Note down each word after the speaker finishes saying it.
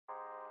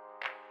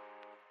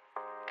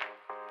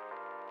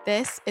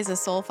This is a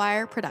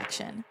Soulfire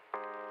production.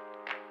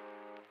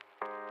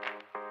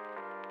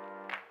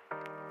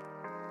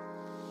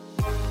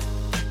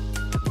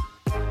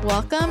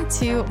 Welcome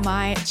to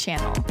my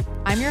channel.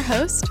 I'm your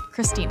host,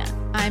 Christina.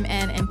 I'm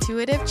an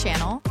intuitive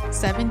channel,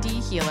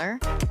 7D healer,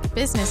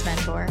 business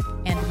mentor,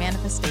 and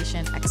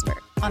manifestation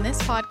expert. On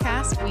this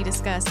podcast, we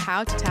discuss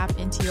how to tap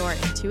into your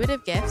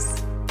intuitive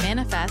gifts,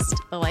 manifest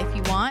the life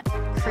you want,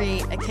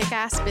 create a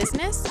kick-ass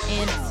business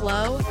in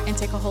flow, and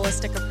take a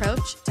holistic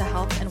approach to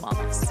health and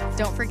wellness.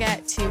 Don't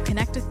forget to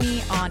connect with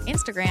me on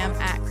Instagram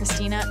at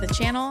Christina the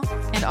Channel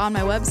and on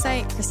my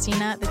website,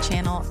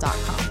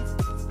 ChristinaTheChannel.com.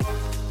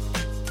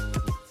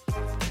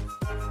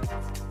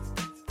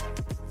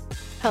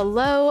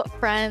 Hello,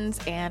 friends,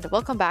 and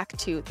welcome back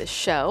to the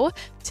show.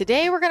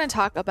 Today, we're going to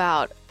talk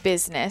about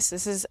business.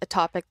 This is a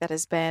topic that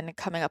has been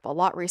coming up a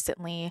lot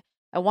recently.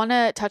 I want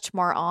to touch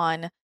more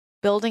on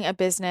building a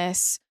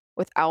business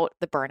without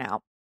the burnout.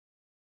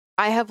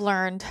 I have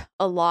learned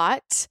a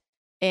lot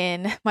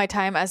in my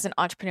time as an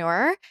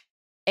entrepreneur,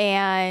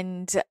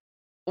 and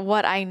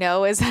what I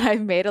know is that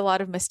I've made a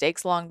lot of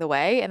mistakes along the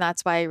way, and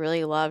that's why I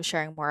really love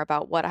sharing more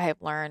about what I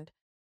have learned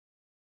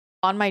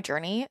on my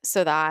journey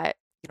so that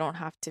you don't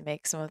have to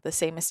make some of the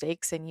same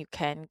mistakes and you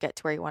can get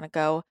to where you want to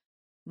go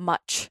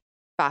much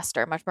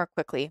faster, much more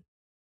quickly.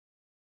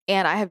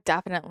 And I have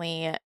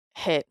definitely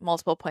hit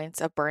multiple points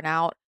of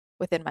burnout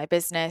within my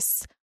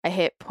business. I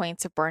hit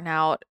points of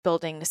burnout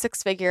building to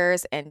 6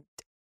 figures and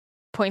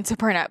points of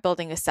burnout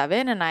building to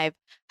 7. And I've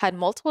had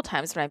multiple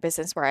times in my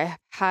business where I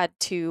had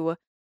to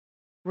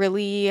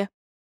really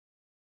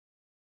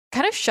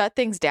kind of shut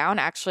things down.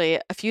 Actually,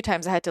 a few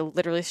times I had to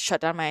literally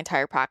shut down my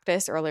entire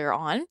practice earlier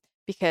on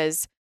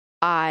because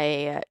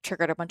I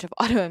triggered a bunch of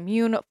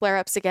autoimmune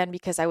flare-ups again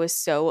because I was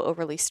so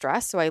overly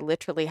stressed. So I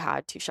literally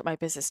had to shut my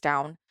business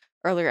down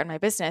earlier in my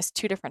business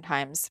 2 different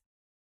times.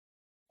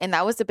 And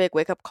that was a big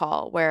wake-up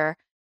call where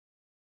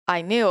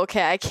I knew,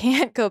 okay, I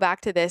can't go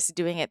back to this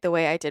doing it the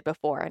way I did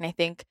before. And I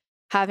think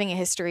having a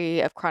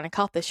history of chronic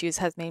health issues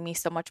has made me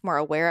so much more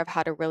aware of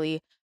how to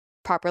really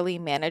properly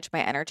manage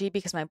my energy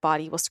because my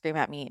body will scream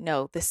at me,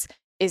 no, this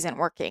isn't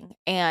working.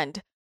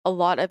 And a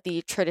lot of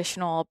the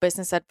traditional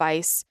business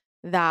advice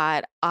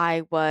that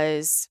I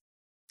was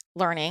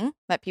learning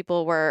that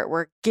people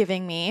were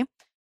giving me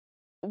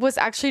was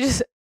actually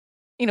just,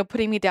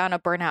 putting me down a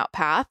burnout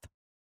path.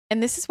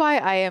 And this is why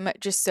I am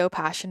just so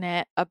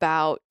passionate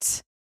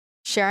about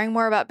sharing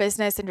more about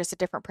business and just a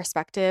different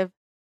perspective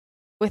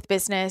with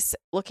business.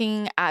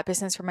 Looking at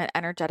business from an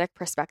energetic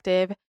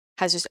perspective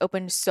has just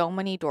opened so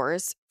many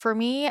doors for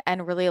me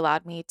and really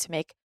allowed me to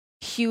make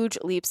huge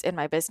leaps in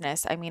my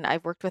business. I mean,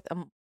 I've worked with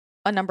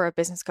a number of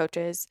business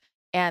coaches,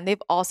 and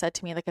they've all said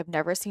to me, like, I've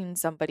never seen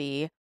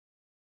somebody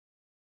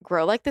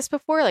grow like this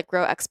before, like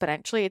grow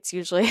exponentially. It's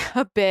usually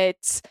a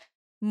bit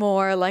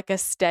more like a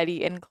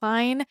steady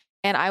incline.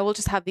 And I will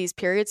just have these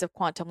periods of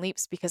quantum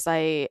leaps because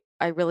I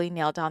really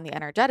nailed down the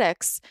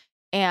energetics.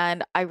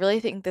 And I really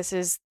think this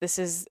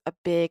is a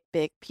big,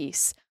 big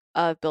piece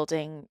of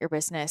building your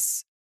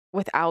business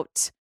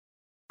without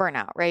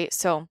burnout, right?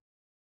 So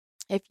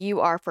if you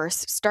are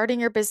first starting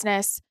your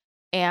business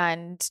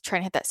and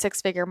trying to hit that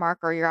 6-figure mark,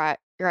 or you're at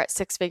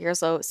 6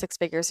 figures, low 6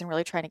 figures, and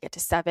really trying to get to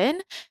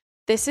 7,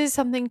 this is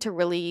something to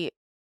really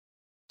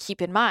keep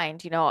in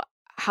mind.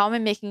 How am I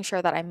making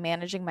sure that I'm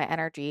managing my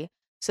energy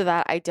so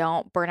that I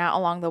don't burn out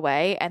along the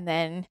way and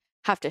then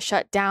have to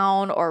shut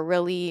down or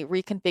really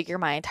reconfigure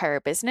my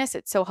entire business?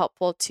 It's so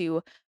helpful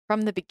to,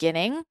 from the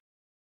beginning,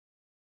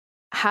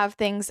 have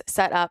things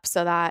set up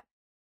so that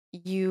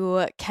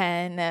you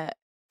can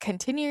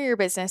continue your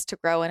business to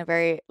grow in a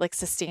very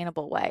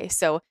sustainable way.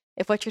 So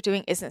if what you're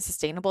doing isn't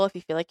sustainable, if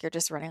you feel like you're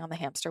just running on the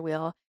hamster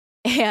wheel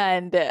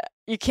and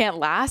you can't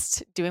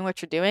last doing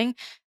what you're doing,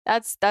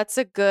 that's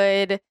a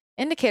good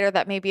indicator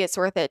that maybe it's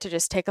worth it to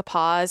just take a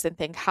pause and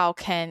think, how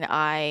can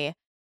I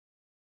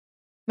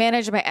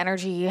manage my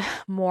energy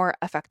more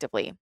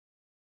effectively?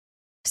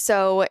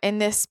 So in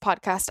this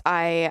podcast,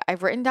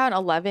 I've written down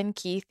 11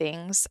 key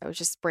things. I was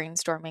just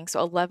brainstorming. So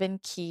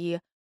 11 key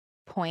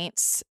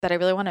points that I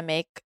really want to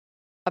make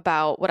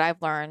about what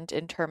I've learned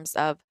in terms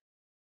of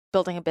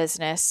building a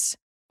business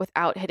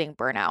without hitting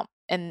burnout.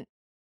 And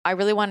I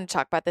really wanted to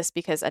talk about this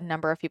because a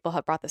number of people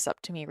have brought this up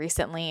to me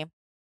recently.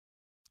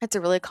 It's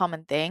a really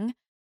common thing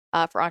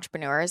for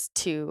entrepreneurs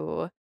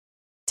to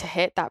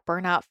hit that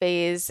burnout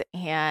phase.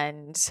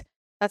 And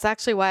that's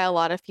actually why a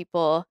lot of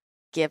people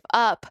give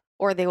up,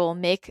 or they will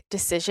make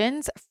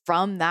decisions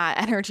from that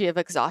energy of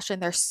exhaustion.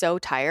 They're so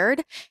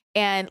tired.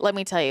 And let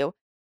me tell you,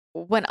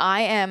 when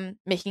I am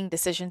making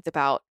decisions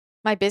about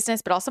my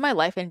business, but also my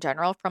life in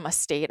general, from a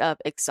state of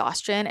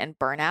exhaustion and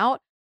burnout,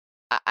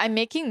 I'm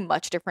making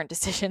much different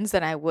decisions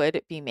than I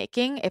would be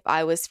making if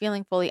I was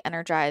feeling fully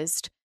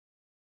energized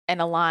and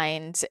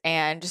aligned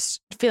and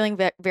just feeling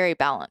very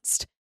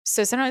balanced.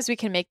 So sometimes we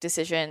can make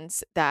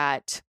decisions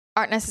that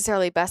aren't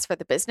necessarily best for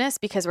the business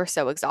because we're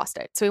so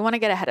exhausted. So we want to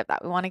get ahead of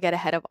that. We want to get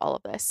ahead of all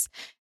of this.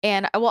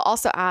 And I will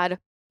also add,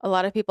 a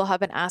lot of people have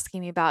been asking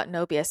me about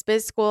No BS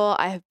Biz School.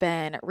 I have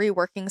been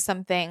reworking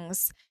some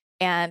things,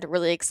 and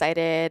really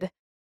excited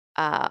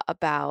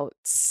about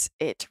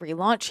it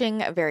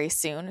relaunching very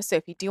soon. So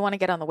if you do want to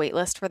get on the wait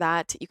list for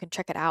that, you can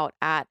check it out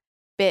at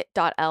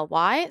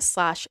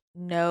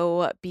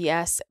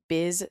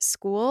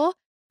bit.ly/nobsbizschool.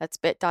 That's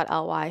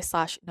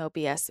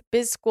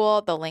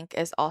bit.ly/nobsbizschool. The link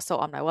is also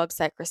on my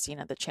website,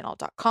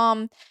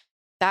 christinathechannel.com.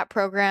 That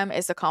program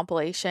is a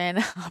compilation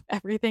of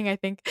everything I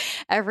think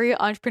every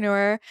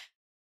entrepreneur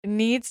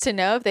needs to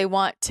know if they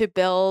want to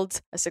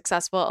build a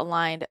successful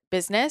aligned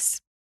business.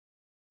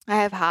 I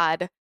have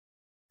had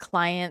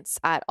clients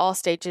at all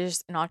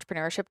stages in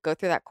entrepreneurship go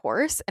through that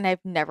course, and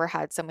I've never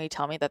had somebody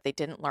tell me that they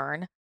didn't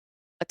learn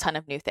a ton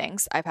of new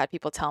things. I've had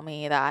people tell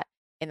me that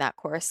in that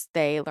course,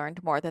 they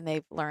learned more than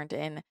they've learned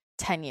in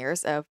 10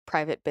 years of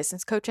private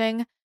business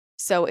coaching.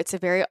 So it's a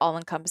very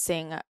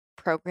all-encompassing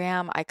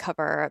program. I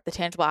cover the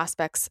tangible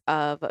aspects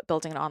of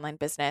building an online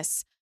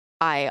business.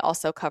 I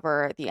also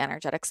cover the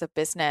energetics of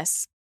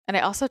business. And I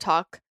also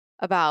talk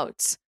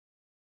about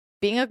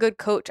being a good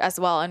coach as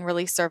well and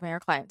really serving your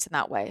clients in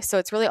that way. So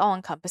it's really all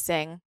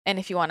encompassing. And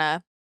if you want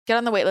to get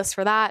on the wait list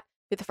for that,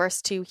 be the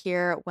first to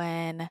hear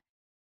when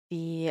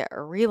the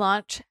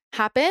relaunch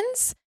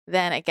happens,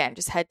 then again,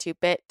 just head to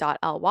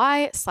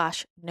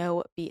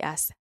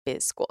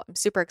bit.ly/nobsbizschool. I'm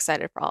super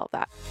excited for all of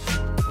that.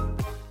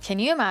 Can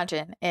you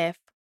imagine if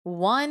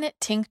one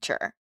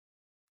tincture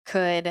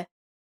could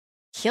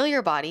heal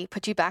your body,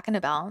 put you back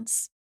into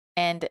balance,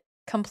 and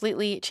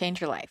completely change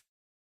your life?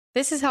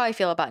 This is how I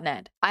feel about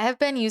Ned. I have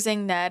been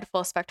using Ned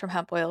full spectrum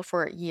hemp oil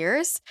for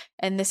years,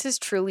 and this is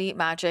truly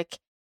magic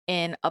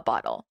in a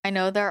bottle. I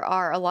know there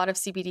are a lot of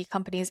CBD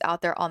companies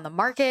out there on the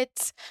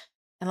market,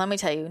 and let me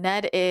tell you,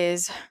 Ned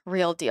is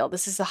real deal.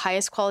 This is the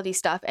highest quality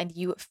stuff, and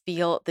you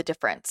feel the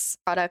difference.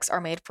 Products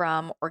are made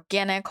from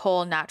organic,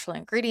 whole, natural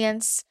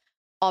ingredients.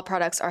 All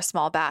products are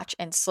small batch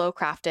and slow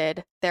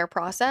crafted. Their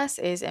process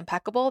is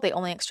impeccable. They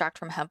only extract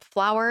from hemp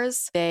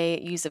flowers. They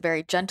use a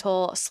very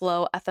gentle,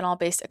 slow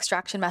ethanol-based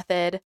extraction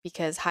method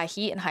because high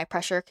heat and high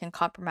pressure can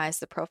compromise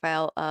the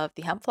profile of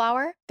the hemp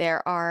flower.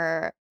 There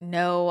are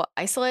no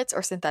isolates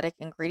or synthetic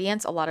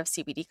ingredients. A lot of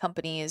CBD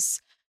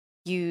companies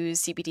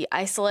use CBD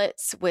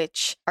isolates,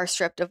 which are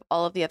stripped of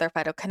all of the other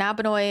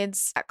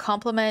phytocannabinoids that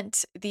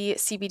complement the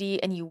CBD,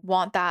 and you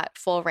want that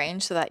full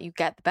range so that you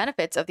get the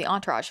benefits of the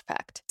entourage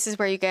effect. This is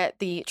where you get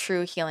the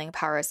true healing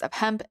powers of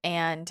hemp,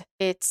 and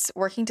it's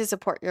working to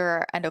support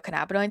your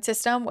endocannabinoid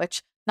system,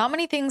 which not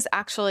many things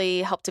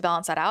actually help to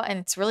balance that out, and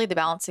it's really the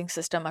balancing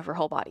system of your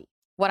whole body.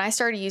 When I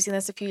started using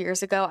this a few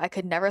years ago, I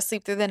could never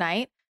sleep through the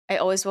night. I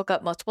always woke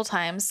up multiple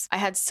times. I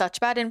had such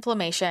bad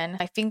inflammation.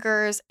 My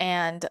fingers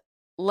and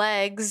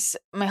legs,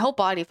 my whole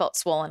body felt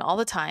swollen all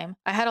the time.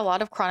 I had a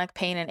lot of chronic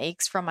pain and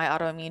aches from my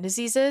autoimmune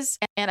diseases,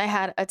 and I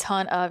had a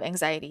ton of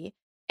anxiety.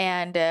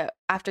 And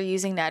after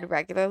using Ned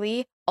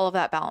regularly, all of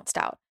that balanced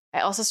out.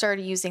 I also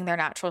started using their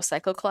Natural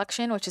Cycle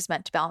Collection, which is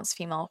meant to balance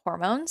female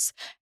hormones.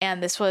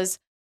 And this was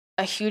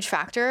a huge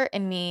factor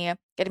in me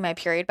getting my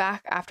period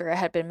back after I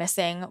had been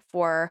missing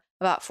for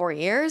about 4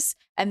 years.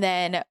 And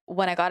then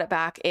when I got it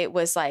back, it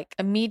was like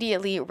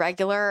immediately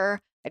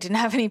regular. I didn't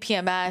have any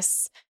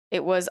PMS.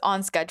 It was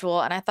on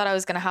schedule, and I thought I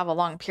was going to have a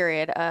long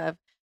period of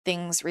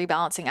things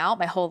rebalancing out.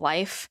 My whole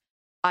life,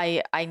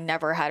 I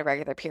never had a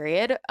regular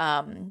period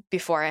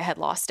before I had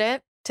lost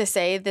it. To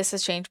say this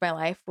has changed my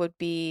life would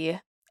be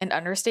an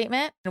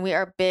understatement. And we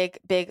are big,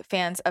 big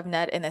fans of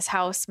Ned in this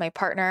house. My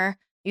partner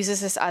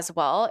uses this as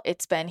well.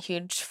 It's been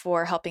huge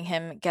for helping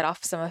him get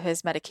off some of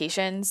his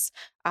medications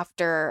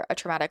after a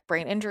traumatic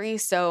brain injury.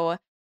 So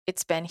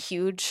it's been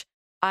huge.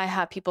 I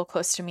have people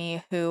close to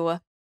me who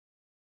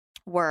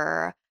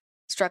were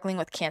struggling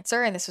with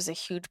cancer, and this was a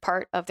huge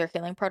part of their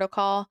healing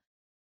protocol.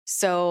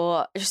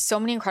 So there's so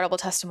many incredible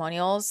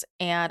testimonials,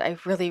 and I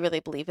really, really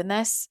believe in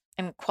this.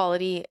 And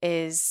quality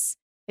is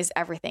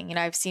everything. You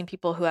know, I've seen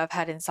people who have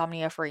had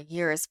insomnia for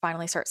years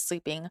finally start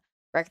sleeping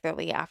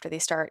regularly after they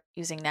start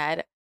using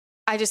Ned.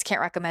 I just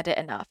can't recommend it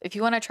enough. If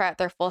you want to try out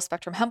their full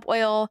spectrum hemp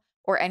oil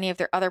or any of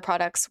their other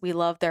products, we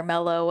love their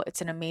Mellow.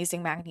 It's an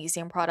amazing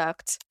magnesium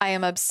product. I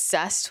am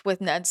obsessed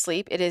with Ned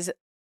Sleep. It is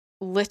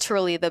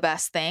literally the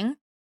best thing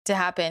to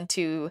happen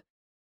to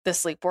the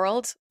sleep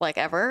world, like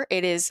ever.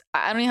 It is,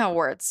 I don't even have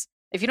words.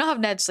 If you don't have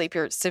Ned Sleep,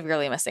 you're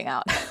severely missing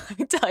out. Let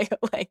me tell you,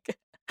 like,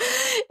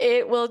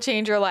 it will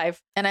change your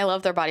life. And I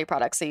love their body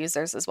products. I use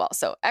theirs as well.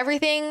 So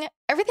everything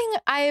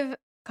I've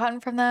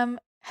gotten from them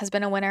has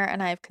been a winner,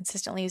 and I've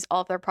consistently used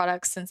all of their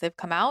products since they've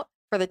come out.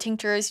 For the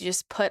tinctures, you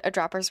just put a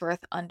dropper's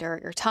worth under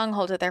your tongue,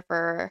 hold it there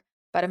for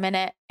about a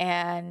minute,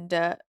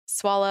 and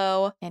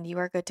swallow, and you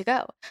are good to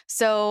go.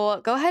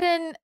 So go ahead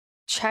and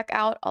check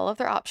out all of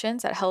their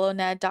options at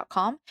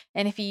helloned.com.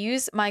 And if you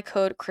use my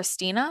code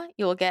Christina,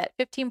 you will get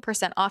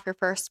 15% off your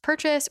first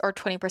purchase or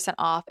 20%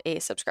 off a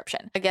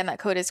subscription. Again, that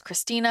code is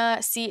Christina,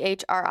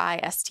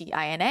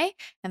 CHRISTINA,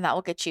 and that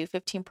will get you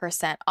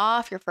 15%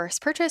 off your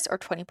first purchase or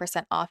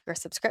 20% off your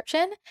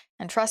subscription.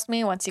 And trust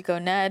me, once you go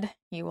Ned,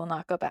 you will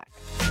not go back.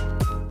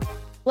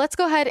 Let's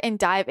go ahead and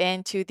dive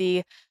into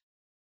the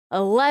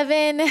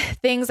 11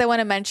 things I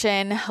want to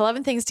mention,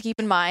 11 things to keep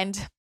in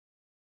mind.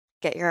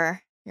 Get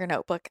your your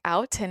notebook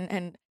out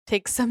and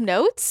take some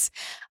notes.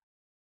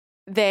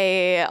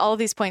 All of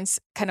these points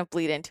kind of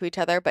bleed into each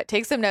other, but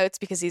take some notes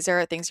because these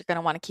are things you're going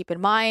to want to keep in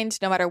mind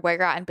no matter where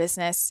you're at in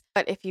business.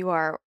 But if you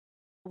are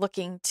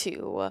looking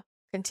to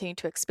continue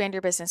to expand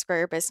your business, grow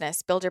your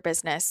business, build your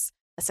business,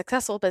 a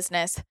successful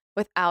business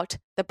without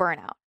the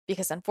burnout,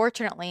 because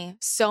unfortunately,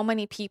 so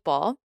many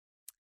people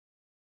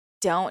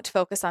don't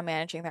focus on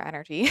managing their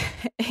energy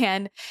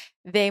and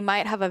they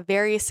might have a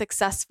very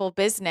successful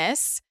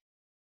business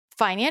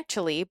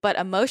financially, but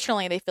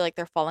emotionally they feel like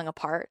they're falling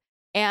apart.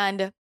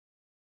 And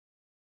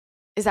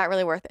is that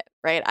really worth it?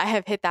 Right? I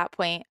have hit that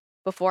point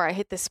before. I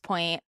hit this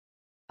point,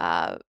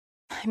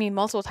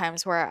 multiple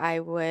times where I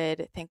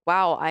would think,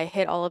 wow, I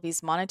hit all of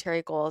these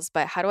monetary goals,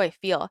 but how do I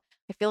feel?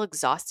 I feel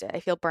exhausted. I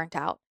feel burnt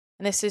out.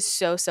 And this is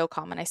so, so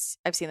common.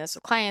 I've seen this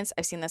with clients.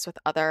 I've seen this with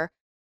other,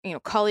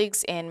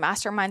 colleagues in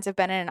masterminds I've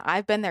been in, and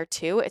I've been there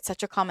too. It's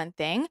such a common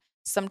thing.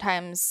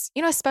 Sometimes,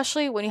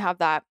 especially when you have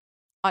that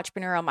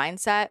entrepreneurial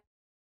mindset,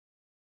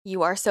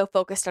 you are so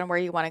focused on where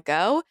you want to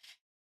go.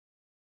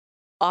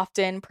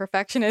 Often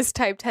perfectionist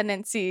type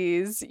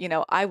tendencies,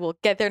 I will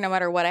get there no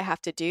matter what I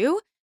have to do.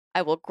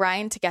 I will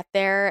grind to get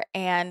there.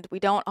 And we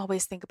don't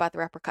always think about the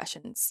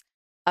repercussions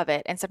of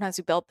it. And sometimes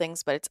we build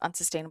things, but it's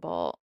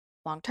unsustainable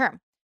long term.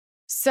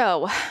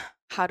 So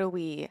how do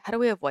we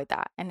avoid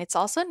that? And it's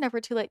also never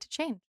too late to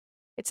change.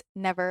 It's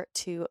never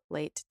too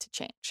late to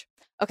change.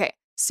 Okay.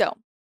 So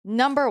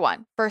number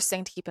one, first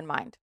thing to keep in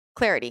mind,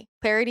 clarity.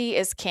 Clarity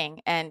is king.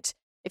 And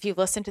if you've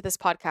listened to this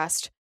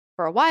podcast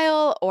for a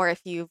while, or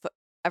if you've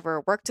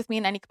ever worked with me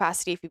in any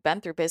capacity, if you've been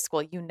through biz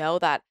school, you know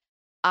that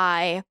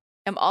I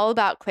am all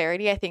about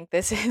clarity. I think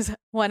this is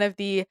one of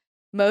the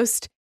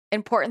most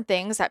important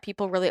things that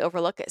people really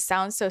overlook. It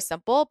sounds so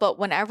simple, but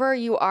whenever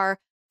you are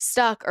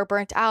stuck or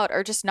burnt out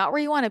or just not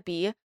where you want to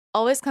be,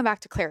 always come back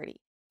to clarity.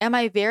 Am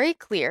I very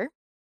clear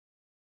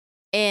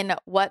in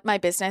what my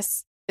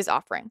business is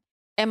offering?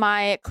 Am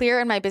I clear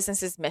in my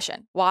business's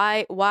mission?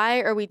 Why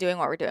are we doing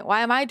what we're doing?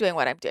 Why am I doing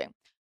what I'm doing?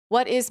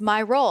 What is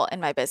my role in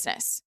my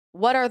business?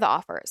 What are the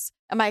offers?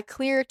 Am I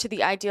clear to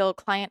the ideal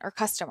client or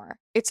customer?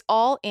 It's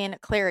all in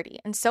clarity.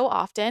 And so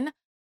often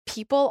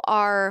people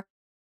are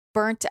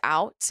burnt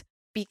out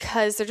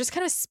because they're just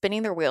kind of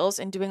spinning their wheels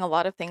and doing a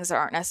lot of things that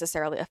aren't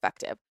necessarily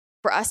effective.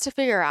 For us to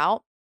figure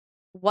out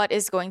what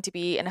is going to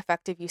be an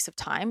effective use of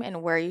time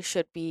and where you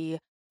should be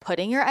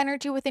putting your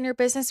energy within your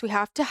business, we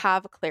have to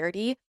have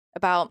clarity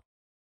about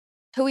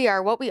who we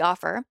are, what we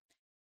offer,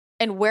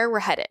 and where we're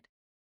headed.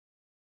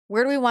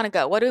 Where do we want to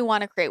go? What do we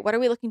want to create? What are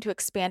we looking to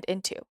expand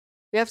into?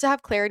 We have to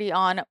have clarity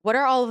on what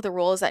are all of the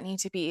roles that need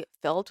to be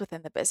filled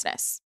within the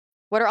business?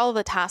 What are all of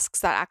the tasks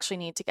that actually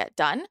need to get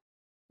done?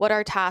 What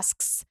are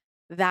tasks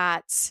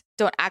that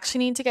don't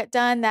actually need to get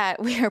done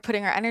that we are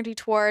putting our energy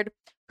toward?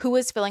 Who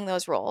is filling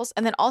those roles?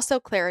 And then also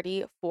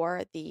clarity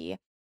for the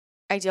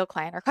ideal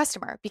client or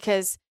customer.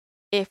 Because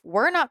if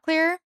we're not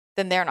clear,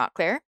 then they're not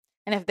clear.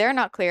 And if they're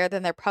not clear,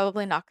 then they're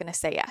probably not going to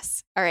say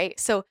yes. All right.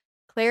 So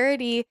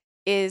clarity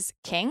is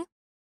king.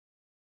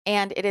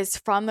 And it is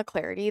from the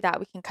clarity that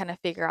we can kind of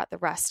figure out the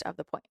rest of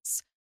the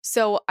points.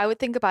 So I would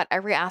think about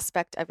every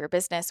aspect of your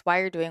business, why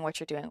you're doing what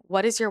you're doing.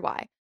 What is your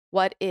why?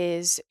 What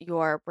is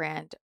your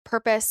brand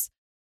purpose,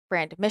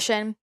 brand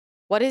mission?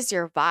 What is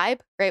your vibe,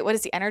 right? What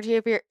is the energy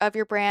of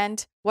your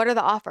brand? What are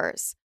the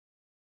offers?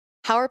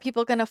 How are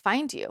people going to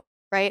find you,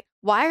 right?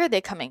 Why are they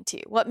coming to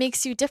you? What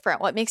makes you different?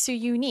 What makes you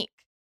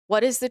unique?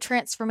 What is the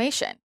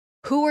transformation?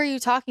 Who are you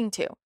talking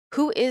to?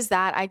 Who is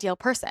that ideal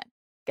person?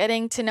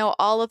 Getting to know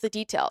all of the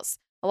details.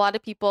 A lot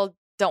of people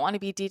don't want to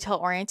be detail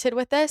oriented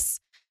with this.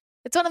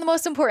 It's one of the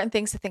most important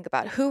things to think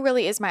about. Who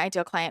really is my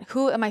ideal client?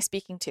 Who am I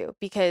speaking to?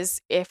 Because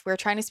if we're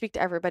trying to speak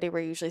to everybody, we're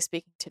usually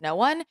speaking to no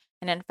one.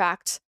 And in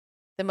fact,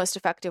 the most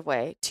effective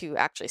way to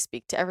actually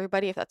speak to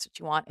everybody, if that's what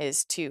you want,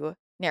 is to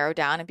narrow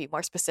down and be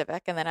more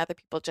specific, and then other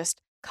people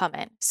just come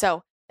in.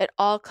 So it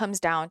all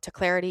comes down to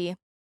clarity. If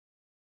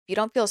you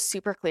don't feel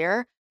super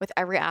clear with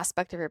every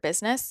aspect of your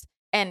business,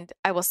 and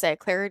I will say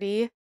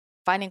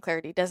finding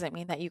clarity doesn't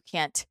mean that you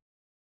can't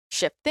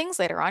shift things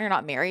later on. You're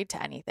not married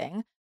to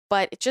anything,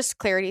 but it's just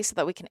clarity so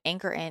that we can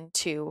anchor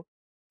into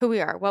who we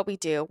are, what we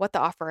do, what the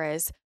offer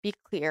is, be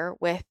clear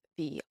with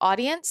the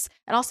audience,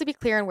 and also be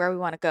clear in where we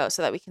want to go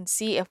so that we can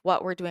see if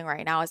what we're doing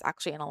right now is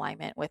actually in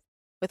alignment with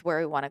where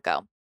we want to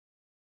go.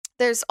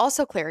 There's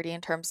also clarity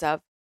in terms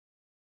of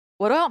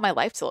what do I want my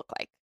life to look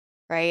like,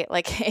 right?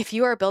 Like if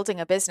you are building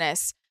a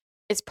business,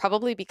 it's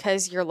probably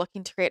because you're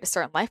looking to create a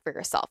certain life for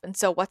yourself. And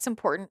so what's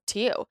important to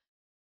you?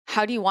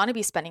 How do you want to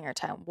be spending your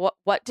time?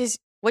 What do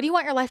you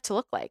want your life to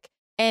look like?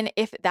 And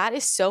if that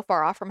is so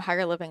far off from how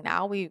you're living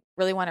now, we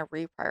really want to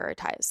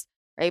reprioritize,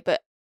 right?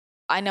 But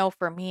I know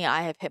for me,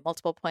 I have hit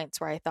multiple points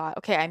where I thought,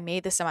 okay, I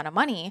made this amount of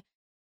money,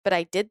 but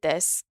I did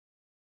this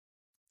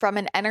from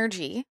an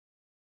energy.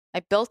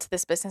 I built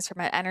this business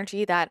from an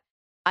energy that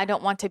I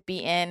don't want to be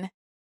in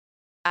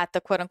at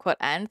the quote unquote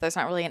end. There's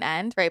not really an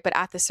end, right? But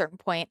at this certain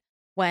point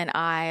when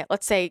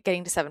let's say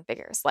getting to 7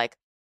 figures, like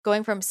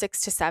going from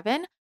 6 to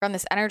 7 from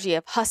this energy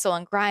of hustle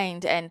and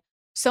grind and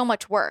so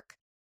much work.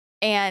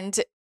 And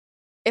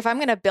if I'm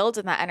going to build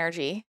in that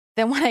energy,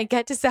 then when I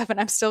get to 7,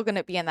 I'm still going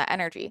to be in that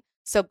energy.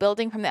 So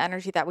building from the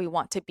energy that we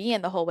want to be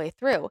in the whole way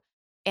through,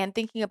 and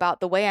thinking about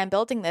the way I'm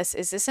building this,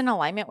 is this in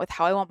alignment with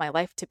how I want my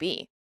life to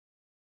be?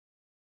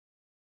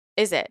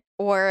 Is it?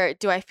 Or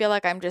do I feel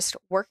like I'm just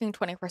working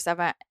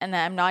 24/7 and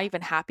I'm not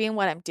even happy in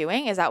what I'm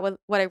doing? Is that what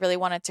I really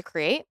wanted to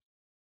create?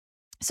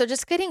 So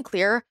just getting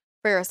clear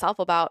for yourself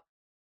about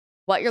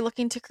what you're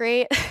looking to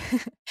create.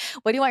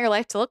 What do you want your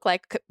life to look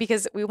like?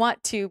 Because we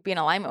want to be in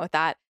alignment with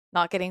that,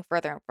 not getting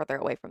further and further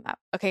away from that.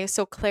 Okay,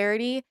 so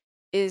clarity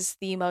is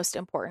the most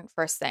important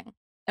first thing.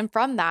 And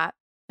from that,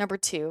 number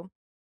 2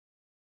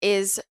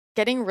 is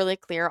getting really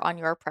clear on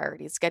your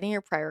priorities, getting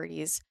your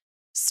priorities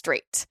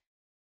straight.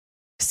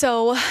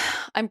 So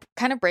I'm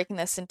kind of breaking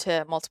this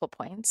into multiple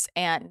points.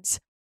 And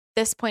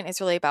this point is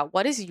really about,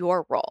 what is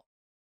your role?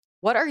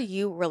 What are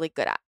you really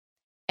good at?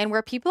 And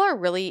where people are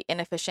really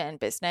inefficient in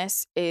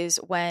business is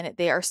when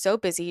they are so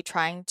busy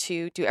trying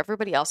to do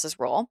everybody else's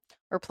role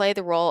or play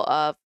the role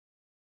of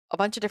a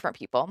bunch of different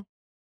people,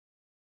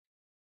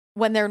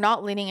 when they're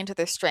not leaning into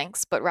their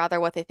strengths, but rather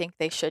what they think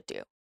they should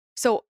do.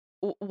 So,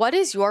 what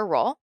is your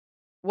role?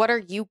 What are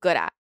you good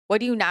at?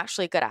 What are you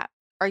naturally good at?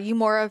 Are you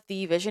more of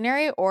the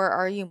visionary, or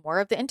are you more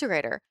of the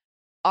integrator?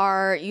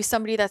 Are you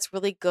somebody that's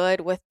really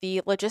good with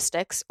the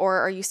logistics, or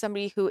are you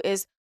somebody who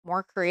is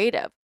more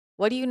creative?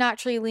 What do you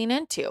naturally lean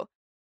into?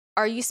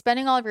 Are you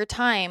spending all of your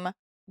time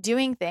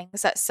doing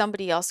things that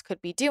somebody else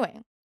could be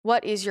doing?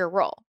 What is your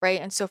role,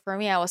 right? And so for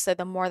me, I will say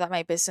the more that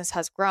my business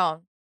has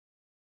grown,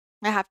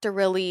 I have to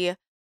really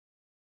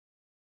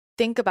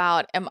think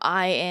about, am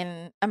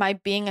I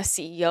being a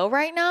CEO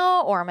right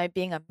now, or am I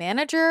being a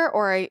manager,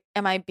 or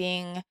am I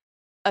being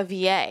a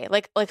VA?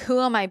 Like who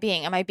am I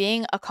being? Am I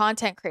being a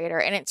content creator?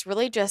 And it's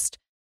really just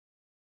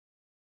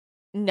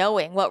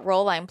knowing what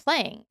role I'm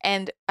playing.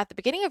 And at the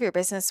beginning of your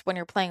business, when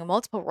you're playing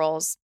multiple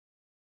roles,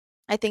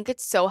 I think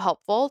it's so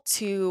helpful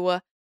to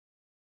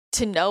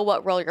know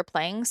what role you're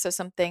playing. So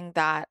something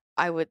that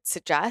I would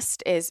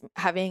suggest is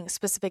having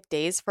specific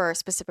days for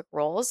specific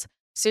roles,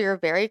 so you're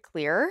very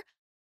clear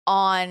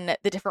on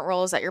the different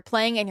roles that you're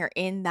playing and you're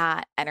in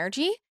that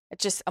energy.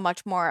 It's just a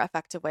much more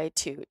effective way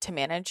to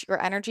manage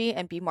your energy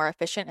and be more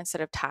efficient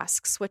instead of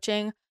task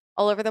switching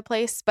all over the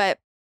place. But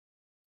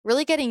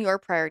really getting your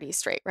priorities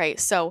straight, right?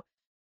 So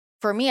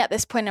for me at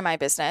this point in my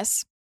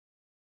business,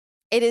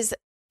 it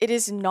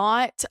is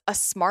not a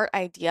smart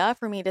idea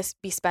for me to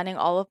be spending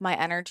all of my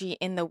energy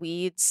in the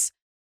weeds,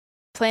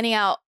 planning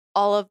out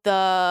all of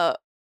the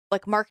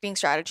like marketing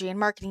strategy and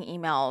marketing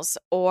emails,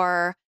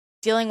 or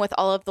dealing with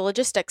all of the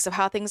logistics of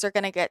how things are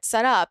going to get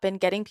set up and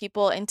getting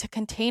people into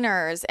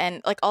containers and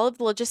like all of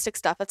the logistic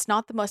stuff. That's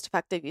not the most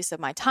effective use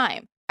of my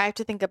time. I have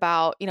to think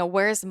about,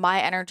 where's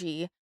my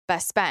energy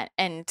best spent,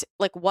 and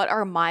like what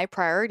are my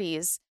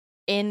priorities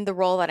in the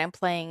role that I'm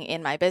playing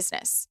in my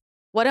business?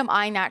 What am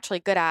I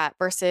naturally good at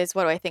versus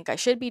what do I think I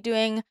should be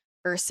doing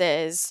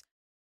versus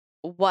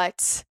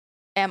what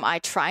am I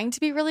trying to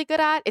be really good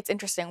at? It's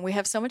interesting. We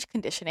have so much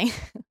conditioning.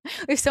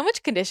 We have so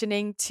much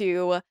conditioning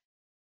to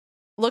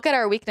look at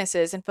our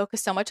weaknesses and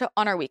focus so much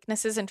on our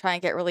weaknesses and try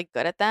and get really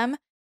good at them,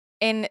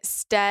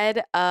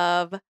 instead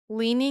of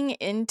leaning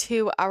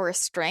into our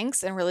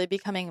strengths and really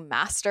becoming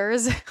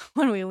masters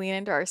when we lean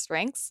into our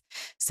strengths.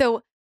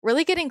 So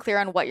really getting clear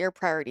on what your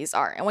priorities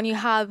are. And when you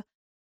have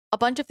a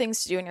bunch of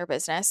things to do in your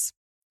business,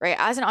 right?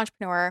 As an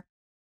entrepreneur,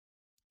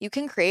 you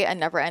can create a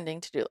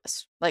never-ending to-do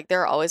list. Like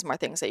there are always more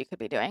things that you could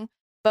be doing.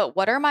 But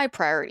what are my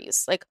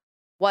priorities? Like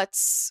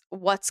what's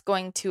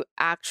going to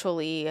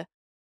actually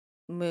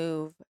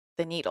move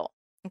the needle?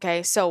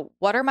 Okay? So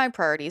what are my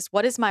priorities?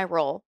 What is my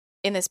role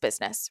in this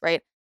business,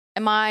 right?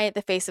 Am I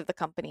the face of the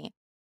company?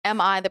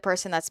 Am I the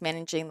person that's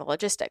managing the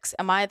logistics?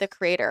 Am I the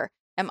creator?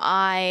 Am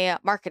I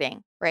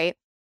marketing, right?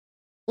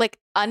 Like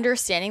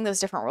understanding those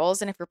different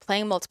roles. And if you're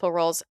playing multiple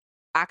roles,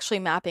 actually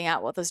mapping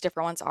out what those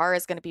different ones are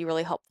is going to be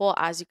really helpful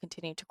as you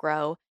continue to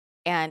grow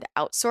and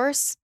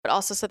outsource, but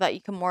also so that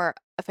you can more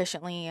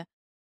efficiently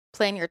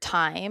plan your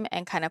time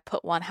and kind of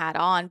put one hat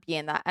on, be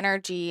in that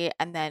energy,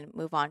 and then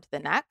move on to the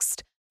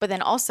next. But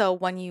then also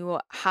when you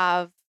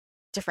have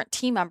different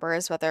team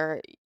members, whether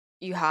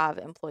you have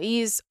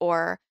employees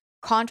or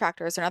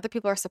contractors and other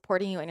people are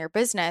supporting you in your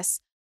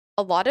business,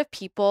 a lot of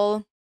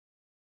people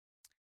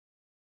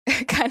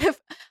kind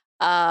of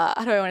how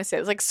do I want to say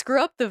it? It's like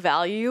screw up the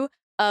value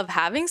of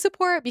having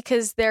support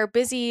because they're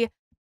busy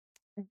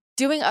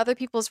doing other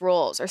people's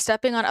roles or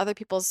stepping on other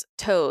people's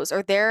toes,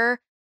 or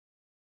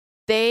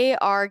they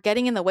are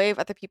getting in the way of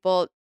other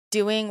people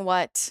doing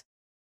what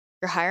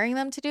you're hiring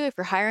them to do. If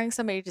you're hiring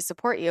somebody to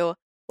support you,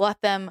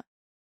 let them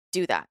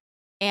do that.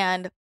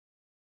 And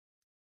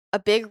a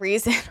big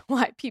reason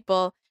why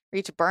people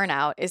reach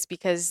burnout is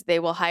because they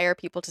will hire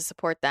people to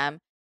support them,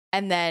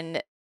 and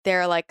then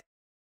they're like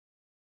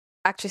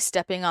actually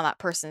stepping on that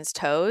person's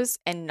toes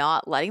and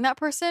not letting that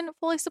person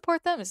fully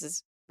support them. This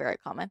is very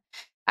common,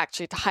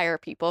 actually, to hire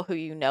people who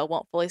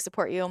won't fully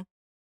support you,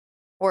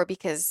 or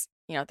because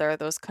there are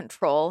those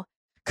control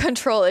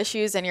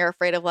issues and you're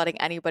afraid of letting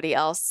anybody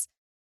else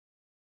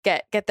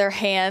get their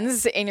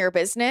hands in your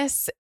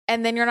business.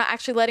 and then you're not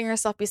actually letting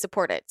yourself be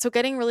supported. So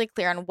getting really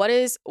clear on what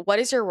is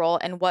your role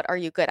and what are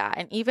you good at.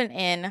 And even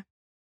in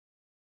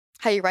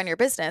how you run your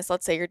business,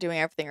 let's say you're doing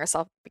everything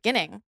yourself at the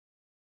beginning.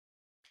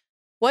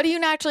 What are you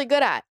naturally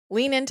good at?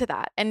 Lean into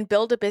that and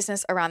build a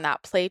business around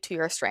that. Play to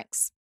your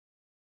strengths.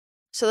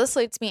 So this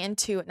leads me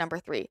into number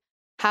 3.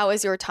 How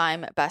is your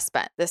time best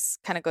spent? This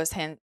kind of goes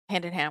hand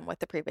in hand with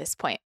the previous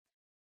point.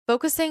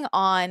 Focusing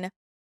on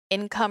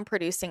income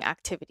producing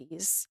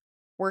activities,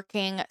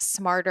 working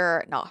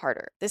smarter, not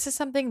harder. This is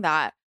something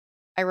that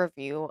I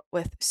review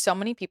with so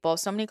many people,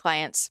 so many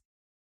clients,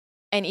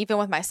 and even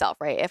with myself,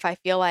 right? If I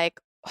feel like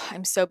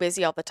I'm so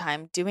busy all the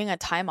time, doing a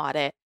time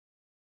audit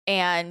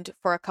and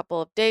for a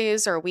couple of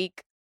days or a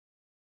week,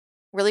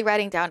 really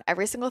writing down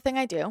every single thing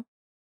I do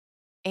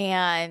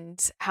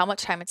and how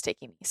much time it's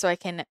taking me so I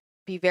can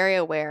be very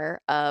aware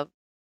of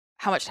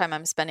how much time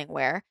I'm spending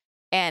where.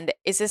 And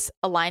is this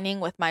aligning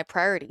with my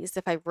priorities?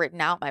 If I've written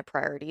out my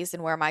priorities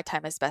and where my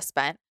time is best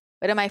spent,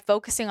 but am I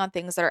focusing on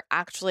things that are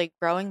actually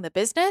growing the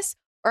business,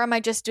 or am I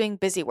just doing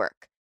busy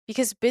work?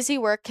 Because busy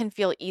work can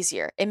feel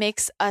easier. It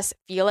makes us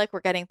feel like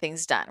we're getting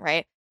things done,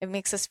 right? It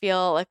makes us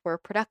feel like we're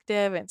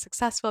productive and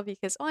successful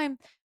because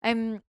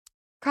I'm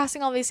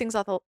crossing all these things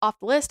off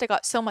the list. I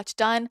got so much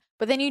done,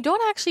 but then you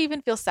don't actually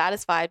even feel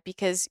satisfied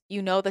because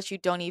you know that you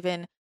don't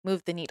even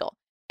move the needle.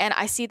 And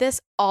I see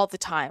this all the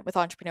time with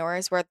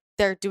entrepreneurs where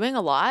they're doing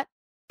a lot,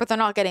 but they're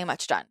not getting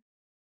much done.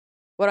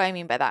 What do I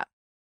mean by that?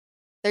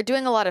 They're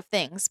doing a lot of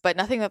things, but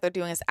nothing that they're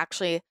doing is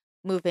actually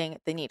moving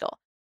the needle.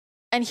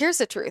 And here's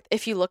the truth.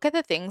 If you look at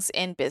the things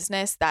in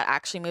business that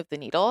actually move the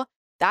needle,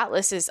 that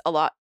list is a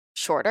lot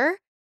shorter.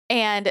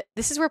 And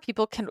this is where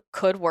people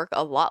could work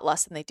a lot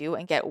less than they do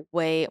and get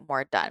way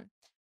more done.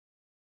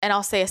 And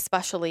I'll say,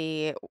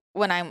 especially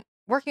when I'm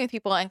working with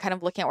people and kind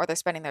of looking at where they're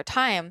spending their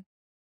time,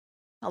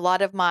 a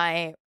lot of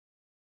my,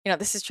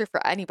 this is true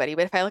for anybody,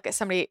 but if I look at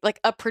somebody like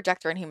a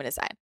projector in human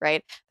design,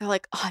 right? They're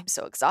like, oh, I'm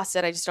so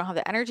exhausted. I just don't have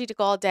the energy to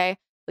go all day.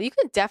 Well, you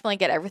can definitely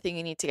get everything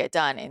you need to get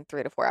done in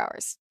 3 to 4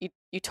 hours.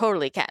 You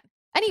totally can.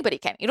 Anybody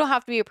can. You don't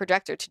have to be a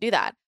projector to do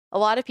that. A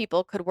lot of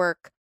people could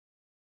work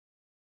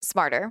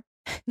smarter,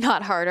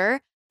 not harder,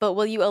 but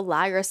will you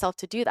allow yourself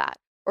to do that?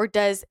 Or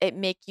does it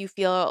make you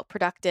feel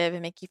productive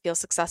and make you feel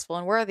successful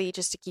and worthy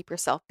just to keep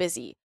yourself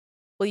busy?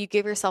 Will you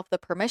give yourself the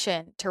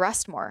permission to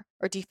rest more?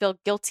 Or do you feel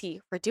guilty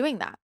for doing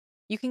that?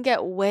 You can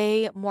get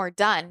way more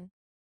done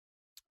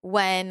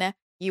when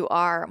you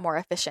are more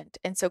efficient.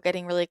 And so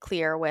getting really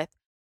clear with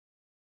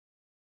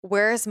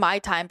where is my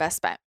time best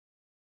spent?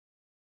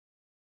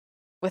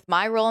 With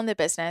my role in the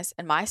business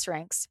and my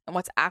strengths and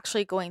what's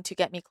actually going to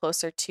get me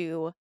closer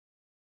to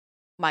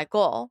my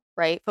goal,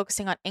 right?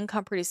 Focusing on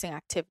income producing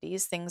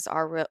activities, things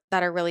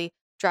that are really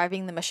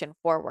driving the mission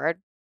forward.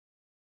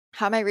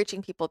 How am I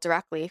reaching people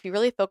directly? If you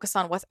really focus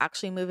on what's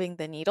actually moving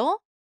the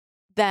needle,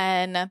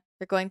 then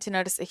you're going to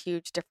notice a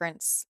huge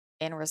difference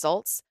in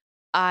results.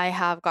 I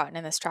have gotten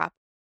in this trap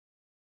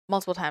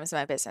multiple times in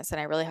my business,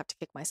 and I really have to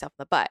kick myself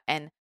in the butt.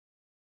 And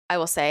I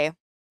will say,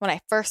 when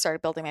I first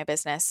started building my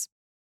business,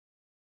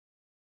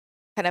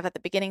 kind of at the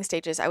beginning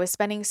stages, I was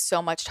spending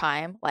so much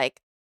time,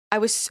 like I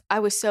was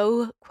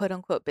so quote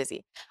unquote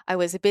busy. I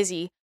was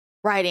busy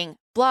writing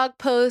blog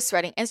posts,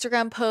 writing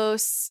Instagram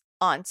posts,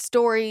 on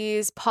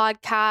stories,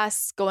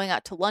 podcasts, going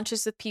out to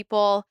lunches with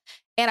people.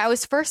 And I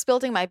was first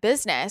building my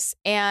business,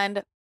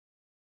 and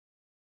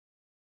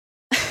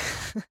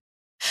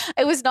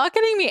it was not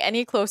getting me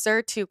any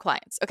closer to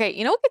clients. Okay,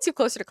 you know what gets you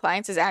closer to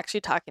clients is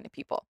actually talking to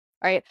people,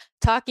 right?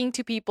 Talking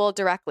to people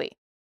directly.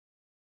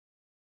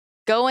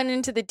 Going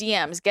into the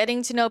DMs,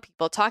 getting to know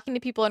people, talking to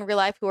people in real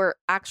life who are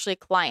actually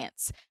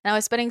clients. And I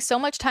was spending so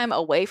much time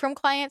away from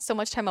clients, so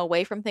much time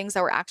away from things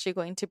that were actually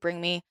going to bring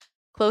me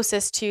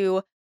closest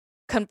to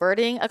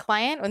converting a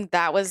client, when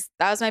that was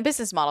my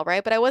business model,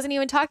 right? But I wasn't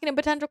even talking to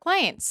potential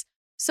clients.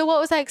 So what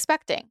was I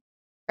expecting,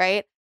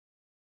 right?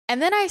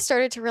 And then I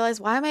started to realize,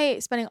 why am I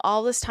spending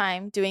all this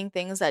time doing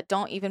things that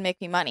don't even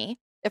make me money?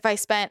 If I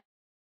spent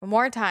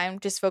more time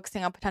just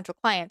focusing on potential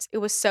clients, it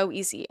was so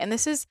easy. And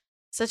this is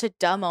such a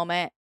dumb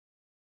moment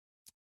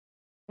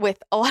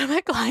with a lot of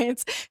my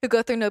clients who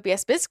go through No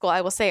BS Biz School. I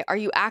will say, are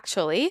you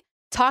actually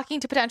talking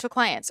to potential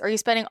clients? Are you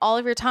spending all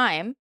of your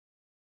time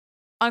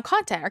on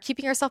content or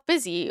keeping yourself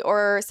busy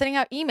or sending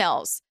out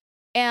emails?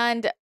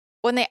 And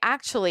when they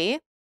actually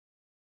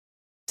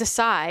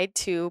decide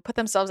to put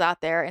themselves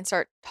out there and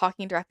start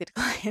talking directly to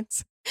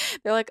clients,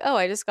 they're like, oh,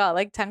 I just got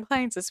like 10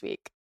 clients this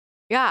week.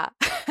 Yeah.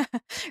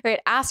 Right.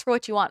 Ask for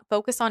what you want.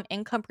 Focus on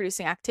income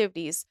producing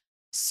activities.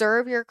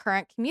 Serve your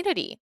current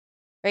community,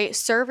 right?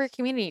 Serve your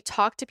community.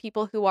 Talk to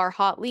people who are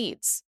hot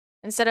leads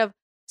instead of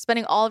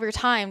spending all of your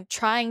time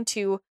trying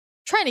to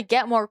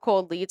get more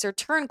cold leads or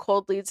turn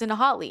cold leads into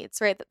hot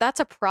leads, right? That's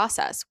a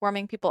process,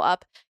 warming people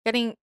up,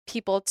 getting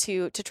people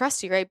to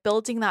trust you, right?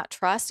 Building that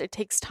trust. It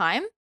takes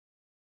time,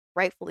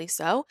 rightfully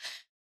so.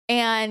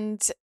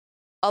 And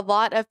a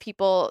lot of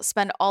people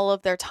spend all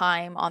of their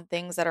time on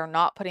things that are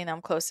not putting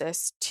them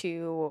closest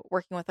to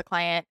working with a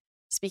client,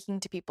 speaking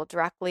to people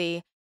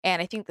directly.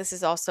 And I think this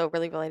is also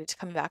really related to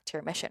coming back to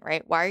your mission,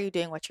 right? Why are you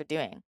doing what you're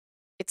doing?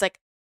 It's like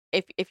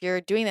if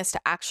you're doing this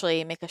to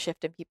actually make a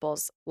shift in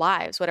people's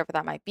lives, whatever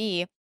that might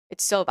be,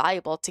 it's so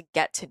valuable to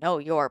get to know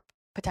your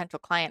potential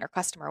client or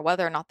customer,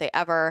 whether or not they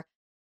ever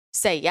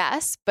say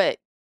yes, but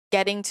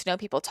getting to know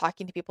people,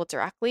 talking to people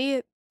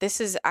directly, this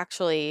is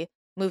actually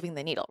moving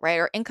the needle, right?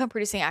 Or income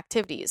producing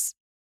activities.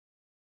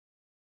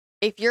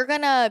 If you're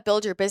going to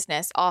build your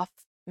business off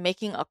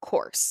making a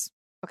course,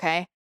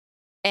 okay?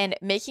 And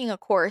making a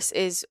course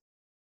is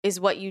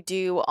what you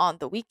do on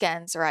the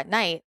weekends or at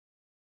night.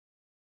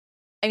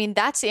 I mean,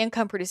 that's the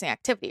income producing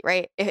activity,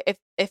 right?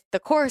 If the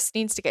course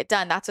needs to get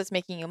done, that's what's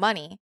making you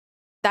money.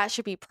 That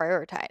should be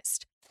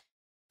prioritized.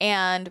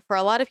 And for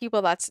a lot of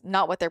people, that's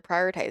not what they're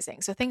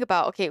prioritizing. So think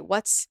about, okay,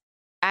 what's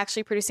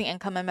actually producing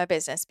income in my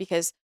business?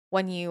 Because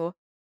when you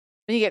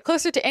get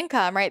closer to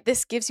income, right,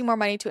 this gives you more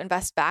money to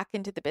invest back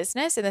into the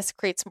business, and this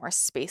creates more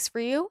space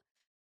for you.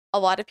 A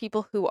lot of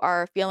people who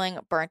are feeling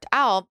burnt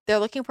out, they're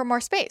looking for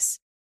more space,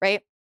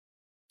 right?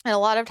 And a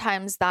lot of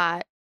times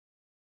that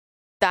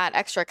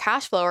extra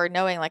cash flow, or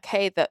knowing like,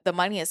 hey, the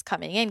money is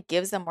coming in,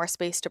 gives them more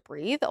space to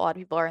breathe. A lot of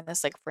people are in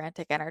this like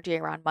frantic energy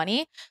around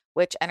money,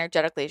 which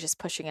energetically is just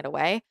pushing it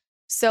away.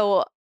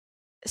 So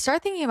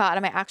start thinking about,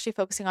 am I actually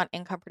focusing on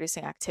income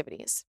producing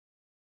activities,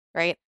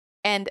 right?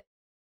 And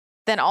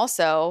then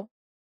also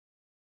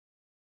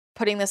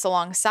putting this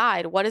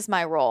alongside, what is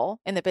my role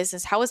in the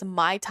business? How is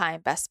my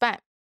time best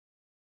spent?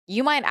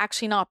 You might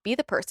actually not be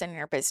the person in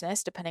your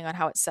business, depending on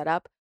how it's set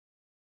up,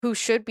 who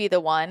should be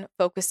the one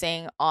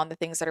focusing on the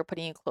things that are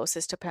putting you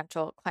closest to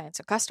potential clients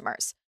and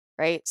customers,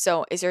 right?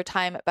 So is your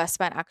time best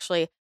spent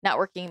actually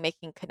networking,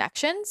 making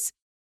connections?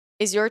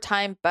 Is your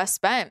time best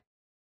spent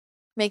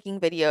making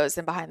videos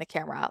and behind the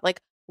camera? Like,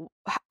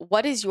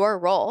 what is your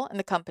role in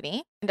the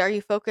company? And are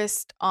you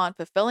focused on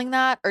fulfilling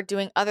that, or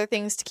doing other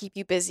things to keep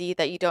you busy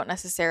that you don't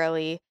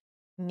necessarily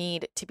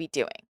need to be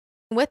doing?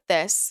 With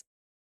this,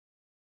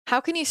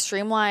 how can you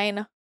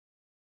streamline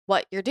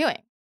what you're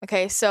doing?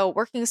 Okay, so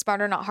working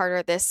smarter, not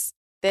harder. This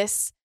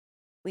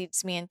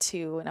leads me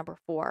into number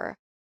 4,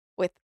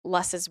 with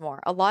less is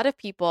more. A lot of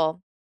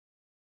people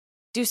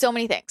do so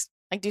many things,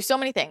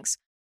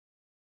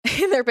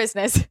 in their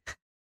business.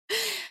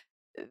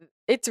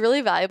 It's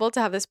really valuable to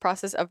have this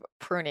process of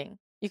pruning.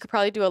 You could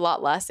probably do a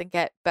lot less and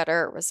get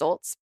better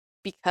results,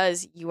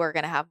 because you are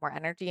going to have more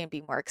energy and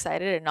be more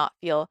excited and not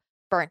feel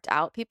burnt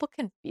out. People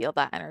can feel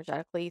that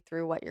energetically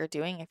through what you're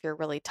doing. If you're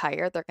really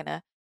tired, they're going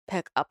to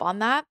pick up on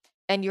that.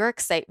 And your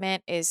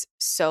excitement is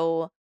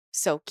so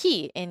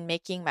key in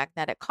making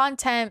magnetic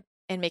content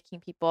and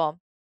making people,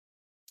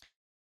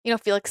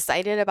 feel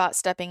excited about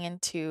stepping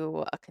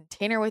into a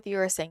container with you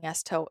or saying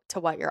yes to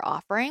what you're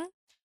offering.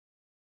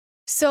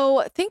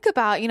 So think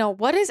about,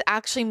 what is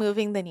actually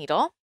moving the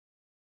needle?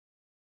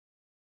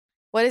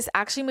 What is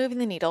actually moving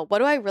the needle? What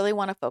do I really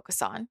want to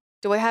focus on?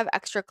 Do I have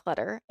extra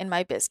clutter in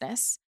my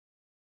business?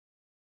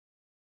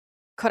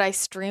 Could I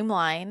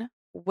streamline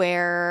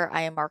where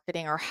I am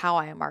marketing or how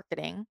I am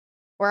marketing?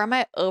 Or am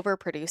I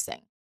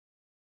overproducing?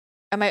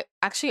 Am I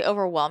actually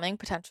overwhelming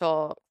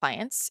potential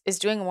clients? Is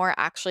doing more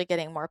actually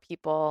getting more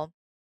people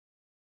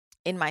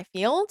in my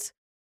field?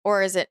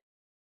 Or is it,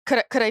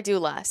 could I do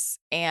less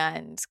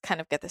and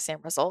kind of get the same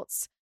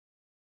results?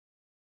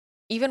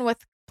 Even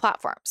with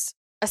platforms,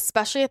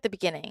 especially at the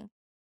beginning.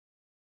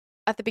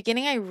 At the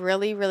beginning, I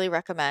really, really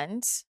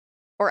recommend,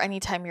 or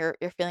anytime you're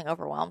feeling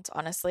overwhelmed,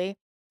 honestly,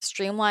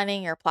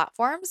 streamlining your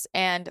platforms.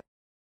 And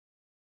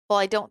while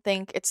I don't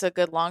think it's a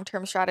good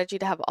long-term strategy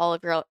to have all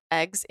of your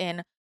eggs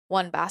in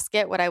one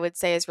basket, what I would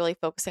say is really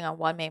focusing on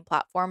one main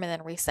platform and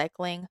then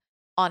recycling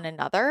on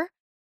another,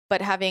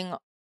 but having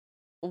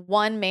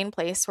one main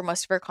place where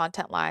most of your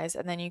content lies,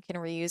 and then you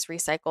can reuse,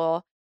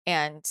 recycle,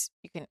 and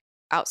you can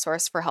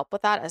outsource for help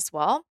with that as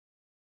well,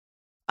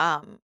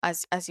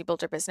 as you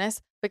build your business.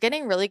 But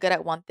getting really good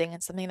at one thing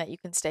and something that you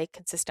can stay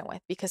consistent with,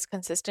 because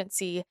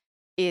consistency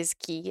is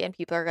key, and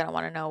people are going to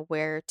want to know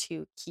where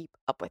to keep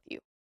up with you,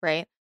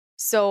 right?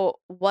 So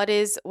what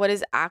is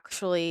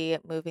actually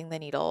moving the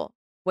needle?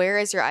 Where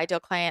is your ideal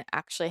client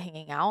actually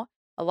hanging out?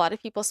 A lot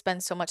of people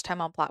spend so much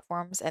time on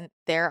platforms, and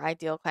their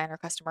ideal client or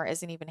customer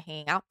isn't even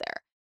hanging out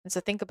there. And so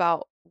think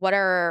about, what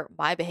are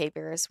my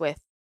behaviors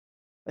with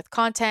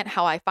content,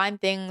 how I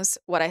find things,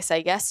 what I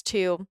say yes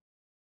to.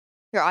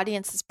 Your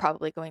audience is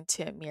probably going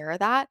to mirror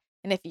that.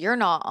 And if you're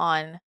not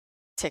on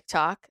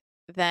TikTok,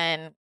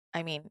 then,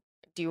 I mean,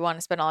 do you want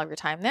to spend all of your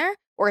time there?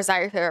 Or is that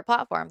your favorite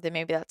platform? Then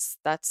maybe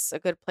that's a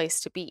good place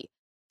to be.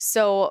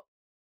 So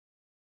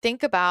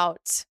think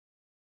about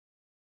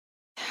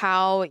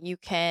how you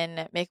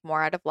can make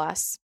more out of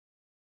less.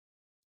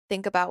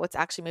 Think about what's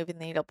actually moving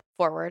the needle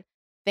forward.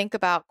 Think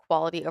about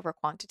quality over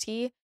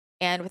quantity.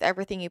 And with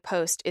everything you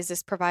post, is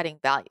this providing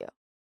value?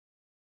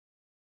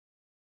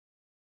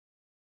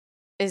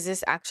 Is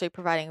this actually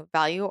providing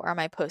value, or am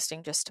I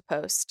posting just to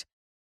post?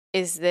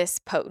 Is this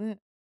potent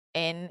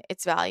in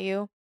its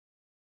value,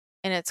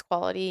 in its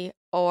quality,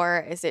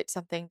 or is it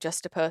something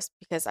just to post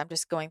because I'm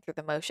just going through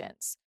the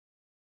motions?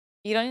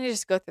 You don't need to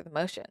just go through the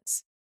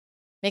motions.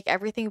 Make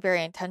everything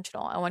very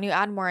intentional. And when you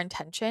add more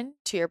intention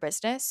to your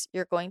business,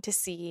 you're going to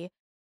see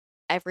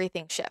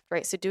everything shift,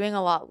 right? So doing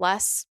a lot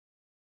less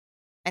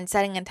and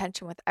setting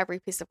intention with every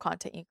piece of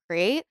content you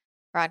create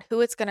around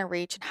who it's going to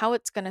reach and how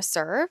it's going to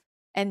serve,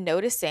 and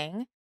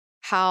noticing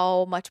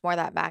how much more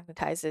that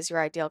magnetizes your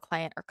ideal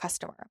client or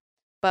customer.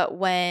 But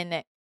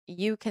when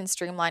you can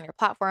streamline your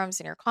platforms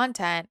and your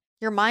content,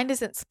 your mind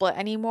isn't split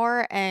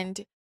anymore,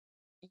 and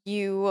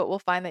you will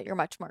find that you're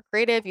much more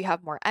creative, you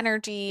have more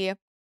energy.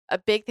 A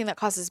big thing that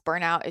causes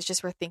burnout is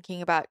just we're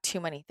thinking about too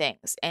many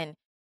things. And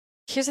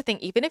here's the thing,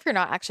 even if you're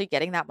not actually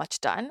getting that much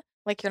done,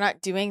 like you're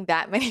not doing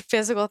that many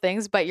physical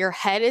things, but your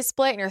head is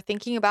split and you're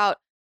thinking about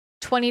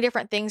 20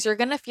 different things, you're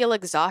going to feel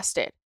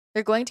exhausted.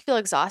 You're going to feel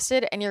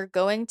exhausted, and you're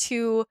going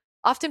to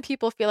often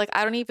people feel like,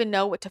 I don't even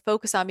know what to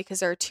focus on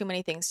because there are too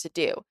many things to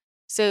do.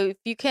 So if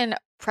you can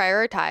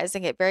prioritize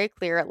and get very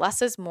clear,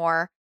 less is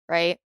more,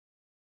 right?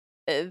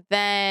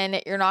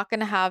 Then you're not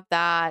going to have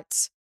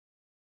that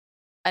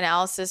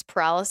analysis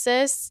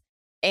paralysis,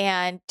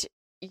 and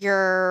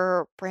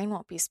your brain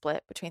won't be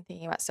split between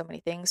thinking about so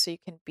many things. So you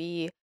can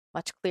be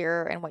much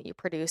clearer in what you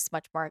produce,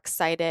 much more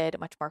excited,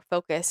 much more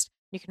focused.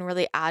 You can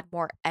really add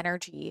more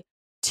energy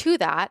to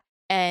that.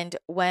 And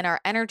when our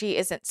energy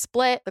isn't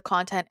split, the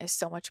content is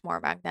so much more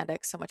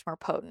magnetic, so much more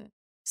potent.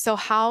 So,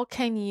 how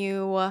can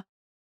you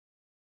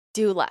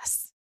do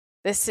less?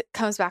 This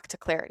comes back to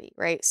clarity,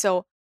 right?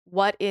 So,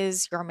 what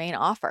is your main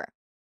offer?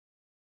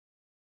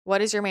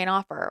 What is your main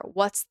offer?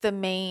 What's the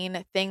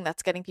main thing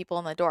that's getting people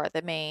in the door?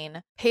 The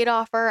main paid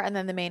offer and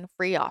then the main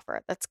free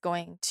offer that's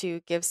going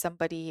to give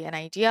somebody an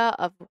idea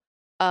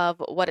of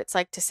what it's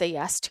like to say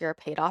yes to your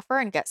paid offer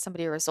and get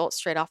somebody a result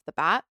straight off the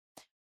bat.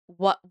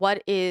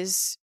 What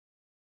is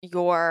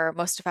your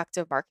most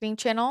effective marketing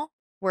channel?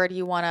 Where do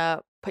you want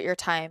to put your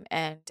time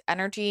and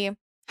energy?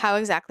 How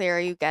exactly are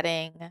you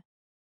getting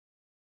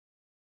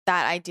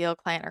that ideal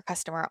client or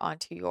customer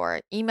onto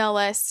your email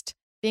list?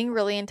 Being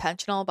really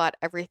intentional about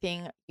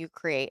everything you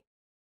create.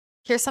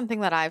 Here's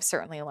something that I've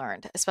certainly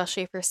learned,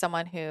 especially if you're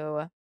someone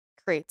who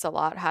creates a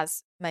lot,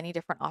 has many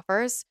different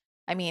offers.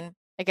 I mean,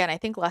 again, I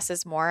think less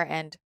is more.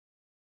 And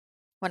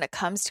when it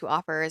comes to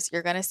offers,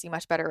 you're going to see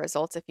much better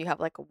results if you have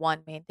like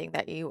one main thing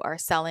that you are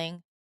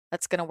selling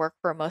that's going to work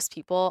for most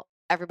people.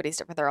 Everybody's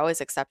different. There are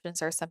always exceptions.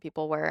 There are some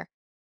people where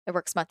it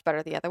works much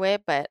better the other way.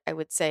 But I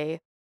would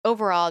say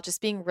overall,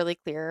 just being really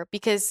clear,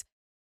 because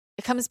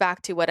it comes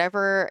back to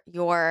whatever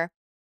you are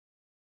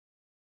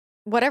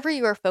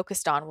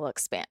focused on will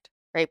expand,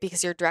 right?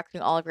 Because you're directing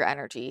all of your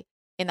energy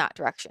in that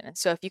direction. And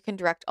so if you can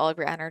direct all of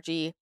your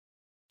energy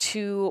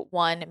to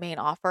one main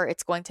offer,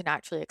 it's going to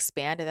naturally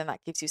expand. And then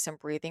that gives you some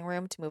breathing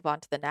room to move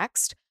on to the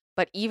next.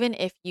 But even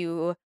if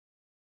you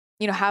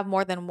have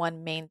more than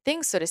one main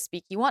thing, so to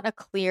speak, you want a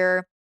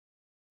clear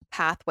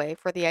pathway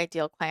for the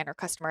ideal client or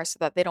customer so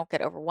that they don't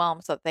get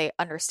overwhelmed, so that they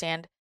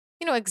understand,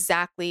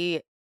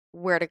 exactly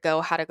where to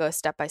go, how to go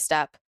step by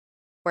step,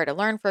 where to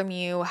learn from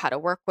you, how to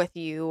work with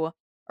you,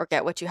 or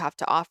get what you have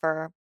to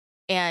offer.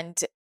 And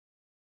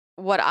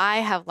what I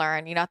have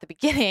learned, at the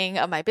beginning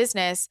of my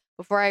business,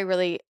 before I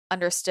really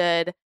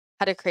understood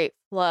how to create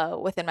flow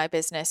within my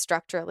business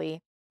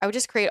structurally, I would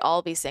just create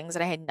all these things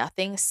and I had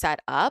nothing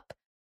set up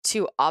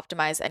to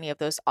optimize any of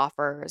those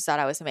offers that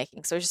I was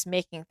making. So I was just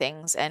making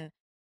things and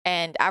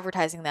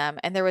advertising them.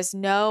 And there was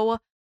no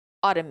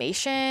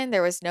automation,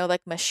 there was no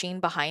like machine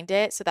behind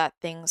it so that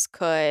things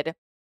could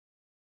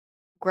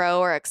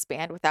grow or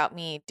expand without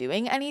me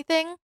doing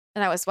anything.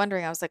 And I was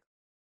wondering, I was like,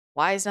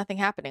 why is nothing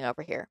happening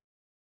over here?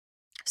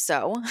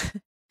 So,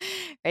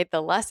 right,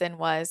 the lesson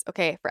was,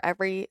 okay, for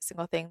every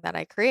single thing that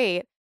I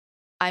create,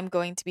 I'm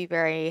going to be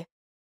very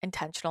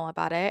intentional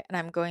about it and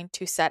I'm going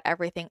to set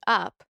everything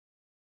up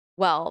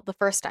well the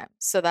first time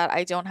so that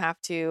I don't have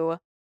to,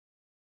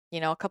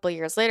 a couple of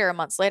years later,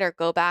 months later,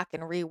 go back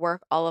and rework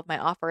all of my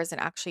offers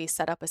and actually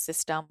set up a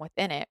system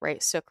within it,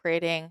 right? So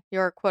creating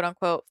your quote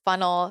unquote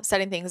funnel,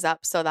 setting things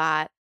up so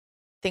that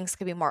things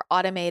can be more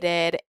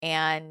automated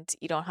and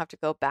you don't have to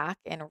go back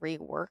and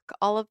rework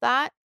all of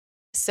that.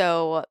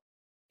 So,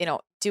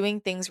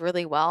 doing things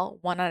really well,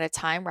 one at a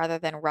time, rather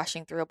than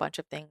rushing through a bunch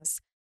of things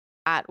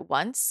at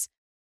once,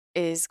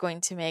 is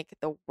going to make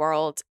the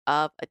world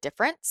of a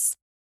difference.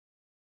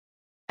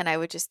 And I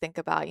would just think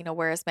about,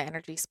 where is my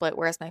energy split?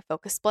 Where is my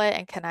focus split?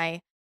 And can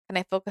I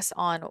focus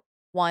on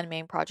one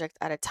main project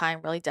at a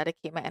time, really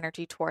dedicate my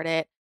energy toward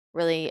it,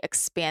 really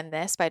expand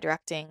this by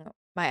directing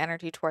my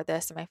energy toward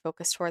this and my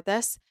focus toward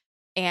this.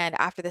 And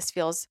after this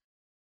feels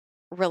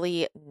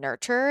really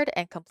nurtured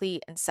and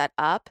complete and set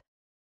up,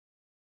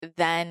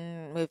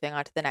 then moving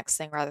on to the next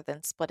thing rather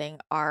than splitting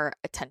our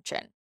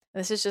attention.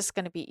 This is just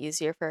going to be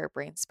easier for our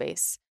brain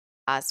space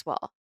as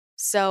well.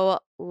 So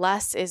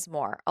less is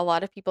more. A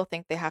lot of people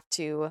think they have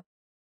to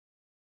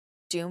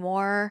do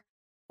more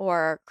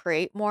or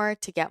create more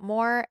to get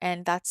more,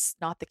 and that's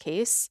not the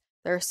case.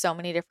 There are so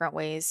many different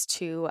ways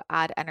to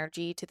add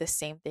energy to the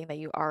same thing that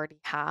you already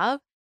have.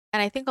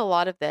 And I think a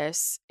lot of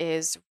this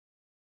is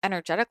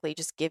energetically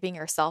just giving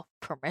yourself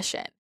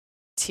permission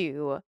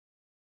to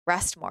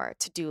rest more,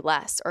 to do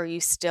less. Or are you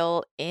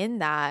still in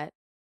that,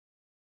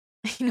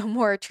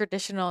 more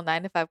traditional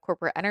 9 to 5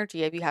 corporate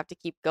energy of you have to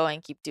keep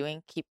going, keep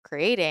doing, keep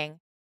creating?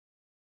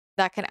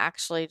 that can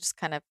actually just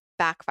kind of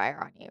backfire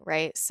on you,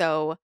 right?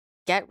 So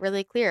get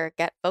really clear,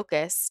 get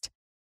focused.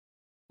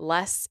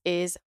 Less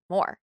is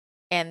more.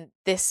 And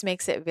this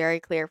makes it very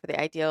clear for the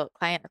ideal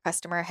client or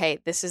customer, hey,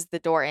 this is the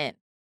door in.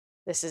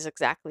 This is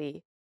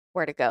exactly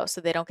where to go.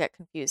 So they don't get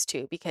confused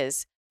too,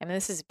 because I mean,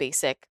 this is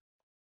basic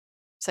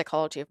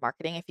psychology of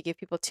marketing. If you give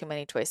people too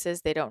many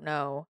choices, they don't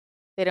know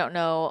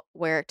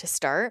where to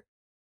start.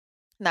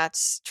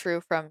 That's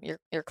true from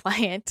your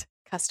client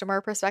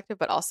customer perspective,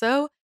 but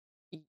also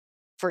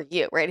for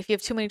you, right? If you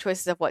have too many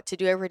choices of what to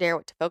do every day or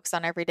what to focus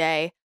on every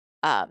day,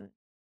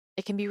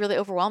 it can be really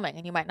overwhelming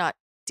and you might not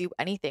do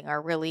anything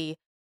or really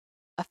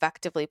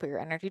effectively put your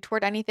energy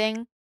toward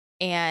anything.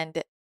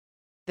 And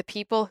the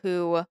people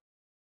who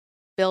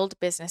build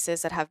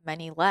businesses that have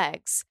many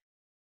legs,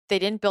 they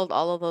didn't build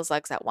all of those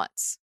legs at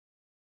once,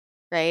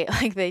 right?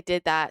 Like they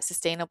did that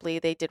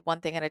sustainably. They did one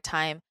thing at a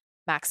time,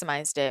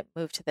 maximized it,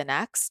 moved to the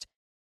next.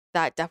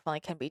 That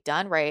definitely can be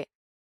done, right?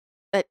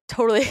 That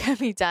totally can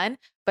be done,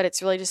 but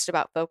it's really just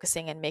about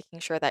focusing and making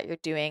sure that you're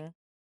doing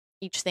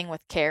each thing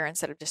with care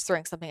instead of just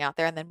throwing something out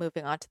there and then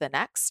moving on to the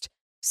next.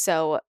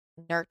 So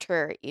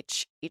nurture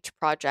each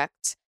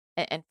project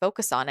and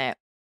focus on it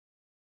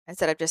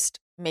instead of just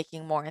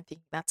making more and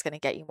thinking that's going to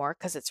get you more,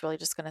 because it's really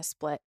just going to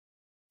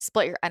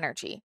split your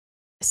energy.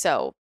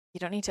 So you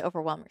don't need to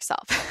overwhelm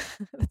yourself.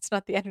 That's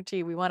not the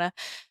energy we want to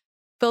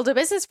build a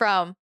business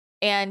from.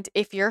 And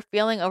if you're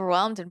feeling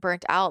overwhelmed and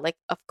burnt out, like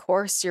of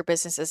course your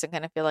business isn't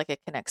going to feel like it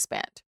can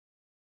expand.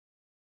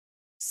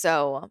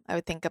 So I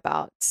would think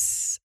about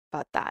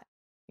that.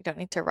 You don't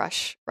need to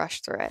rush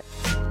through it.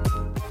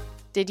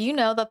 Did you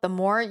know that the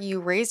more you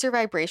raise your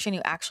vibration,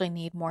 you actually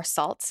need more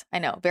salt? I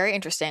know, very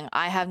interesting.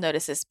 I have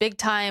noticed this big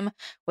time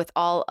with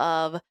all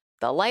of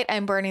the light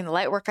I'm burning, the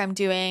light work I'm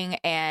doing.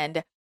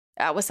 And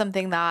that was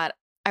something that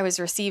I was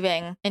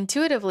receiving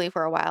intuitively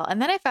for a while.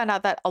 And then I found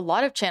out that a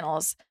lot of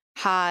channels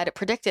had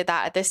predicted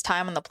that at this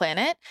time on the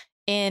planet,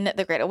 in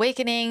the Great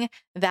Awakening,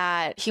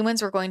 that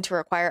humans were going to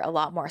require a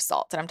lot more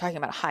salt. And I'm talking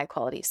about high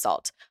quality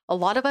salt. A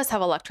lot of us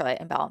have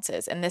electrolyte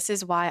imbalances. And this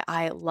is why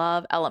I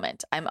love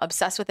Element. I'm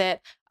obsessed with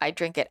it. I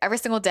drink it every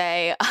single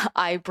day.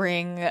 I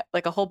bring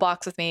like a whole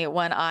box with me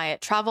when I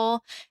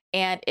travel,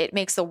 and it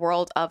makes the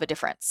world of a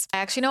difference. I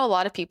actually know a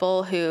lot of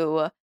people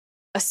who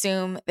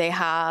assume they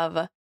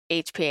have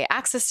HPA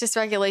axis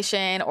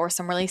dysregulation or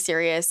some really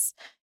serious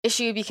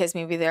issue because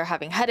maybe they're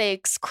having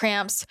headaches,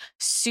 cramps,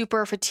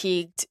 super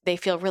fatigued. They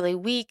feel really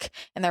weak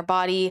in their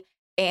body.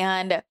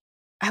 And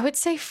I would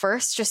say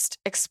first, just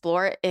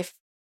explore if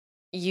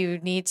you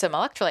need some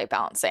electrolyte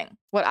balancing.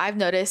 What I've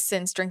noticed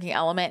since drinking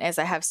Element is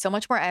I have so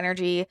much more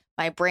energy.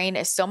 My brain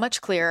is so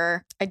much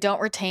clearer. I don't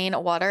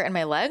retain water in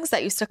my legs.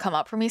 That used to come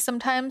up for me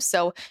sometimes.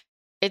 So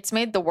it's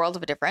made the world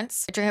of a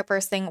difference. I drink it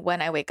first thing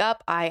when I wake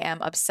up. I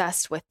am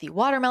obsessed with the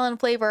watermelon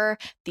flavor,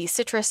 the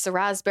citrus, the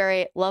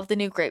raspberry, love the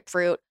new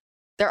grapefruit.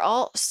 They're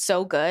all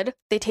so good.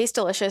 They taste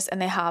delicious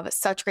and they have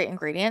such great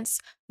ingredients.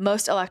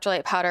 Most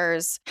electrolyte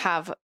powders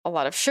have a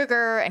lot of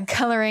sugar and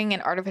coloring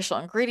and artificial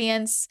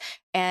ingredients.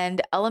 And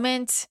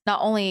Element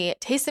not only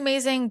tastes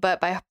amazing,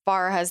 but by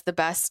far has the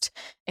best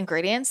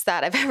ingredients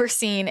that I've ever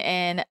seen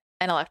in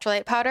an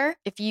electrolyte powder.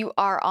 If you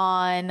are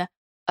on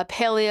a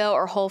paleo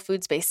or whole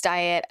foods based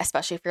diet,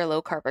 especially if you're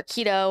low carb or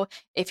keto,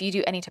 if you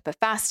do any type of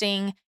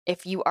fasting,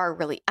 if you are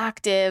really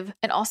active,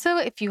 and also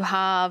if you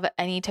have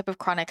any type of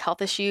chronic health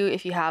issue,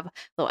 if you have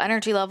low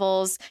energy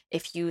levels,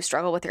 if you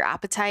struggle with your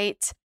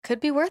appetite,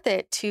 could be worth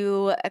it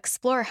to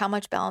explore how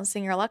much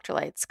balancing your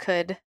electrolytes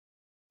could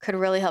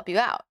really help you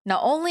out.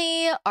 Not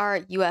only are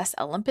US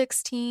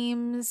Olympics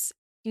teams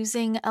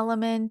using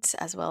Element,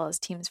 as well as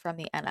teams from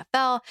the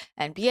NFL,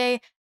 NBA,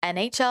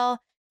 NHL,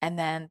 and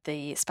then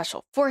the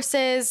special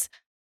forces,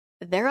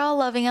 they're all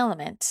loving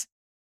Element.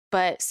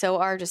 But so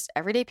are just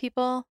everyday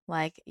people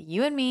like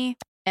you and me.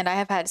 And I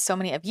have had so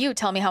many of you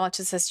tell me how much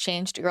this has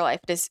changed your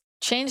life. It has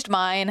changed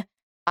mine.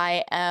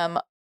 I am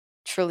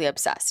truly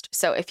obsessed.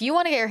 So if you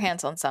want to get your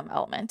hands on some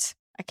Element,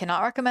 I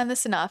cannot recommend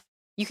this enough.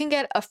 You can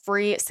get a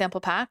free sample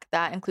pack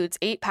that includes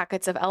 8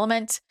 packets of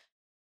Element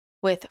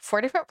with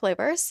 4 different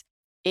flavors.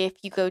 If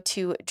you go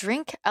to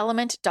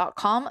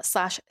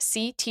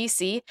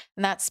drinkelement.com/CTC,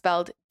 and that's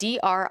spelled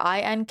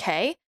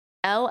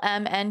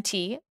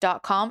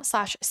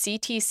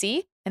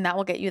DRINKLMNT.com/CTC, and that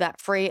will get you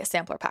that free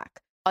sampler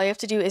pack. All you have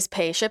to do is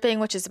pay shipping,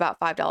 which is about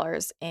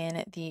 $5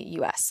 in the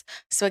US.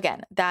 So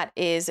again, that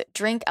is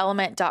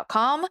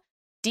drinkelement.com,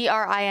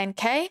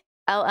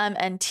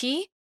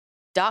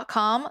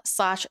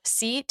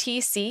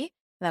 DRINKLMNT.com/CTC.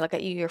 That'll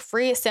get you your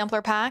free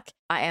sampler pack.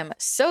 I am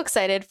so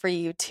excited for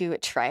you to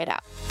try it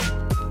out.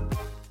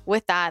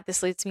 With that,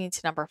 this leads me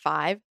to number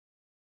 5.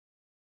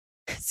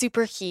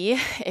 Super key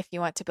if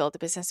you want to build a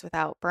business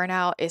without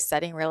burnout is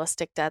setting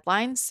realistic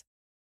deadlines.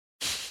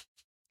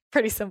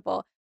 Pretty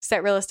simple.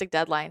 Set realistic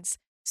deadlines.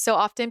 So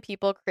often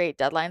people create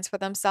deadlines for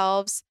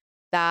themselves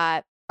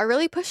that are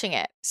really pushing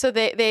it. So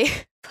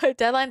they put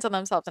deadlines on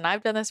themselves, and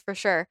I've done this for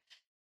sure,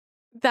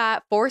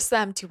 that force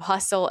them to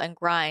hustle and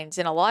grind.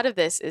 And a lot of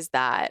this is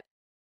that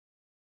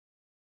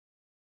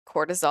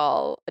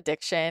cortisol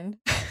addiction.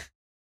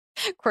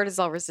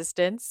 cortisol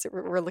resistance.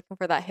 We're looking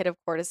for that hit of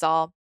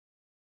cortisol,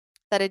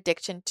 that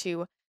addiction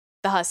to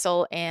the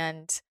hustle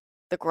and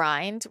the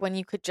grind, when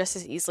you could just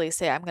as easily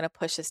say, I'm going to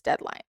push this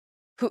deadline.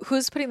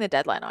 Who's putting the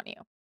deadline on you?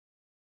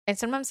 And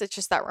sometimes it's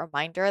just that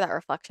reminder, that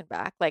reflection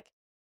back, like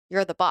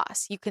you're the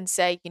boss. You can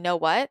say, you know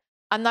what?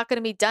 I'm not going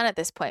to be done at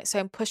this point. So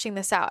I'm pushing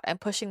this out. I'm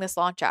pushing this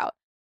launch out.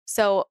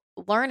 So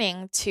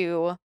learning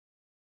to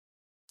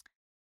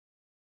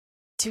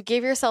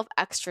give yourself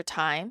extra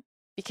time,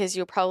 because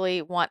you'll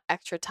probably want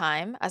extra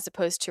time as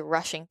opposed to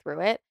rushing through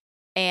it.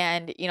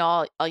 And,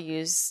 I'll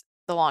use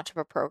the launch of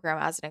a program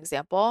as an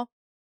example.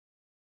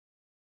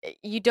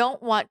 You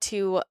don't want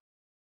to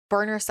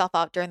burn yourself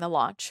out during the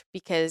launch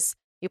because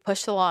you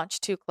push the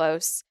launch too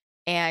close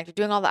and you're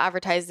doing all the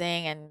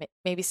advertising and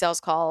maybe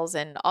sales calls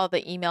and all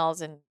the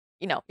emails, and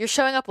you're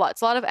showing up a lot.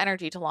 It's a lot of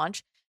energy to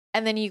launch.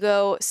 And then you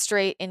go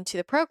straight into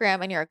the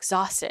program and you're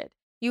exhausted.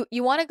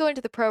 You want to go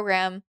into the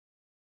program,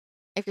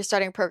 if you're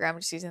starting a program,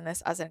 just using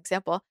this as an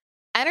example,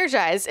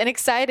 energized and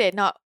excited,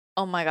 not,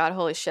 oh my God,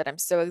 holy shit, I'm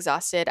so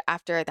exhausted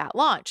after that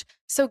launch.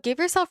 So give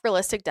yourself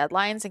realistic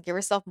deadlines and give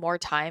yourself more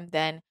time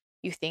than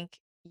you think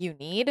you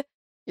need.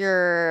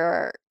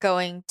 You're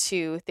going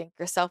to thank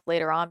yourself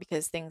later on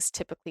because things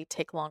typically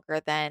take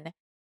longer than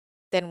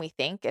we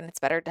think. And it's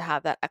better to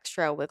have that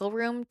extra wiggle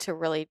room to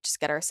really just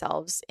get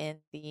ourselves in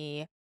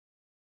the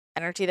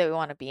energy that we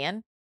want to be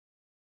in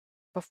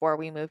before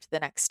we move to the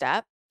next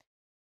step.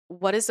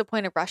 What is the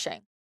point of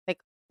rushing? Like,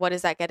 what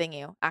is that getting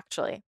you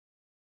actually?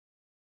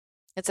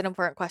 It's an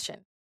important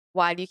question.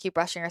 Why do you keep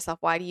rushing yourself?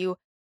 Why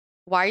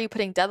are you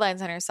putting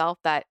deadlines on yourself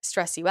that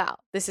stress you out?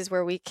 This is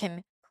where we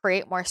can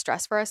create more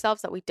stress for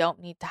ourselves that we don't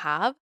need to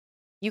have.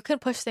 You can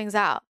push things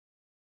out,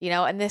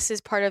 and this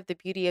is part of the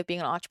beauty of being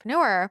an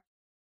entrepreneur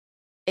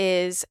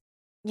is,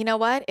 you know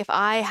what? If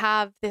I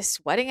have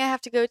this wedding I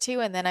have to go to,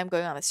 and then I'm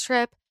going on this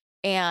trip,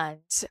 and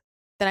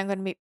then I'm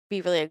going to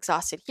be really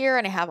exhausted here,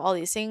 and I have all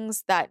these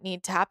things that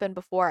need to happen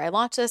before I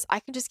launch this, I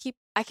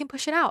can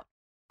push it out.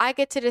 I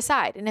get to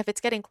decide. And if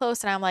it's getting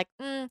close and I'm like,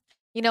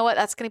 you know what?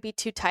 That's going to be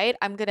too tight.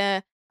 I'm going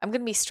to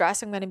be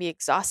stressed. I'm going to be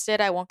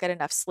exhausted. I won't get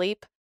enough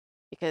sleep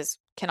because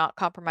cannot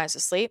compromise the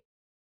sleep.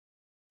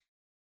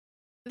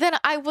 Then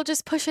I will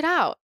just push it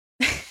out.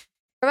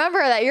 Remember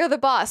that you're the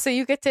boss, so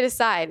you get to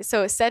decide.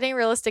 So setting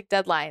realistic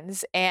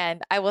deadlines.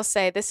 And I will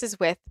say this is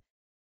with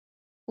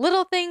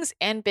little things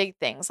and big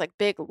things, like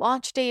big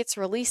launch dates,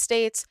 release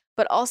dates,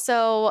 but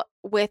also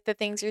with the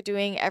things you're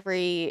doing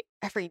every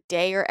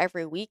day or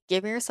every week,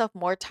 giving yourself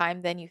more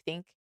time than you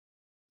think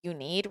you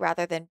need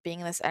rather than being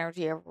in this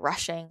energy of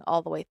rushing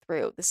all the way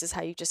through. This is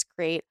how you just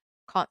create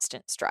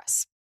constant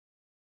stress.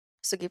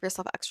 So give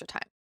yourself extra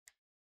time.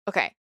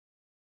 Okay.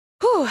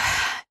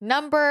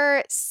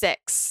 Number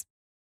 6,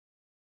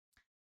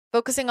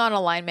 focusing on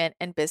alignment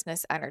and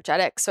business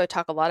energetics. So I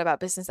talk a lot about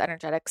business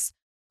energetics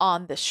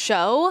on the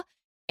show,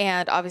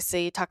 and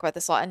obviously talk about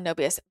this a lot in No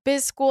BS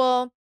Biz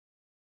School.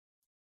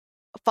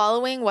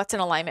 Following what's in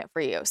alignment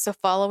for you. So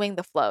following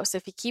the flow. So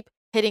if you keep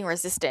hitting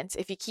resistance,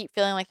 if you keep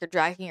feeling like you're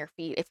dragging your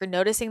feet, if you're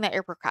noticing that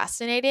you're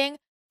procrastinating,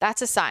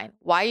 that's a sign.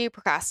 Why are you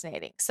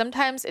procrastinating?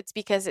 Sometimes it's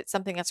because it's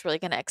something that's really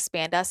going to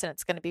expand us and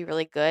it's going to be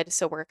really good.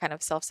 So we're kind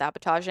of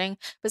self-sabotaging.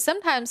 But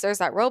sometimes there's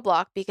that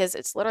roadblock because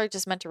it's literally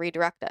just meant to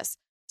redirect us.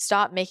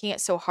 Stop making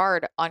it so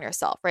hard on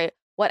yourself, right?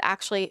 What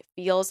actually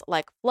feels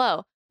like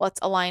flow? What's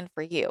aligned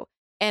for you?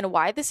 And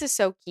why this is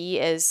so key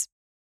is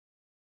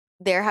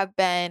there have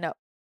been,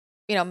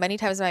 many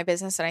times in my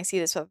business, and I see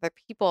this with other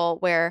people,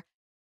 where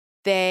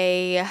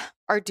they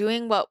are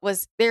doing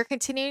they're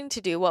continuing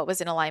to do what was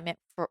in alignment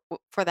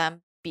for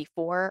them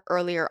before,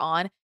 earlier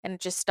on, and it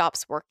just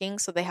stops working.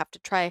 So they have to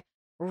try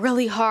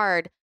really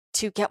hard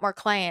to get more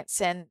clients,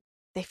 and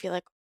they feel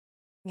like,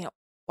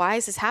 why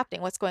is this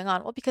happening? What's going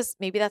on? Well, because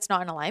maybe that's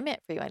not in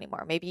alignment for you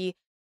anymore. Maybe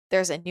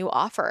there's a new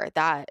offer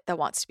that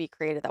wants to be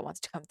created, that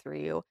wants to come through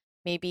you.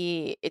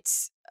 Maybe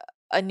it's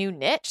a new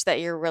niche that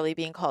you're really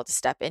being called to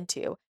step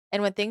into.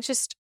 And when things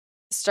just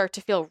start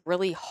to feel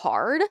really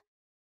hard,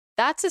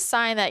 that's a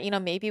sign that,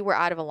 maybe we're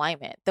out of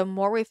alignment. The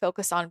more we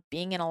focus on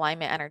being in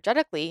alignment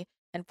energetically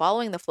and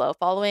following the flow,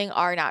 following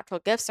our natural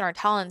gifts and our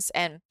talents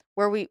and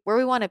where we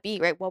want to be,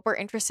 right? What we're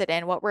interested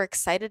in, what we're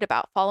excited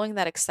about, following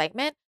that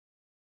excitement,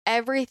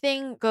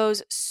 everything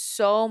goes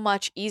so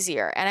much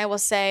easier. And I will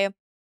say,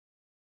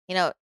 I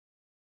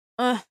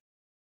don't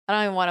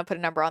even want to put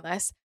a number on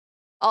this.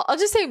 I'll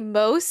just say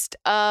most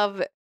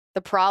of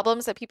the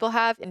problems that people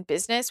have in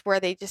business where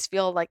they just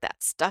feel like that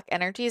stuck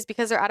energy is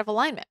because they're out of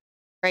alignment,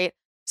 right?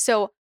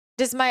 So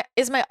is my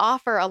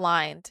offer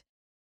aligned?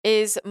 Are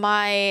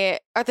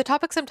the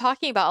topics I'm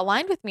talking about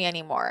aligned with me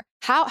anymore?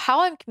 How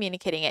I'm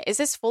communicating it? Is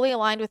this fully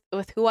aligned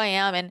with who I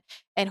am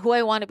and who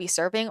I want to be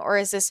serving? Or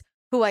is this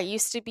who I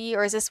used to be?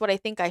 Or is this what I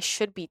think I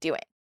should be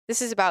doing?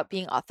 This is about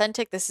being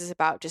authentic. This is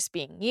about just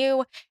being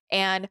you.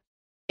 And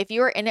if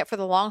you are in it for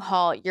the long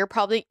haul, you're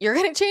going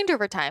to change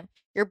over time.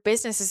 Your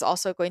business is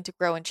also going to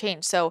grow and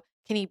change. So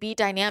can you be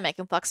dynamic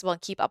and flexible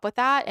and keep up with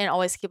that and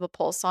always keep a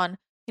pulse on,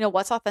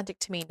 what's authentic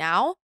to me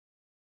now?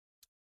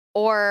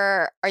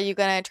 Or are you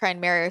going to try and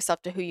marry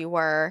yourself to who you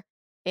were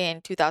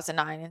in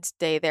 2009 and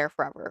stay there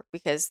forever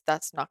because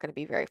that's not going to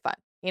be very fun,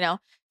 you know?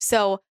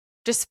 So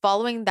just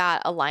following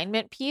that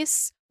alignment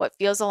piece, what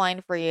feels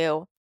aligned for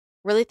you,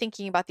 really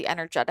thinking about the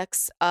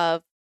energetics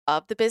of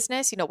the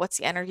business, what's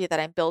the energy that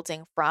I'm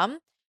building from?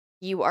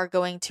 You are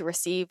going to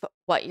receive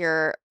what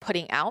you're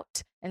putting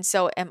out. And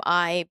so am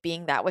I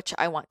being that which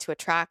I want to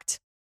attract?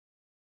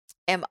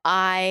 Am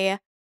I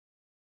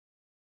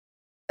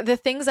the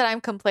things that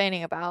I'm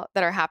complaining about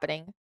that are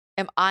happening,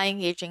 am I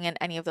engaging in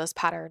any of those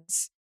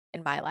patterns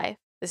in my life?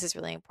 This is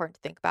really important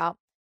to think about.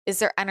 Is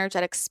there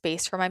energetic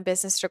space for my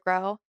business to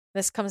grow?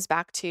 This comes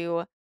back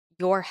to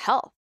your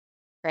health,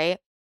 right?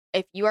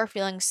 If you are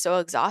feeling so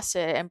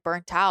exhausted and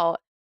burnt out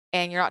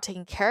and you're not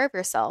taking care of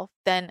yourself,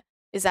 then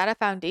is that a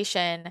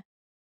foundation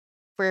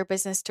for your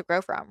business to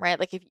grow from, right?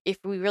 Like if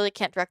we really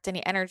can't direct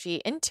any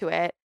energy into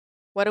it,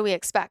 what do we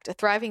expect? A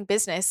thriving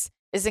business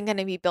isn't going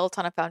to be built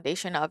on a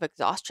foundation of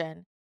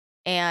exhaustion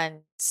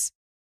and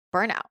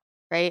burnout,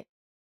 right?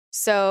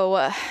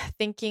 So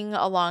thinking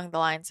along the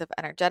lines of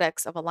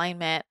energetics, of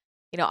alignment,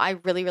 I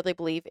really, really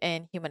believe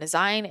in human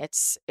design.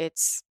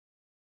 It's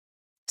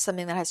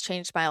something that has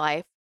changed my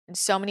life in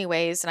so many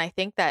ways. And I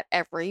think that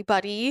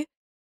everybody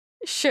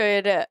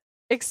should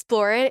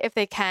explore it if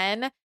they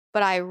can.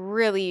 But I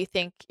really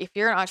think if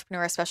you're an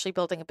entrepreneur, especially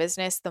building a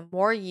business,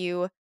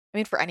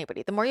 for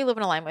anybody, the more you live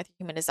in alignment with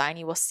human design,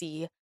 you will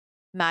see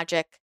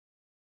magic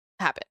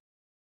happen.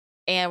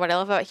 And what I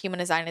love about human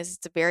design is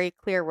it's a very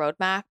clear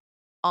roadmap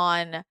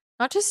on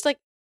not just like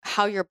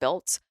how you're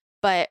built,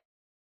 but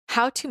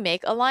how to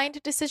make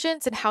aligned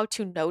decisions and how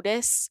to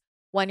notice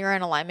when you're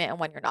in alignment and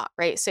when you're not,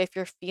 right? So if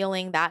you're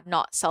feeling that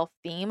not self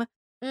theme,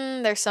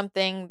 there's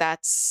something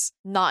that's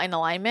not in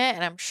alignment,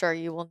 and I'm sure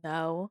you will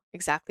know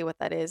exactly what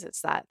that is.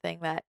 It's that thing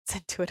that's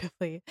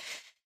intuitively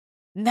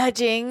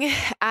nudging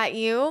at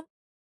you.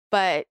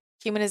 But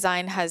human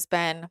design has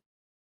been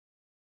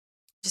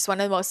just one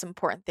of the most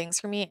important things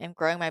for me in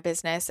growing my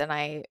business. And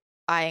I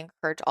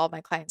encourage all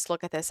my clients to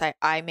look at this.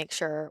 I make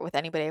sure with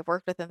anybody I've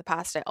worked with in the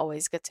past, I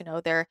always get to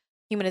know their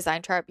human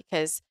design chart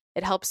because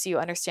it helps you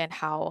understand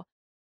how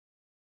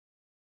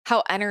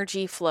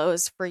energy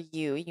flows for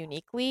you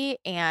uniquely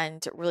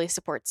and really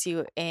supports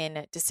you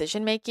in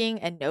decision making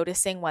and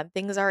noticing when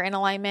things are in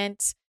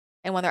alignment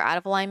and when they're out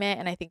of alignment.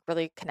 And I think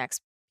really connects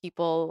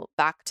people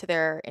back to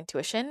their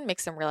intuition,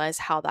 makes them realize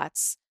how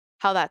that's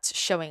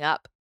showing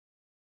up,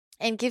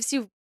 and gives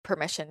you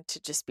permission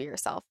to just be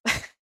yourself.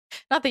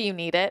 Not that you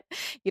need it.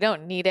 You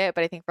don't need it,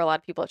 but I think for a lot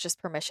of people, it's just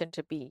permission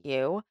to be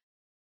you.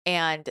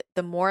 And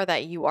the more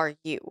that you are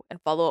you and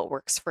follow what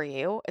works for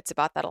you, it's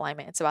about that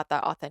alignment. It's about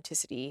that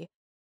authenticity.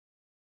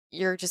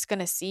 You're just going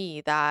to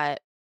see that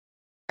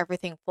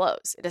everything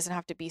flows. It doesn't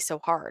have to be so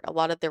hard. A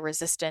lot of the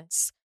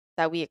resistance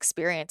that we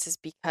experience is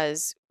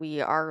because we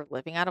are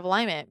living out of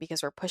alignment,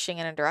 because we're pushing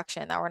in a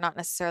direction that we're not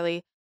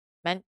necessarily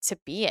meant to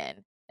be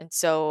in. And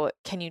so,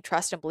 can you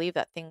trust and believe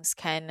that things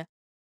can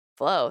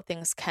flow?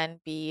 Things can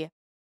be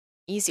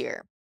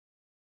easier.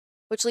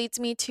 Which leads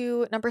me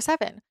to number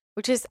 7,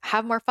 which is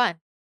have more fun.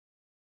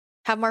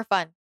 Have more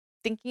fun.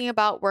 Thinking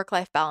about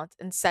work-life balance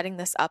and setting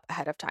this up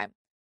ahead of time.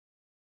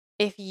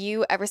 If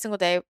you every single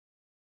day,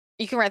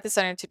 you can write this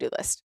on your to-do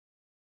list.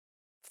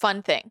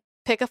 Fun thing.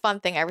 Pick a fun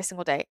thing every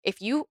single day.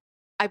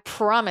 I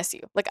promise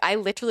you, like I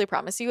literally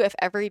promise you, if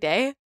every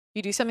day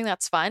you do something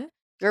that's fun,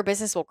 your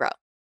business will grow.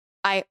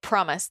 I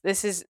promise.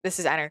 This is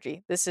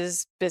energy. This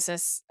is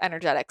business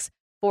energetics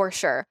for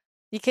sure.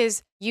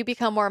 Because you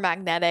become more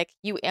magnetic,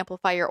 you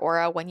amplify your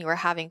aura when you are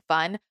having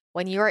fun,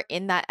 when you are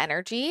in that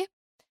energy.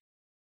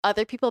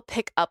 Other people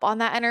pick up on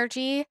that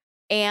energy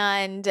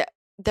and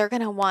they're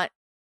going to want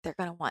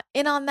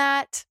in on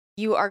that.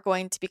 You are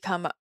going to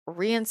become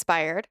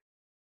re-inspired.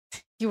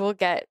 You will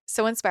get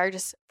so inspired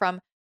just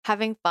from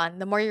having fun.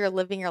 The more you're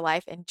living your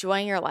life,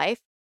 enjoying your life,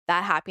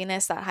 that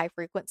happiness, that high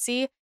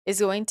frequency is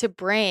going to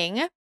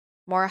bring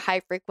more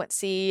high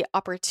frequency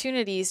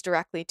opportunities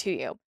directly to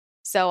you.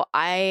 So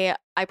I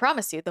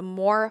promise you, the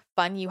more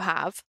fun you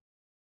have,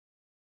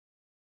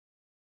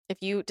 if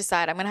you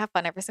decide I'm going to have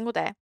fun every single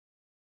day,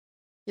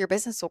 your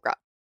business will grow.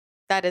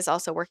 That is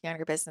also working on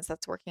your business.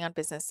 That's working on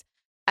business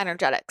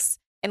energetics.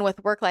 And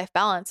with work-life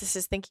balance, this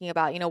is thinking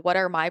about, what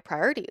are my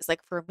priorities?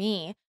 Like for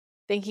me,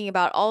 thinking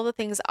about all the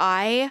things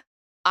I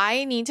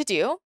need to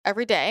do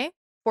every day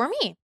for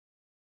me.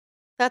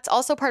 That's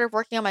also part of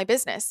working on my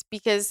business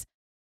because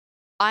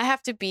I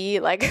have to be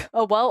like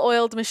a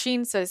well-oiled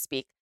machine, so to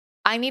speak.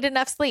 I need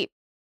enough sleep.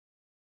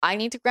 I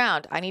need to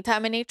ground. I need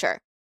time in nature.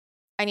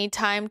 I need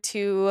time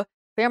to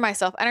clear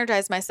myself,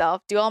 energize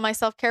myself, do all my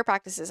self-care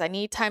practices. I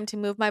need time to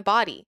move my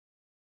body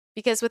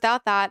because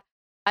without that,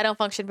 I don't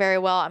function very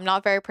well. I'm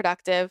not very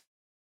productive,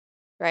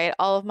 right?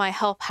 All of my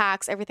health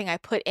hacks, everything I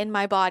put in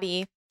my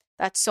body,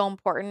 that's so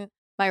important.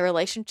 My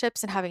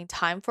relationships and having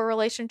time for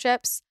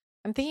relationships.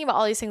 I'm thinking about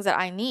all these things that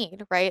I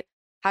need, right?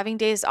 Having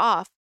days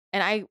off.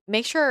 And I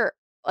make sure,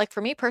 like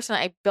for me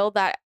personally, I build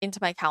that into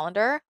my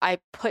calendar. I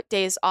put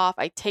days off.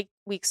 I take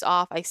weeks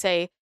off. I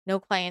say, no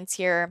clients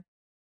here.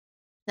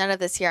 None of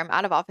this here. I'm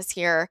out of office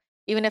here.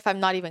 even if I'm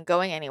not even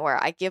going anywhere,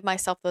 I give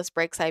myself those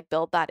breaks. I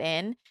build that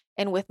in.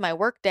 And with my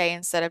work day,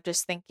 instead of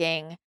just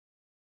thinking,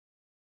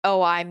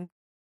 oh, I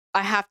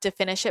have to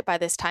finish it by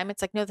this time,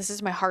 it's like, no, this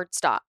is my hard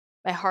stop.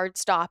 My hard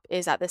stop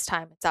is at this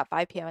time. It's at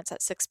 5 p.m. It's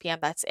at 6 p.m.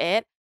 That's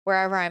it.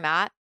 Wherever I'm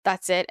at,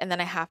 that's it. And then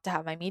I have to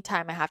have my me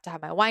time. I have to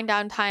have my wind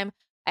down time.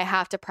 I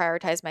have to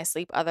prioritize my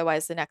sleep.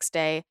 Otherwise, the next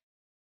day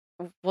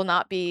will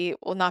not be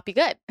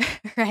good,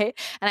 right?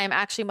 And I'm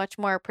actually much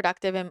more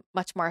productive and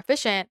much more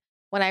efficient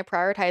when I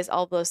prioritize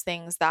all those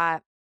things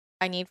that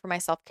I need for my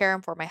self-care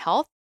and for my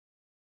health,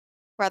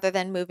 rather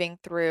than moving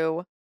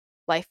through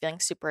life feeling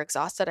super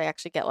exhausted. I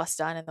actually get less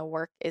done and the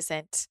work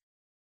isn't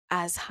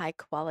as high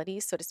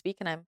quality, so to speak,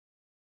 and I'm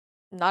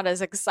not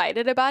as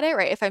excited about it,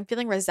 right? If I'm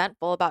feeling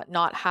resentful about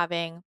not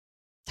having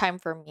time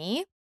for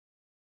me,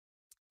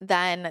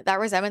 then that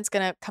resentment's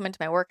going to come into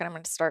my work and I'm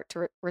going to start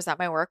to resent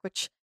my work,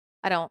 which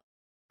I don't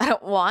I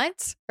don't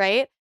want,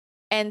 right?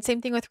 And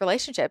same thing with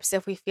relationships.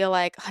 If we feel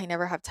like, "Oh, I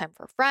never have time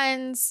for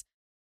friends,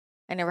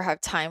 I never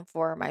have time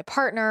for my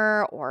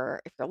partner,"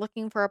 or if you're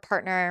looking for a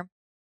partner,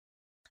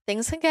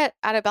 things can get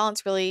out of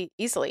balance really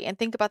easily. And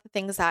think about the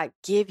things that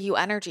give you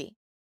energy,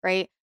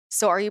 right?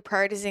 So are you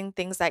prioritizing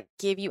things that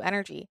give you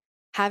energy?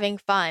 Having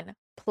fun,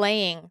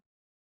 playing,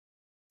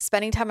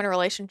 spending time in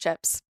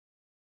relationships,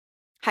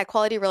 high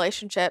quality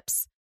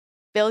relationships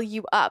fill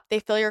you up. They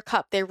fill your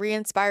cup. They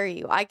re-inspire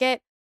you. I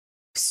get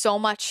so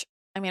much,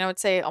 I mean, I would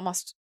say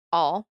almost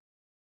all,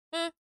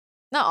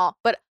 not all,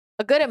 but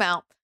a good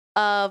amount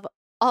of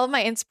all of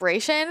my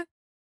inspiration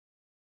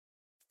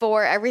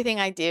for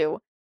everything I do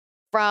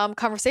from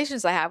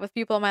conversations I have with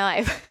people in my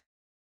life,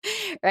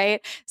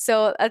 right?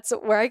 So that's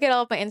where I get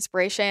all of my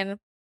inspiration,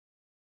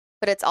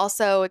 but it's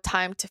also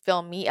time to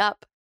fill me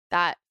up,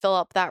 that fill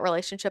up that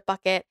relationship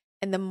bucket.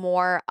 And the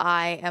more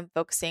I am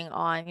focusing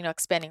on,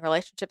 expanding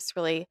relationships,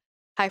 really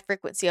high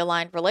frequency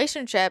aligned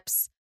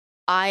relationships,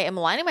 I am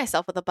aligning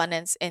myself with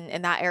abundance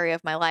in that area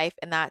of my life.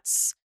 And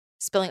that's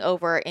spilling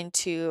over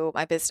into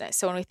my business.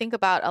 So when we think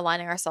about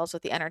aligning ourselves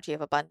with the energy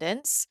of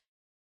abundance,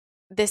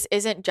 this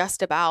isn't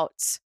just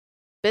about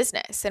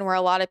business. And where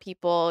a lot of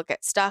people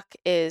get stuck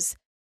is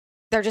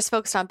they're just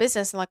focused on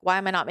business and like, why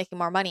am I not making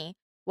more money?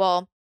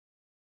 Well,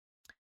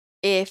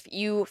 if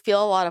you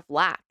feel a lot of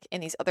lack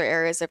in these other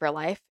areas of your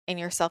life, in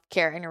your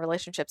self-care, in your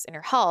relationships, in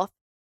your health,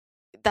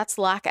 that's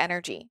lack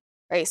energy,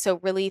 right? So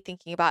really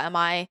thinking about, am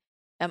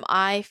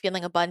I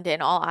feeling abundant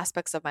in all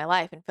aspects of my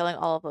life and filling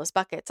all of those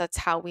buckets? That's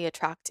how we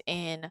attract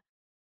in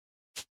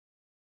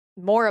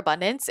more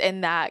abundance,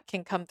 and that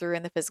can come through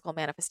in the physical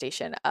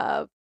manifestation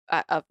of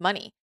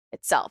money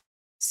itself.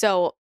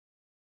 So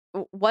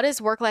what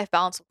does work-life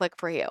balance look like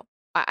for you?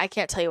 I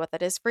can't tell you what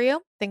that is for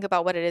you. Think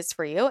about what it is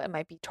for you. It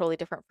might be totally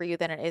different for you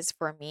than it is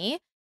for me.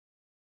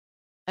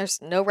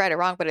 There's no right or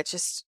wrong, but it's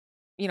just,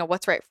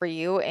 what's right for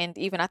you. And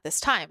even at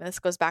this time, and this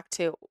goes back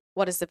to,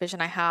 what is the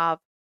vision I have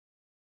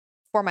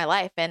for my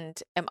life?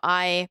 And am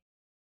I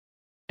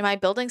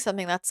building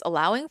something that's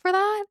allowing for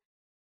that?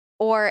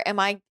 Or am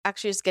I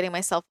actually just getting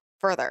myself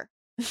further?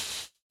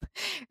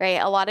 Right?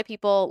 A lot of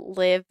people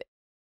live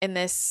in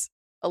this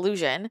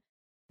illusion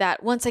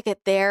that once I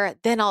get there,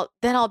 then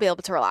I'll be able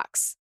to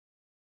relax.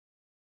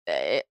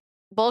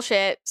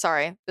 Bullshit.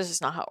 Sorry, this is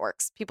not how it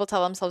works. People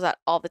tell themselves that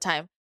all the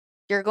time.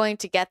 You're going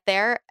to get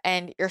there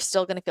and you're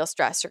still going to feel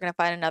stressed. You're going to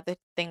find another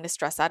thing to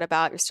stress out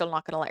about. You're still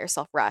not going to let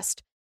yourself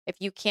rest. If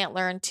you can't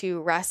learn to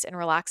rest and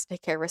relax and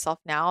take care of yourself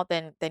now,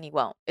 then you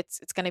won't.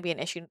 It's going to be an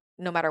issue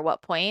no matter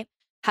what point.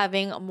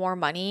 Having more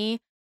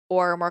money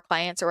or more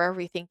clients or wherever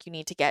you think you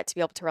need to get to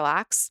be able to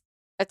relax,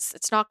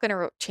 it's not going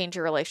to change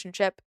your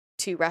relationship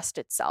to rest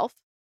itself.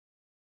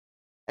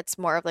 It's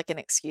more of like an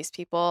excuse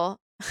people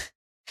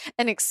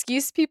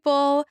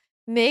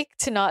make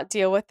to not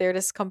deal with their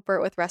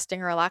discomfort with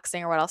resting or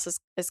relaxing or what else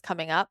is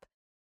coming up.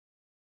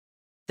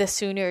 The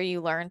sooner you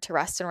learn to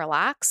rest and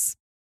relax,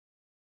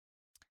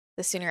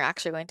 the sooner you're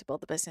actually going to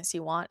build the business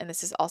you want. And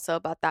this is also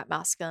about that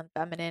masculine,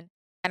 feminine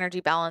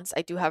energy balance.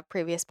 I do have a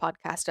previous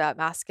podcast about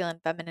masculine,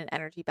 feminine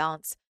energy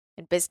balance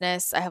in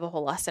business. I have a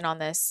whole lesson on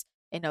this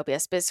in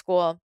OBS Biz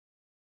School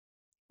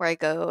where I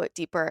go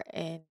deeper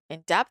in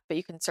depth, but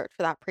you can search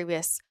for that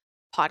previous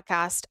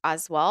podcast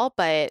as well.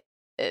 But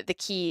the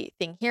key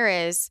thing here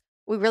is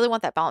we really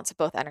want that balance of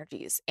both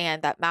energies.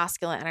 And that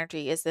masculine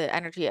energy is the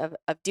energy of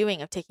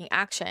doing, of taking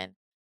action.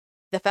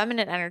 The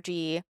feminine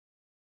energy,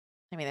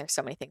 I mean, there's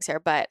so many things here,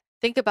 but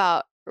think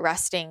about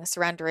resting,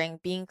 surrendering,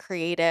 being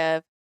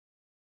creative,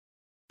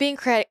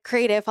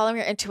 following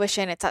your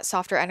intuition. It's that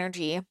softer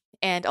energy.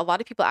 And a lot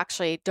of people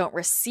actually don't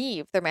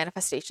receive their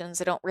manifestations.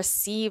 They don't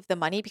receive the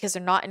money because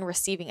they're not in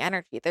receiving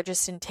energy. They're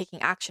just in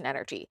taking action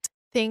energy.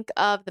 Think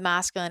of the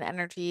masculine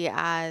energy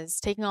as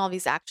taking all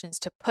these actions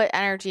to put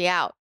energy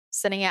out,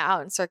 sending it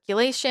out in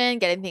circulation,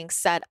 getting things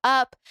set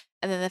up.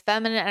 And then the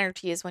feminine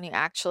energy is when you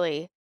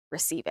actually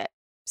receive it.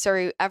 So are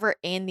you ever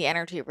in the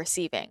energy of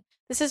receiving?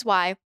 This is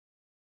why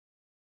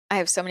I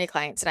have so many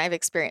clients, and I've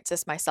experienced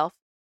this myself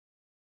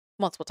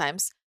multiple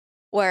times,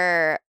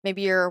 where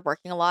maybe you're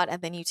working a lot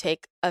and then you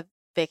take a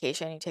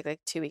vacation, you take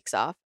like 2 weeks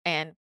off,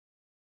 and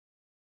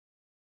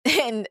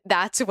And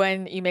that's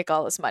when you make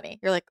all this money.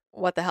 You're like,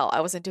 what the hell?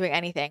 I wasn't doing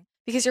anything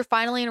because you're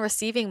finally in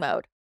receiving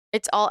mode.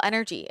 It's all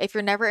energy. If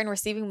you're never in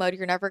receiving mode,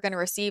 you're never going to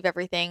receive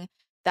everything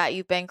that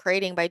you've been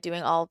creating by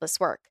doing all of this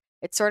work.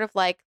 It's sort of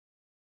like,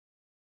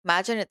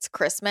 imagine it's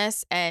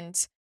Christmas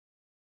and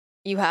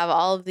you have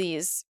all of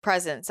these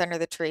presents under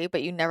the tree,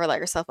 but you never let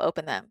yourself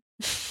open them.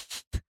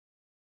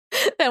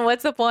 Then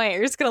what's the point?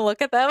 You're just going to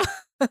look at them.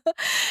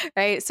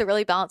 Right? So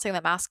really balancing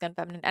the masculine and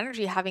feminine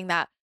energy, having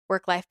that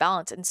work-life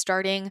balance and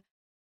starting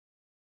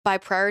by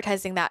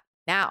prioritizing that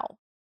now.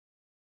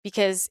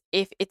 Because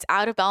if it's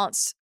out of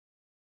balance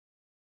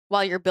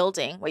while you're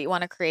building what you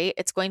want to create,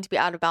 it's going to be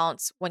out of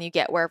balance when you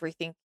get wherever you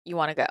think you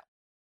want to go.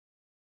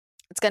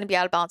 It's going to be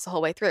out of balance the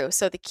whole way through.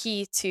 So the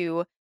key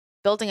to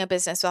building a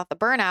business without the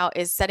burnout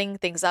is setting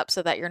things up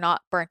so that you're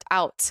not burnt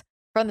out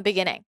from the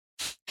beginning.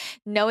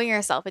 Knowing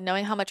yourself and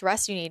knowing how much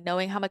rest you need,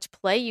 knowing how much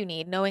play you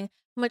need, knowing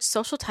how much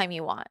social time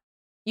you want.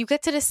 You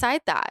get to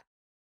decide that.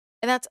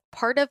 And that's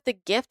part of the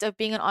gift of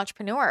being an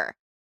entrepreneur.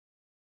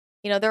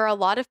 There are a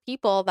lot of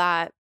people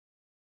that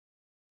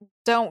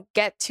don't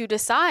get to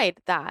decide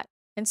that.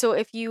 And so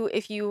if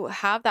you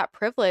have that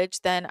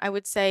privilege, then I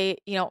would say,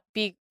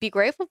 be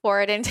grateful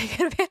for it and take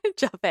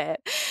advantage of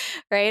it,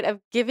 right? Of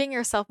giving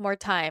yourself more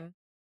time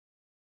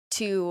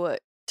to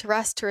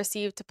rest, to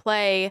receive, to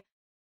play.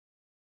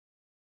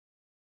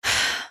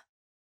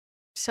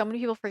 So many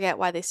people forget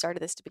why they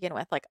started this to begin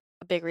with. Like,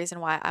 a big reason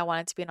why I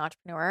wanted to be an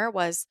entrepreneur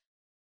was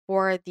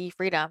for the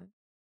freedom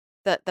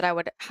that I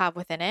would have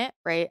within it,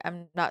 right?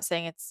 I'm not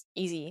saying it's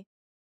easy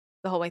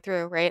the whole way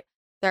through, right?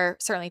 There are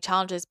certainly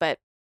challenges, but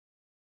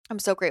I'm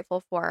so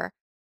grateful for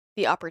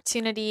the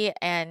opportunity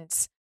and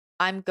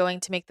I'm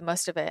going to make the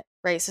most of it,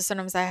 right? So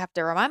sometimes I have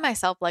to remind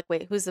myself, like,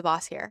 wait, who's the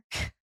boss here?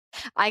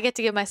 I get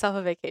to give myself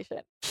a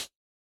vacation.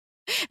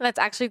 And that's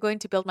actually going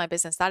to build my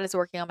business. That is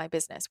working on my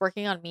business.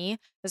 Working on me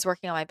is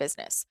working on my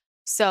business.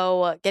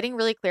 So getting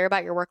really clear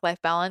about your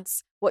work-life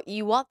balance, what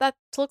you want that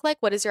to look like,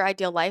 what is your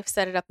ideal life,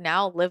 set it up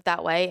now, live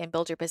that way, and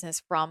build your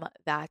business from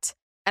that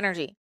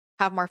energy.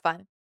 Have more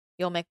fun.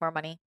 You'll make more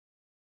money.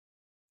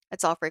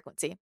 It's all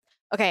frequency.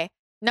 Okay,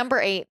 number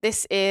 8,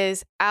 this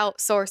is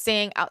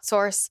outsourcing.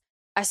 Outsource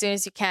as soon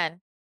as you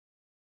can.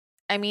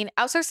 I mean,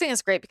 outsourcing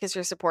is great because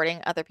you're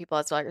supporting other people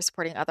as well. You're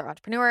supporting other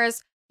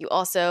entrepreneurs. You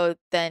also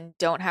then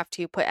don't have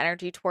to put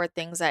energy toward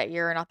things that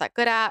you're not that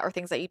good at or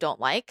things that you don't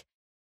like.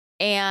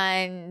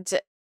 And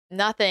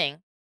nothing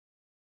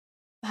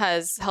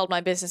has held my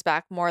business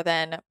back more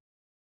than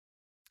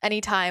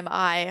anytime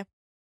I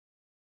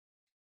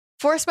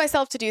forced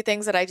myself to do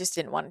things that I just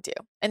didn't want to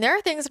do. And there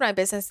are things in my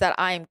business that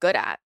I'm good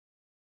at,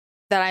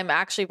 that I'm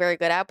actually very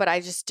good at, but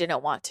I just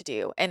didn't want to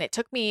do. And it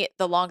took me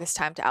the longest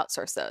time to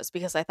outsource those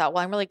because I thought,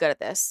 well, I'm really good at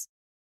this.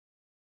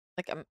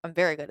 Like, I'm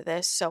very good at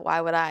this, so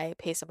why would I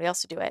pay somebody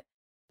else to do it?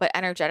 But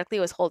energetically,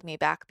 it was holding me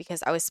back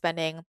because I was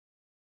spending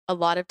a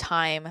lot of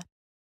time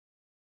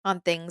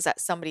on things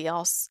that somebody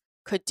else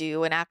could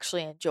do and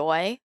actually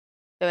enjoy.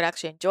 They would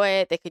actually enjoy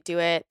it. They could do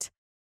it.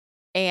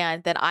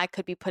 And then I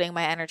could be putting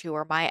my energy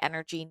where my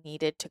energy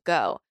needed to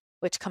go,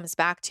 which comes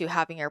back to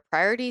having your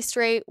priorities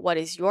straight. What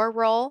is your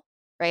role,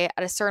 right?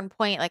 At a certain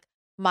point, like,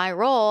 my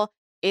role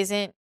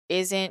isn't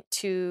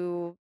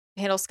to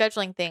handle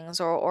scheduling things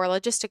or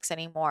logistics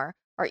anymore,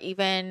 or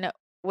even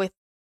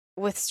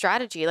with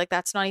strategy. Like,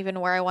 that's not even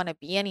where I want to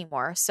be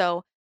anymore.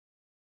 So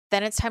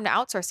then it's time to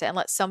outsource it and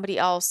let somebody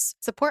else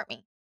support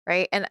me,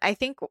 right? And I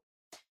think,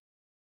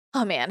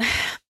 oh man,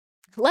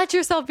 let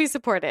yourself be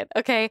supported,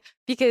 okay?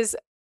 Because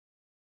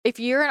if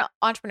you're an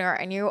entrepreneur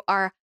and you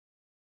are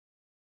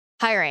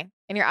hiring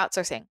and you're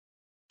outsourcing,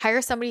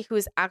 hire somebody who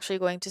is actually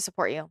going to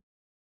support you,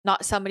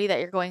 not somebody that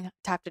you're going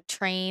to have to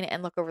train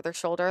and look over their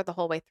shoulder the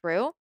whole way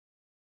through.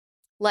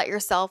 Let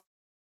yourself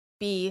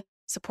be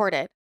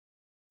supported.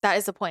 That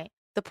is the point.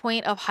 The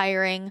point of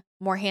hiring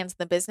more hands in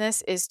the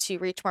business is to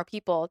reach more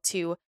people,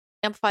 to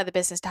amplify the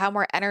business, to have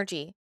more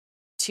energy,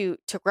 to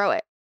grow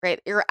it,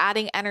 right? You're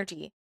adding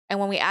energy. And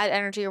when we add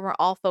energy and we're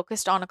all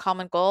focused on a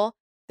common goal,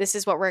 this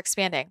is what we're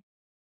expanding.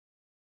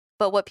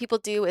 But what people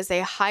do is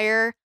they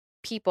hire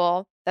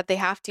people that they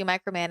have to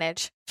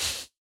micromanage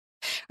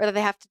or that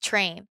they have to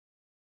train.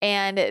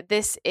 And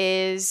this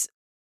is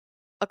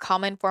a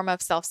common form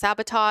of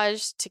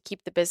self-sabotage to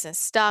keep the business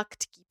stuck,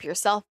 to keep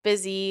yourself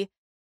busy.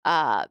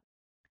 And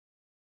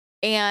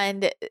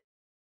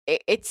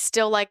it's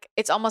still like,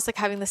 it's almost like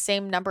having the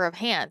same number of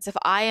hands. If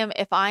I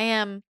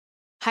am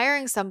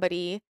hiring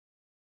somebody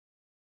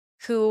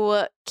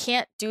who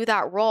can't do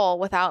that role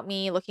without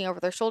me looking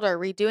over their shoulder,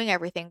 redoing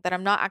everything, then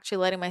I'm not actually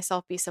letting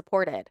myself be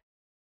supported.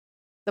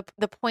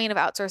 The point of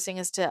outsourcing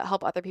is to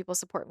help other people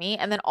support me.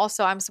 And then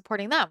also I'm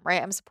supporting them,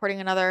 right? I'm supporting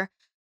another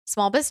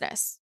small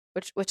business,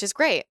 which is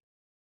great.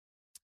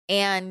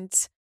 And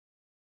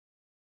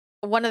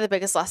one of the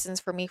biggest lessons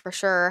for me for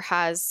sure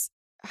has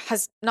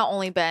not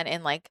only been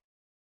in like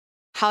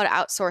how to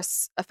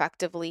outsource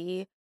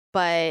effectively,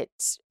 but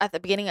at the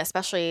beginning,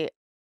 especially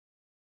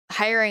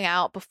hiring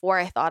out before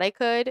I thought I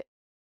could.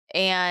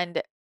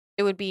 And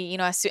it would be,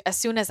 as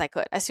soon as I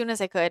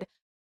could,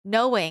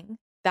 knowing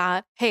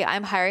that, hey,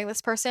 I'm hiring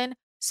this person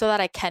so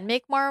that I can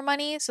make more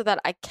money, so that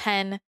I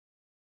can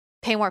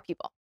pay more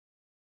people.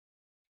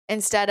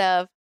 Instead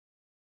of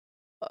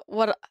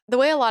what the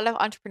way a lot of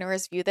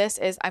entrepreneurs view this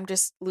is, I'm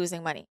just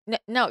losing money.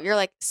 No, you're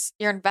like,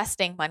 you're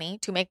investing money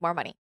to make more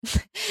money.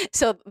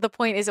 So the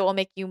point is it will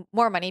make you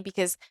more money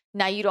because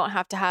now you don't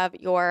have to have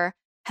your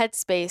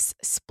headspace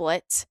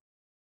split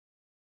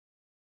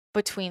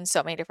between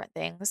so many different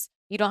things.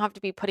 You don't have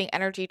to be putting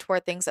energy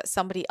toward things that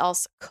somebody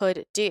else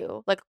could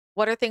do. Like,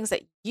 what are things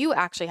that you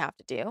actually have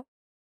to do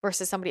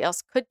versus somebody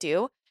else could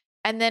do?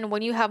 And then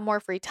when you have more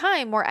free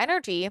time, more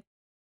energy,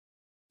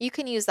 you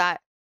can use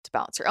that to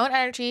balance your own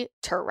energy,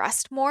 to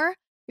rest more.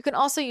 You can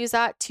also use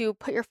that to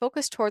put your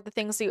focus toward the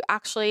things that you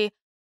actually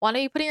want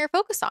to be putting your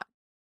focus on.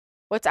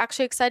 What's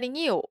actually exciting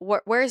you?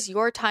 Where's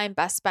your time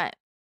best spent?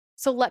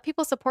 So let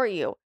people support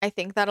you. I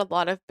think that a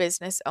lot of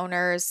business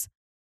owners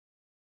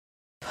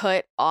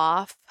put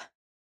off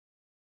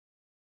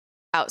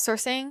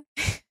outsourcing.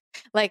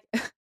 Like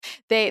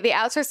they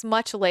outsource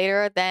much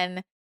later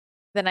than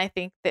I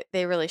think that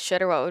they really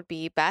should, or what would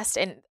be best.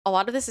 And a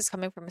lot of this is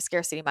coming from a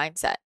scarcity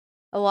mindset.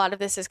 A lot of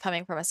this is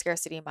coming from a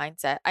scarcity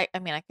mindset. I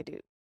mean, I could do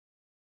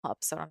a whole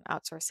episode on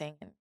outsourcing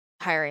and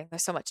hiring.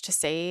 There's so much to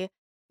say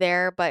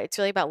there, but it's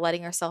really about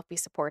letting yourself be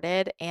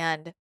supported.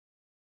 And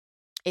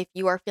if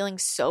you are feeling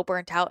so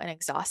burnt out and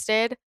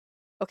exhausted,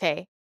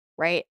 okay,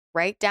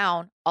 write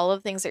down all of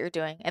the things that you're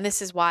doing. And this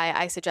is why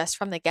I suggest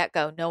from the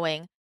get-go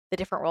knowing the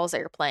different roles that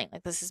you're playing.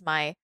 Like this is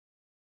my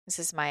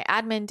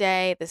admin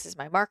day, this is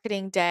my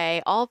marketing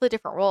day, all of the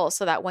different roles,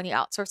 so that when you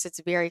outsource, it's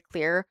very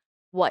clear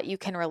what you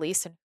can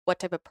release and what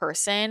type of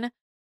person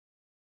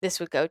this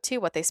would go to,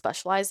 what they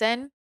specialize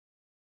in.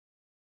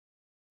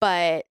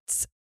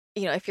 But,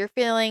 if you're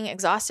feeling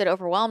exhausted,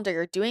 overwhelmed, or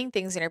you're doing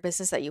things in your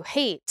business that you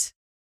hate,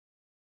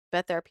 I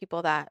bet there are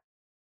people that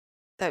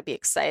would be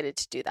excited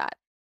to do that.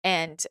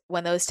 And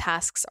when those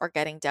tasks are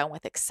getting done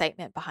with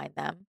excitement behind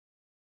them,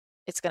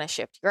 it's going to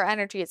shift your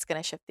energy. It's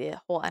going to shift the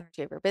whole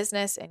energy of your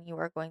business, and you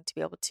are going to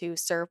be able to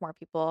serve more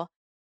people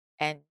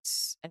and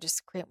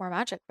just create more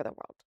magic for the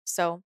world.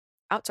 So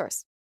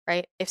outsource,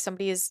 right? If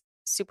somebody is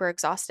super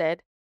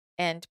exhausted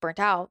and burnt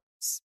out,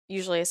 it's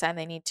usually a sign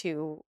they need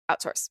to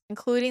outsource,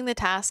 including the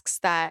tasks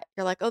that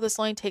you're like, oh, this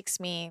only takes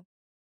me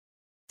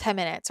 10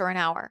 minutes or an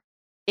hour.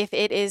 If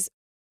it is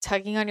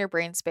tugging on your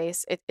brain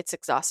space, it's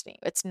exhausting.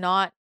 It's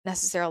not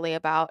necessarily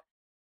about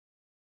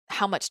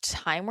how much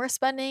time we're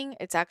spending.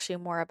 It's actually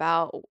more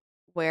about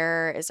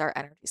where is our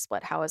energy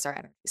split? How is our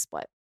energy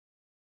split?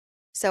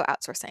 So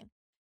outsourcing.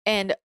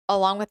 And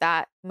along with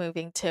that,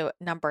 moving to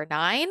number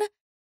 9,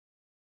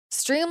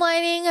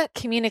 streamlining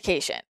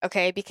communication.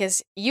 Okay.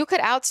 Because you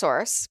could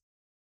outsource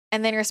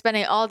and then you're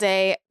spending all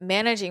day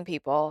managing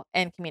people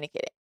and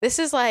communicating. This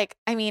is like,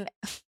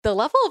 the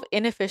level of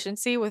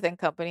inefficiency within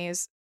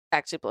companies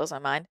actually blows my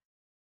mind.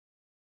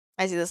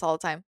 I see this all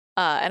the time.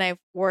 And I've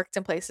worked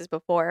in places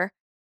before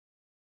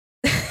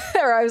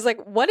where I was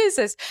like, what is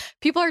this?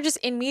 People are just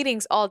in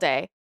meetings all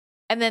day.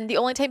 And then the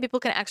only time people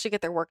can actually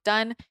get their work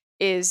done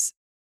is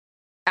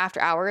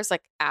after hours,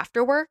 like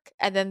after work.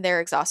 And then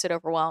they're exhausted,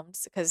 overwhelmed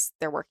because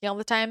they're working all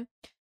the time.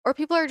 Or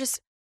people are just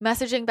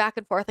messaging back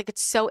and forth. Like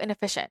it's so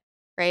inefficient,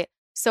 right?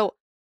 So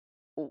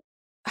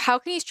how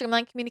can you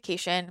streamline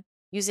communication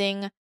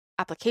using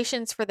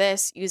applications for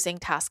this, using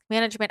task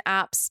management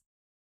apps?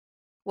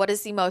 What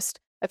is the most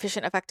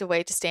efficient, effective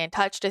way to stay in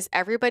touch? Does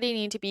everybody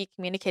need to be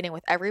communicating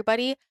with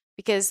everybody?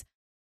 Because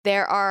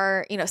there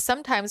are,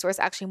 sometimes where it's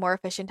actually more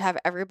efficient to have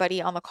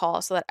everybody on the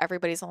call so that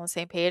everybody's on the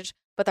same page.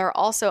 But there are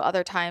also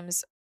other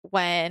times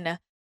when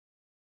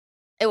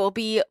it will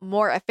be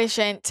more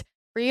efficient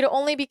for you to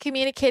only be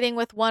communicating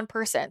with one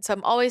person. So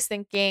I'm always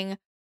thinking,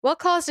 what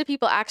calls do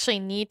people actually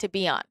need to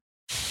be on?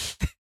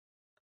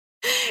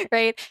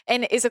 Right?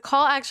 And is a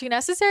call actually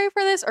necessary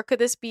for this, or could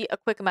this be a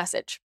quick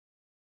message?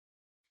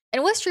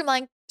 And with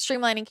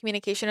streamlining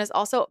communication is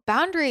also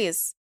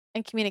boundaries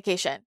and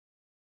communication,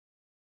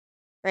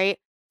 right?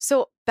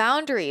 So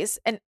boundaries,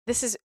 and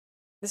this is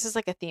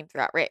like a theme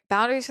throughout, right?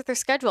 Boundaries with your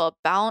schedule,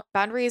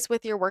 boundaries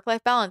with your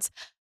work-life balance,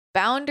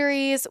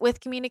 boundaries with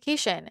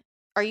communication.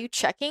 Are you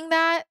checking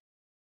that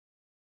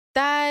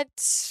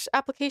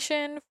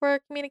application for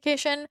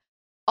communication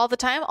all the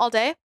time, all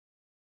day?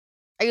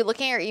 Are you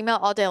looking at your email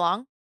all day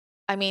long?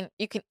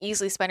 You can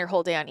easily spend your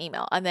whole day on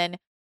email, and then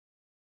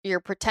you're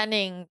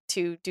pretending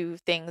to do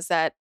things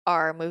that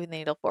are moving the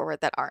needle forward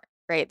that aren't,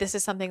 right? This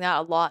is something that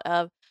a lot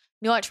of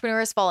new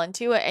entrepreneurs fall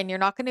into, and you're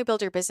not going to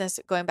build your business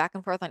going back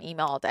and forth on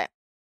email all day.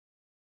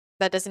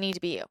 That doesn't need to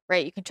be you,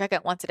 right? You can check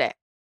it once a day,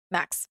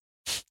 max.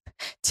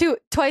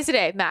 Twice a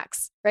day,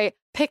 max, right?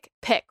 Pick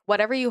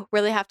whatever you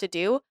really have to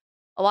do.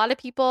 A lot of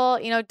people,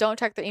 don't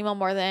check their email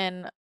more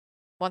than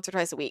once or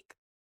twice a week.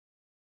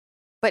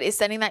 But is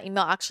sending that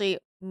email actually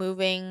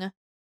moving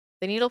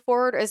the needle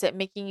forward, or is it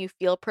making you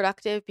feel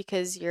productive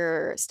because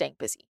you're staying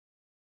busy,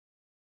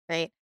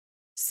 right?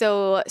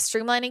 So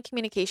streamlining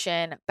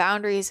communication,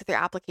 boundaries with your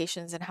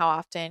applications, and how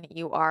often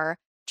you are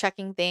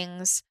checking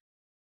things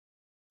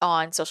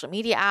on social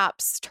media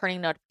apps, turning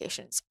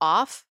notifications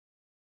off,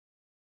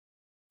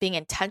 being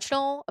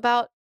intentional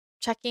about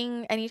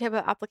checking any type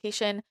of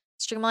application,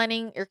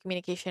 streamlining your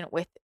communication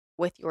with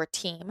your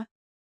team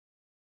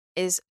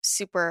is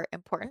super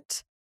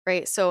important,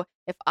 right? So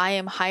if I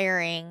am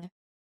hiring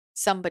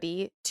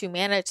somebody to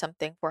manage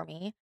something for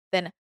me,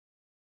 then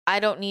I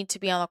don't need to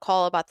be on the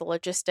call about the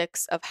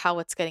logistics of how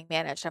it's getting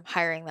managed. I'm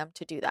hiring them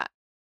to do that,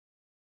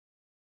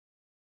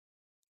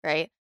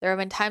 right? There have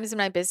been times in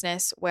my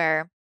business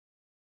where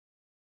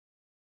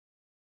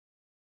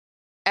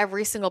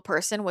every single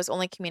person was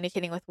only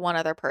communicating with one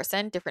other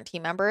person, different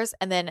team members,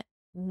 and then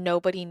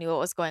nobody knew what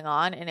was going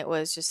on and it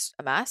was just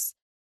a mess.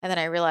 And then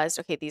I realized,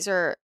 okay,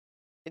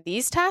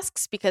 these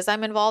tasks, because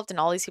I'm involved and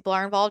all these people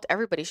are involved,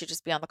 everybody should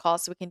just be on the call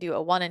so we can do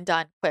a one and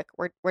done quick.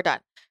 We're done,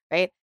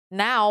 right?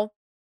 Now,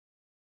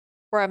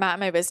 where I'm at in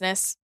my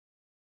business,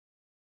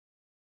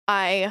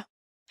 I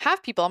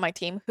have people on my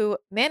team who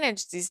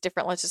manage these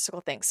different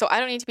logistical things. So I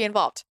don't need to be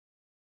involved.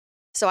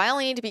 So I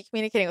only need to be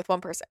communicating with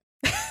one person,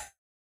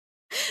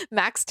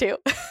 max two,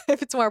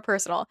 if it's more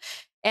personal.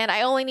 And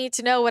I only need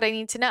to know what I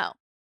need to know.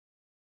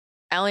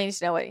 I only need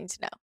to know what I need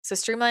to know. So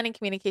streamlining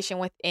communication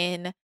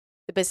within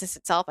the business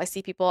itself. I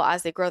see people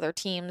as they grow their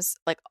teams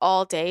like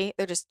all day,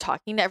 they're just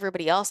talking to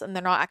everybody else and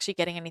they're not actually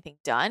getting anything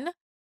done.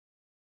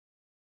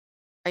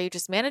 Are you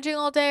just managing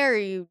all day, or are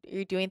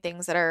you doing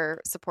things that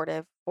are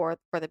supportive for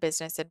the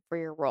business and for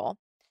your role?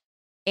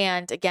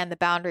 And again, the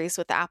boundaries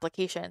with the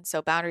application.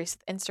 So boundaries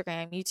with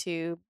Instagram,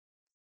 YouTube,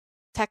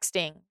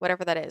 texting,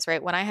 whatever that is,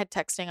 right? When I had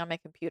texting on my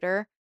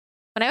computer,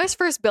 when I was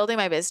first building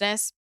my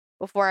business,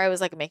 before I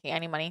was like making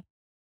any money,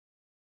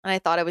 and I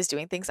thought I was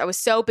doing things, I was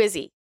so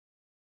busy,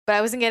 but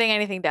I wasn't getting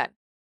anything done.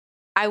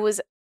 I was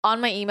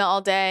on my email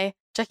all day,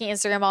 checking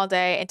Instagram all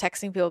day, and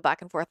texting people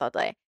back and forth all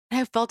day. And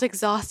I felt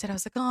exhausted. I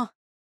was like, oh,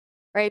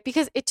 right?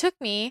 Because it took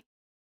me,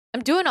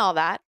 I'm doing all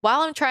that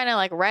while I'm trying to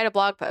like write a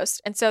blog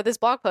post. And so this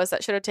blog post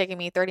that should have taken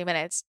me 30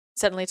 minutes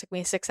suddenly took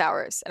me 6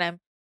 hours. And I'm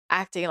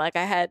acting like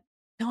I had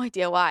no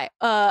idea why.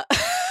 I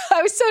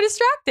was so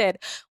distracted.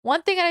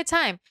 One thing at a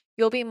time.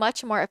 You'll be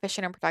much more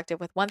efficient and productive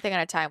with one thing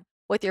at a time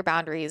with your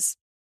boundaries.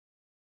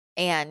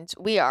 And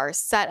we are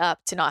set up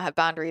to not have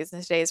boundaries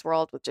in today's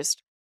world with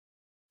just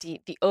the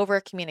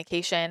over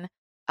communication.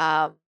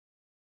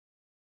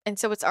 And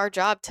so it's our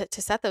job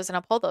to set those and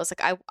uphold those.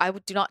 Like I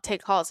do not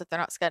take calls if they're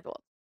not scheduled.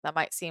 That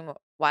might seem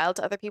wild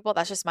to other people.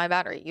 That's just my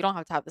boundary. You don't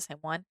have to have the same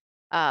one.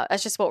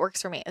 That's just what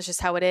works for me. It's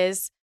just how it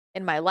is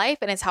in my life,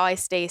 and it's how I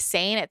stay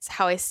sane. It's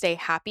how I stay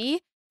happy.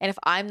 And if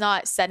I'm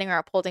not setting or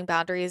upholding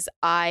boundaries,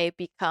 I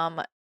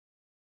become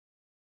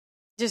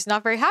just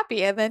not very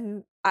happy. And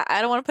then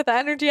I don't want to put that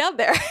energy out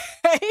there.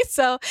 Right?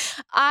 So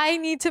I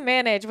need to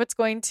manage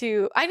I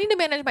need to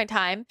manage my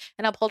time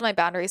and uphold my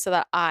boundaries so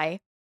that I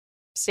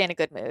stay in a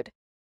good mood.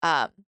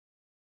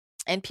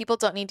 And people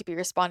don't need to be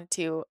responded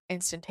to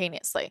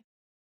instantaneously.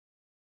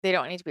 They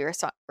don't need to be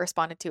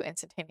responded to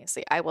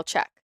instantaneously. I will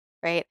check,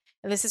 right?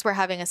 And this is where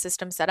having a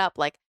system set up,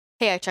 like,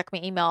 hey, I check my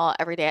email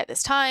every day at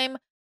this time.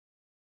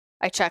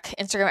 I check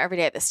Instagram every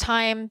day at this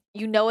time.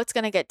 You know it's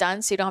going to get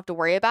done, so you don't have to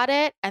worry about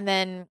it. And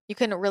then you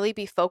can really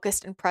be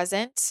focused and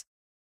present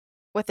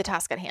with the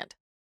task at hand.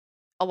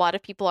 A lot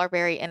of people are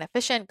very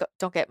inefficient,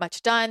 don't get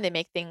much done. They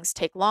make things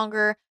take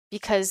longer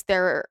because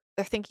they're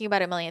thinking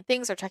about a million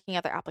things or checking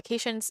other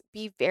applications.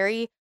 Be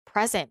very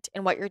present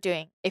in what you're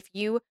doing. If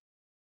you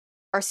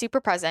are super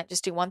present,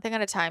 just do one thing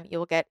at a time, you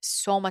will get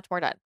so much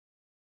more done.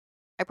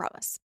 I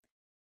promise.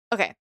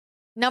 Okay.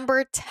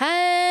 Number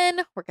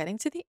 10, we're getting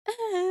to the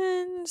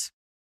end.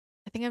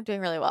 I think I'm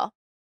doing really well.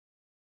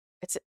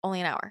 It's only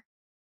an hour.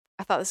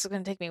 I thought this was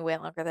going to take me way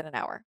longer than an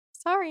hour.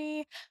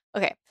 Sorry.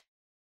 Okay.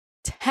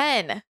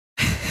 10.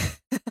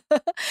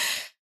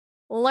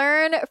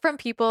 Learn from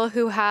people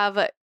who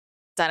have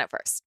done it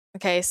first.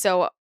 Okay.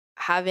 So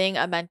having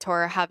a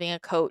mentor, having a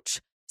coach,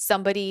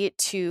 somebody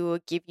to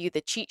give you the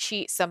cheat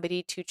sheet,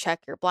 somebody to check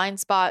your blind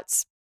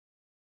spots.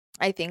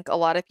 I think a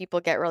lot of people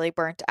get really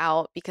burnt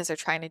out because they're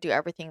trying to do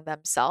everything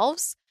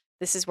themselves.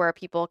 This is where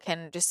people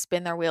can just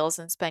spin their wheels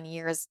and spend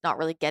years not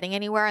really getting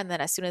anywhere. And then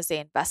as soon as they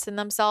invest in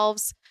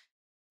themselves,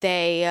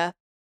 they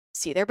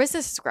see their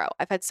businesses grow.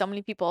 I've had so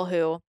many people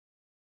who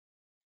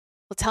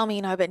will tell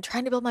me, I've been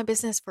trying to build my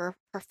business for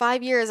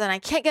 5 years and I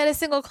can't get a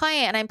single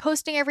client and I'm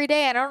posting every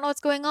day and I don't know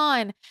what's going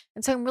on.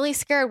 And so I'm really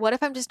scared. What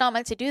if I'm just not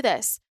meant to do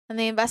this? And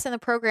they invest in the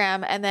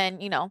program and then,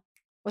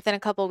 within a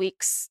couple of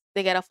weeks,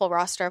 they get a full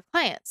roster of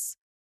clients.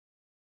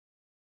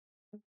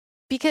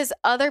 Because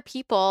other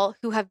people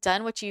who have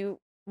done what you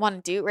want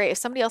to do, right? If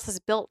somebody else has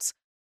built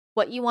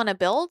what you want to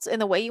build in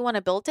the way you want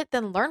to build it,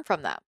 then learn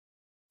from them.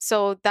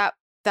 So that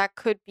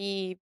could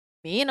be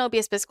me in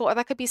OBS Physical, or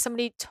that could be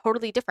somebody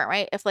totally different,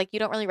 right? If like you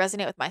don't really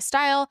resonate with my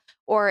style,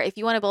 or if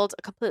you want to build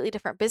a completely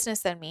different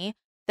business than me,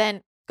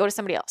 then go to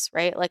somebody else,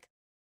 right? Like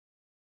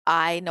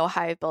I know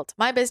how I've built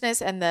my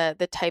business and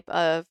the type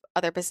of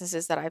other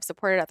businesses that I've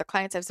supported, other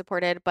clients I've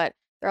supported, but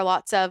there are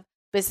lots of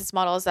business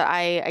models that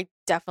I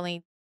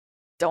definitely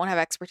don't have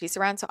expertise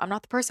around. So I'm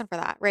not the person for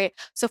that, right?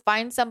 So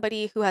find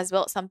somebody who has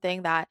built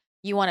something that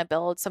you want to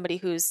build, somebody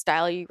whose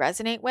style you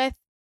resonate with,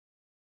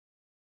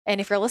 And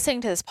if you're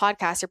listening to this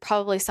podcast, you're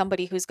probably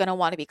somebody who's going to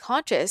want to be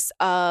conscious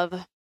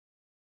of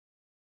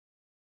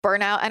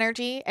burnout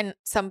energy, and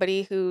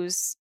somebody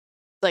who's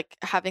like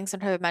having some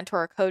type of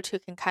mentor or coach who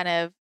can kind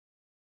of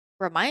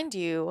remind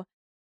you,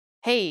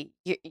 hey,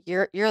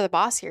 you're the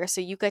boss here, so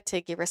you get to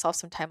give yourself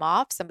some time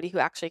off. Somebody who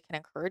actually can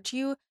encourage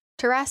you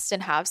to rest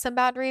and have some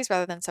boundaries,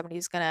 rather than somebody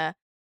who's going to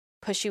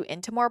push you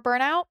into more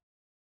burnout.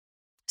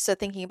 So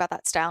thinking about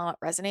that style and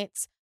what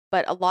resonates.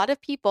 But a lot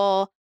of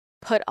people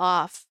put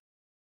off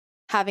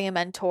having a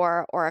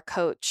mentor or a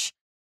coach,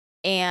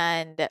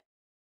 and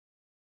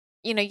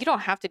you don't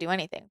have to do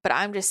anything, but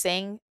I'm just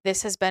saying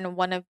this has been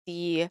one of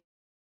the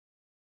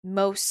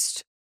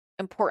most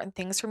important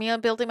things for me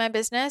on building my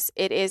business.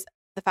 It is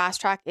the fast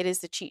track. It is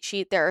the cheat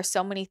sheet. There are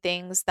so many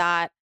things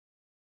that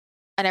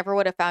I never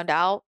would have found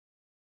out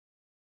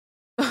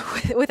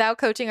without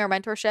coaching or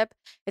mentorship.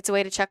 It's a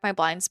way to check my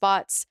blind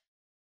spots.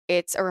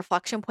 It's a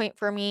reflection point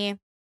for me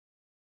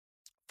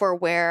for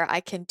where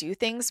I can do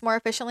things more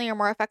efficiently or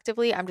more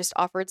effectively. I'm just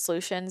offered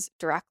solutions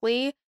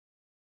directly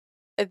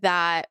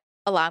that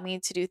allow me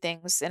to do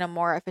things in a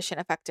more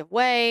efficient, effective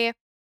way.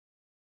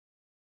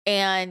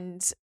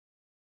 And,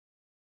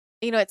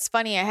 it's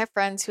funny. I have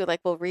friends who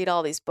will read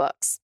all these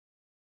books.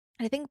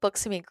 And I think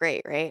books can be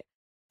great, right?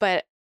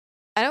 But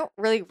I don't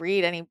really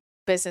read any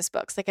business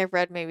books. I've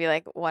read maybe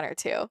one or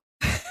two,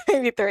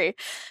 maybe three.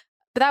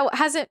 But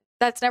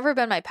that's never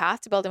been my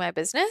path to building my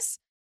business.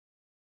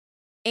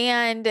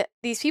 And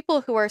these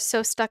people who are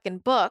so stuck in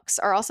books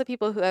are also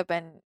people who have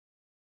been,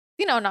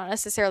 not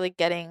necessarily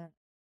getting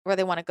where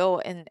they want to go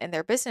in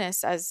their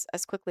business as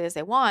quickly as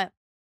they want.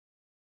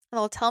 And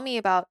they'll tell me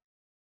about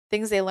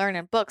things they learn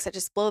in books that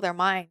just blow their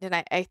mind. And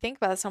I think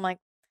about this, and I'm like,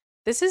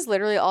 this is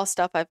literally all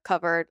stuff I've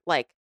covered.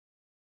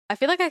 I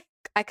feel like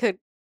I could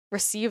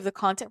receive the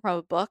content from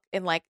a book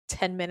in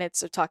 10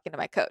 minutes of talking to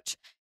my coach.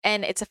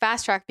 And it's a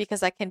fast track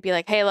because I can be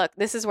like, hey, look,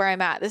 this is where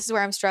I'm at. This is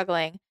where I'm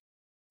struggling.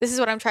 This is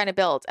what I'm trying to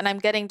build. And I'm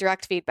getting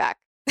direct feedback.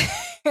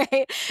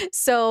 Right?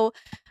 So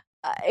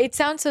it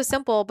sounds so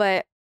simple,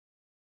 but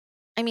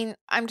I mean,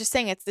 I'm just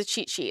saying it's the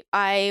cheat sheet.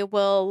 I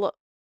want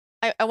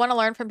to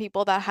learn from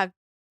people that have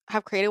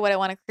created what I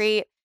want to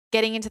create,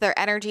 getting into their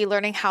energy,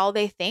 learning how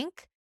they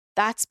think.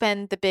 That's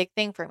been the big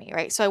thing for me,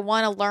 right? So I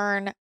want to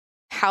learn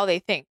how they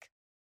think.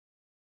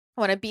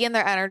 I want to be in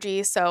their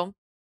energy so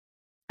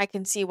I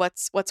can see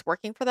what's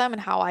working for them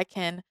and how I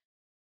can,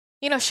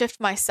 shift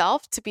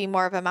myself to be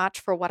more of a match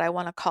for what I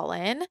want to call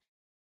in.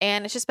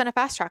 And it's just been a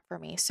fast track for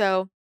me.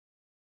 So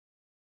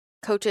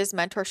coaches,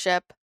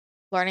 mentorship,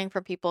 learning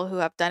from people who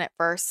have done it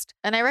first.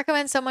 And I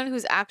recommend someone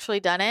who's actually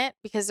done it,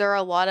 because there are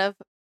a lot of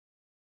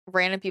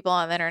random people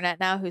on the internet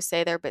now who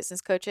say they're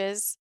business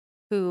coaches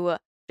who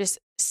just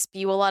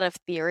spew a lot of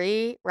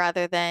theory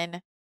rather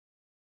than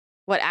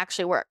what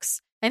actually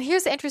works. And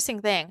here's the interesting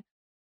thing.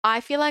 I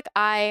feel like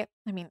I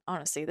mean,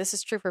 honestly, this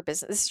is true for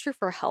business. This is true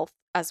for health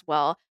as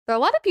well. There are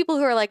a lot of people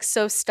who are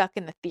so stuck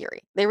in the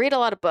theory. They read a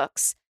lot of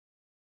books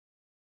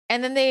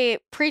and then they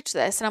preach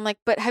this. And I'm like,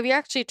 but have you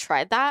actually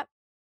tried that?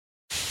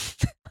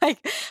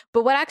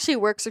 But what actually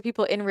works for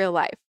people in real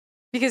life?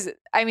 Because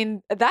I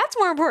mean, that's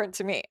more important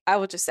to me, I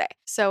will just say.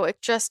 So it's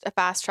just a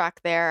fast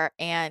track there.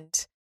 And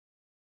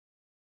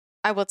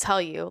I will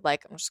tell you,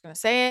 I'm just going to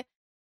say it.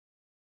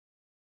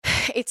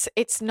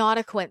 It's not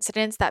a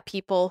coincidence that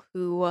people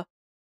who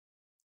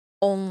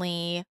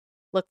only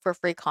look for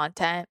free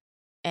content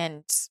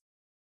and,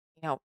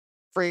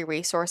 free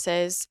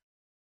resources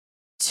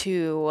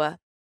to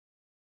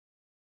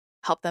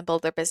help them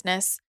build their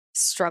business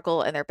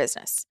struggle in their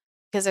business,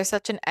 because there's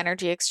such an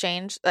energy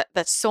exchange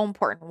that's so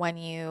important when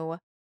you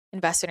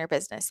invest in your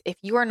business. If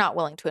you are not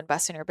willing to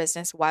invest in your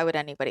business, why would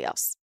anybody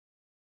else?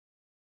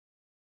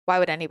 Why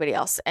would anybody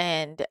else?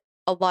 And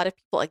a lot of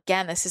people,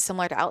 again, this is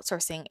similar to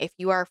outsourcing. If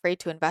you are afraid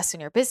to invest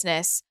in your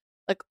business,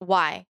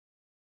 why?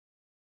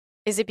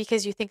 Is it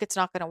because you think it's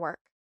not going to work?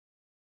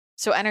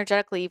 So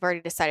energetically, you've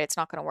already decided it's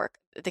not going to work.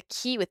 The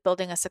key with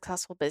building a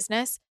successful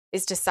business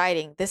is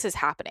deciding this is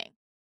happening.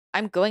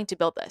 I'm going to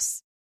build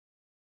this.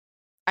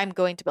 I'm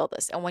going to build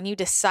this. And when you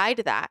decide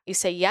that, you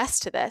say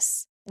yes to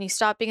this, and you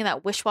stop being in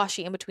that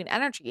wish-washy in-between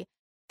energy,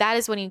 that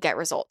is when you get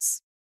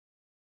results.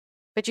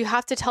 But you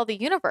have to tell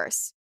the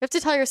universe. You have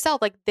to tell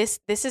yourself, this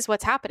is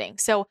what's happening.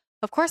 So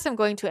of course I'm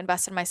going to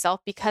invest in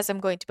myself because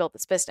I'm going to build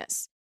this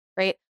business,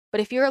 right?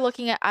 But if you're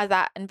looking at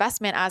that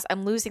investment as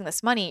I'm losing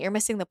this money, you're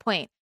missing the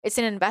point. It's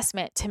an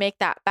investment to make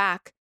that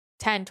back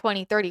 10,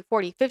 20, 30,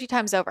 40, 50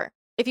 times over.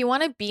 If you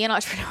want to be an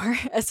entrepreneur,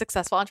 a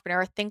successful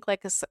entrepreneur, think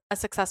like a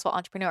successful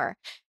entrepreneur.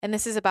 And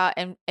this is about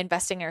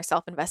investing in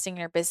yourself, investing in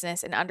your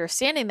business, and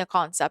understanding the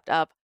concept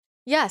of,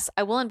 yes,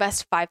 I will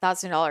invest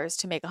 $5,000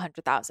 to make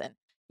 $100,000.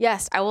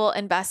 Yes, I will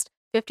invest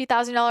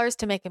 $50,000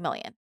 to make $1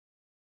 million.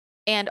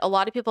 And a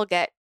lot of people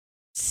get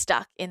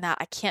stuck in that.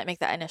 I can't make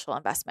that initial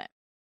investment.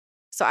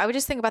 So I would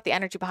just think about the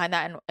energy behind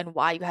that and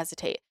why you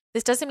hesitate.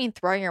 This doesn't mean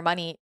throwing your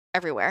money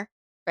everywhere,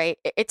 right?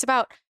 It's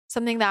about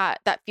something that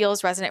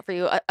feels resonant for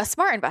you, a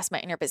smart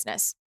investment in your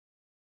business,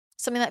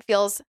 something that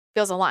feels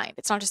aligned.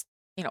 It's not just,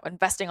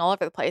 investing all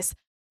over the place,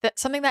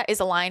 something that is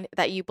aligned,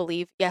 that you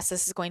believe, yes,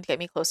 this is going to get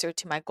me closer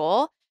to my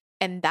goal.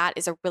 And that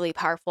is a really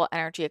powerful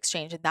energy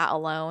exchange. And that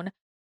alone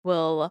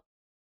will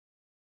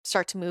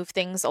start to move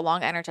things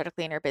along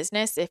energetically in your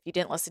business. If you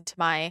didn't listen to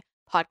my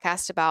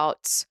podcast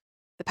about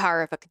the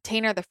power of a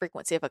container, the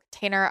frequency of a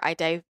container, I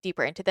dive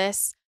deeper into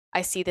this.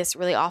 I see this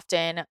really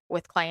often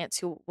with clients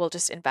who will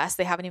just invest.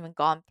 They haven't even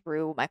gone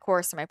through my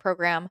course or my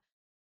program.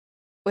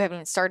 We haven't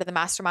even started the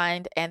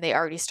mastermind, and they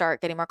already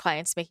start getting more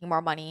clients, making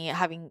more money,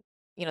 having,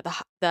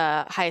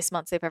 the highest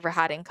months they've ever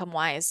had income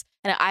wise.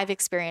 And I've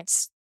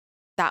experienced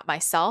that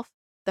myself.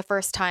 The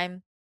first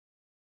time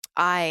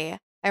I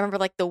remember,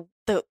 like, the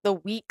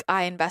week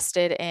I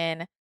invested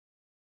in,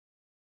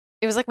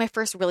 it was like my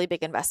first really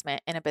big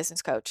investment in a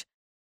business coach.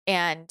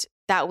 And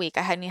that week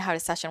I hadn't even had a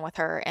session with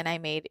her, and I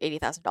made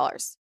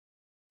 $80,000.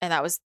 And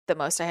that was the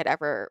most I had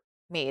ever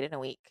made in a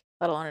week,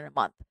 let alone in a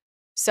month.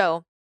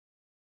 So,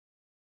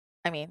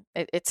 I mean,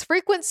 it's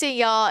frequency,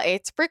 y'all.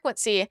 It's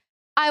frequency.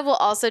 I will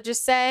also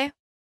just say,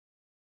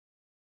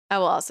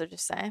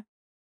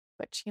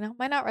 which,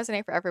 might not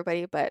resonate for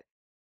everybody, but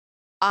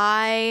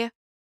I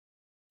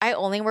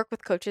only work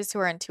with coaches who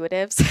are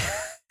intuitives.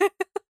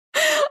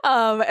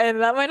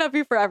 And that might not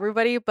be for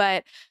everybody,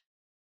 but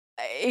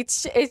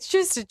it's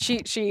just a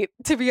cheat sheet,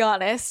 to be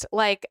honest.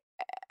 Like,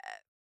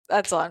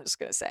 that's all I'm just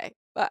gonna say.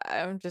 But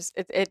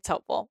it's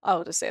helpful.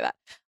 I'll just say that.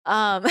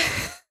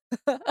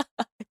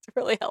 It's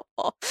really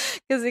helpful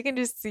because you can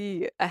just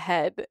see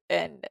ahead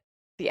and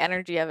the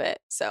energy of it.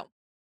 So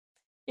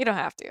you don't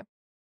have to.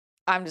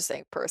 I'm just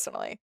saying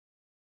personally.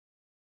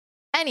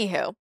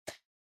 Anywho,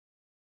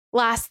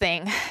 last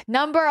thing,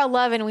 number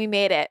 11, we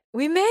made it.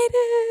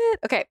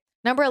 Okay,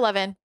 number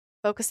 11,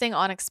 focusing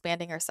on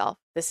expanding yourself.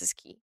 This is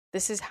key.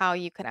 This is how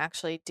you can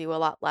actually do a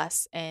lot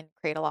less and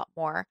create a lot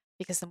more,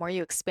 because the more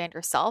you expand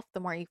yourself, the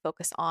more you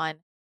focus on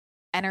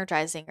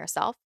energizing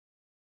yourself,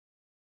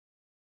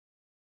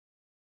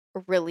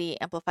 really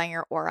amplifying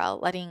your aura,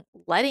 letting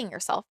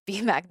yourself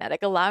be magnetic,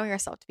 allowing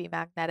yourself to be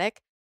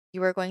magnetic.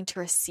 You are going to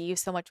receive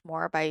so much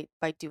more by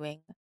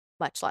doing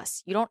much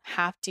less. You don't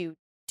have to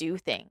do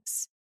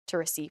things to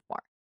receive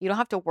more. You don't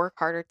have to work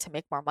harder to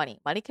make more money.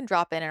 Money can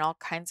drop in all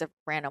kinds of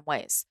random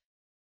ways.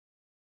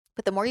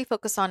 But the more you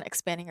focus on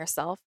expanding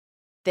yourself,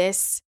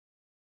 this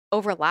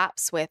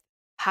overlaps with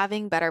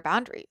having better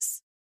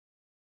boundaries,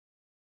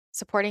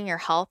 supporting your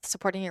health,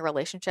 supporting your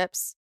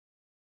relationships,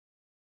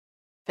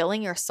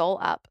 filling your soul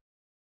up.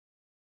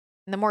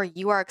 And the more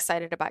you are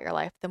excited about your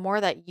life, the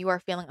more that you are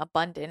feeling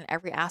abundant in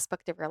every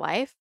aspect of your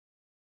life,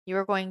 you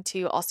are going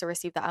to also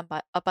receive that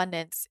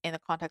abundance in the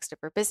context of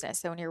your business.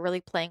 So when you're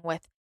really playing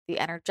with the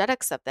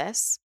energetics of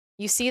this,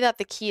 you see that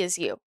the key is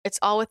you. It's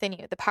all within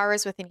you. The power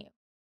is within you,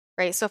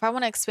 right? So if I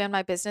want to expand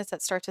my business,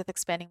 that starts with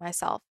expanding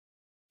myself.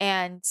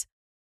 And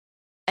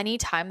any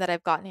time that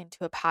I've gotten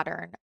into a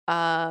pattern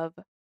of,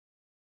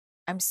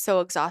 I'm so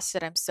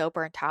exhausted, I'm so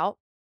burnt out,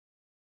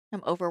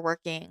 I'm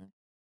overworking,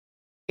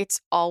 it's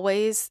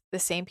always the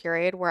same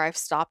period where I've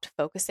stopped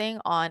focusing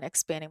on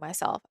expanding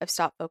myself. I've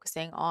stopped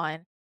focusing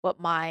on what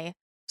my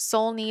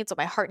soul needs, what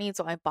my heart needs,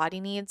 what my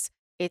body needs.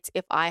 It's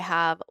if I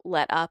have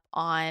let up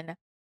on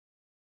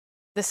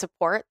the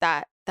support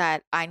that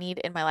I need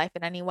in my life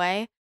in any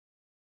way.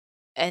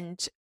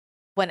 And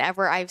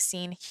whenever I've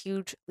seen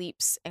huge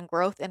leaps and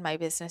growth in my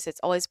business, it's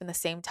always been the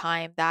same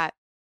time that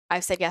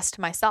I've said yes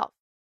to myself.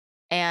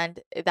 And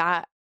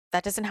that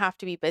doesn't have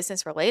to be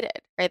business related,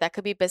 right? That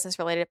could be business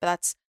related,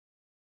 but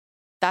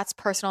that's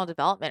personal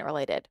development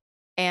related.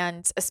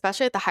 And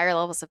especially at the higher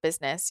levels of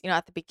business,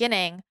 at the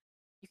beginning,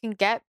 you can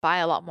get by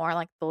a lot more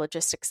like the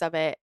logistics of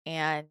it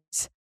and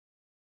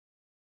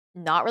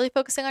not really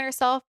focusing on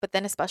yourself. But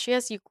then especially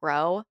as you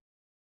grow,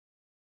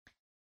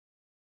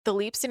 the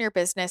leaps in your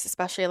business,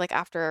 especially like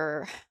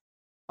after,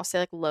 I'll say,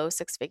 like low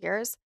six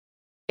figures,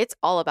 it's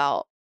all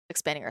about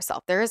expanding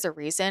yourself. There is a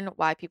reason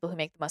why people who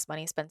make the most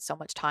money spend so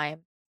much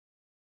time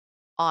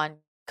on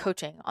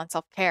coaching, on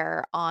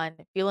self-care, on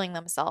fueling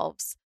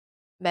themselves,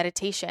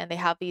 meditation. They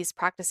have these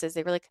practices.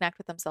 They really connect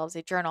with themselves.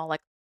 They journal,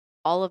 like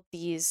all of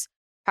these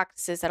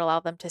practices that allow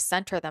them to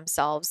center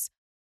themselves.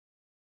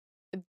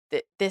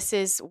 This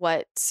is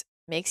what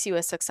makes you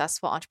a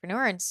successful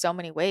entrepreneur in so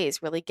many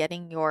ways, really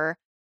getting your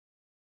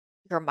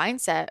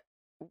mindset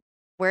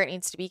where it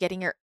needs to be,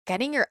 getting your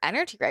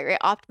energy right?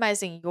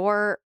 Optimizing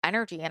your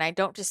energy. And I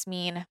don't just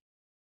mean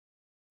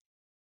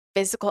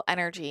physical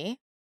energy,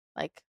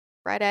 like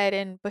bright-eyed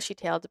and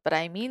bushy-tailed, but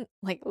I mean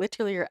like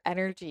literally your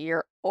energy,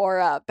 your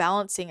aura,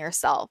 balancing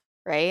yourself,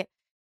 right?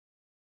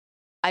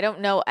 I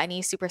don't know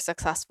any super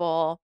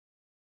successful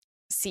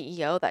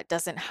CEO that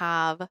doesn't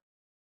have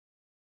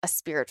a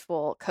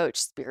spiritual coach,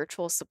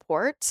 spiritual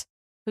support,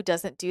 who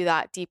doesn't do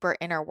that deeper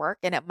inner work.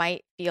 And it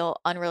might feel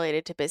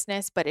unrelated to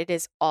business, but it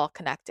is all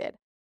connected.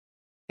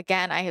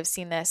 Again, I have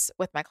seen this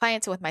with my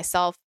clients and with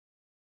myself.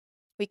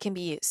 We can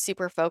be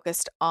super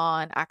focused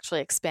on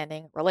actually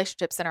expanding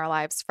relationships in our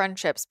lives,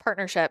 friendships,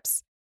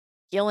 partnerships,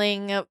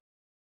 healing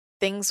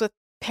things with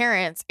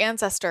parents,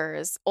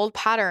 ancestors, old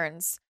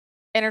patterns,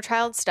 inner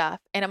child stuff.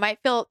 And it might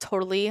feel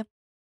totally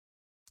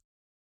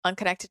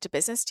unconnected to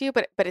business to you,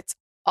 but it's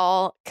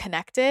all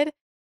connected.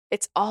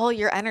 It's all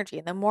your energy.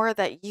 And the more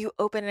that you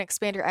open and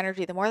expand your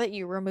energy, the more that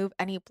you remove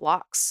any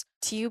blocks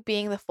to you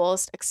being the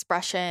fullest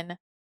expression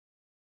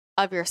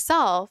of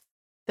yourself,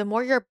 the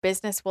more your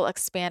business will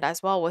expand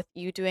as well with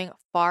you doing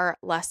far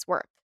less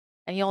work.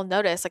 And you'll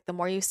notice, like, the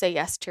more you say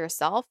yes to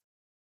yourself,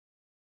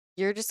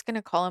 you're just going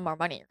to call in more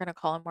money. You're going to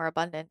call in more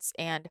abundance,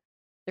 and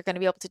you're going to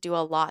be able to do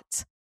a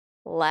lot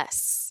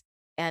less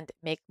and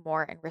make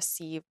more and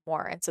receive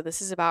more. And so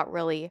this is about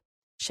really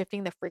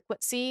shifting the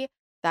frequency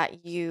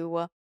that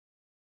you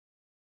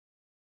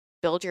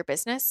build your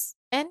business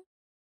in,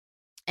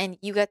 and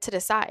you get to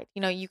decide.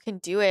 You can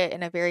do it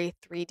in a very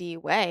 3D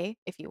way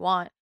if you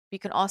want. You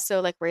can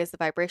also like raise the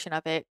vibration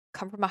of it,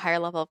 come from a higher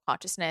level of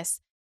consciousness,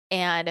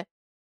 and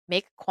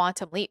make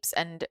quantum leaps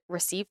and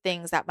receive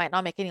things that might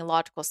not make any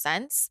logical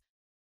sense,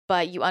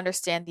 but you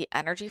understand the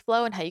energy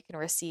flow and how you can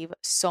receive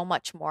so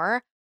much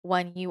more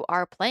when you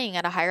are playing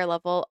at a higher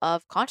level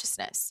of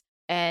consciousness.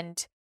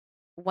 And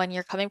when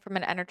you're coming from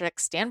an energetic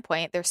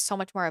standpoint, there's so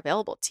much more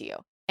available to you.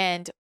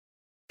 And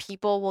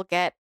people will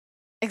get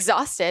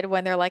exhausted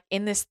when they're like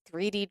in this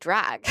 3D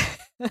drag.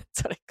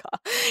 That's what I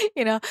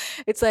call.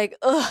 It's like,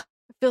 ugh,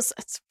 it feels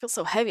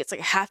so heavy. It's like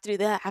I have to do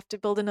that. I have to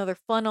build another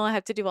funnel. I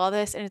have to do all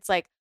this. And it's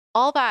like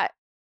all that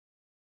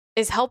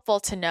is helpful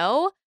to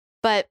know,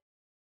 but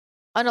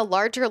on a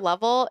larger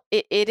level,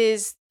 it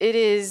is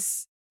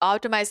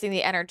optimizing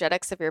the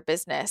energetics of your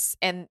business.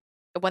 And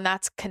when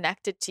that's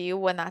connected to you,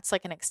 when that's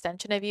like an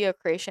extension of you, a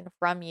creation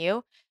from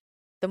you,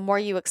 the more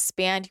you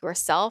expand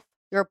yourself,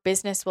 your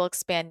business will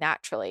expand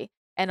naturally.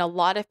 And a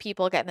lot of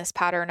people get in this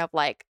pattern of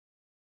like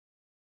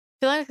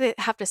feeling like they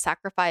have to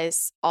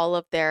sacrifice all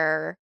of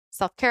their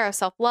self-care,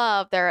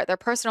 self-love, their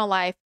personal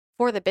life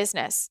for the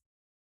business.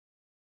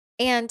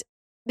 And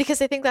because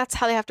they think that's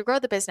how they have to grow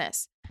the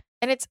business.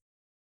 And it's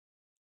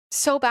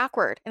so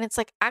backward. And it's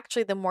like,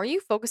 actually, the more you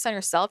focus on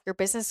yourself, your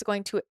business is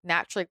going to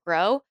naturally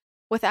grow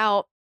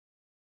without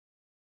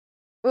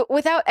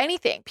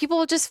anything. People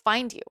will just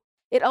find you.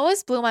 It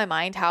always blew my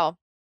mind how,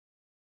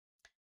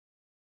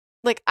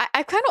 like,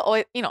 I kind of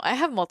always, I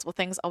have multiple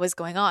things always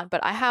going on,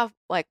 but I have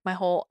like my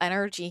whole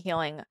energy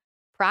healing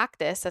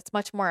practice that's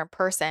much more in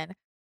person.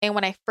 And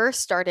when I first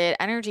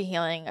started energy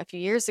healing a few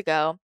years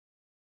ago,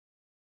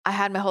 I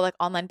had my whole like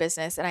online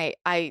business, and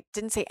I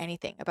didn't say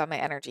anything about my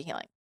energy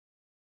healing.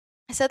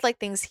 I said like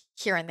things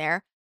here and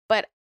there,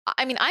 but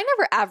I mean, I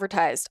never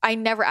advertised.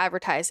 And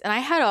I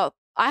had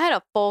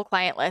a full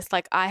client list.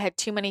 Like I had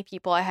too many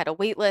people. I had a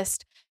wait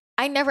list.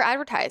 I never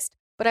advertised,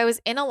 but I was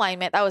in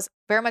alignment. That was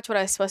very much what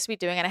I was supposed to be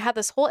doing. And I had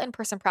this whole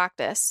in-person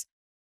practice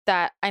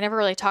that I never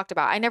really talked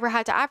about. I never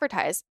had to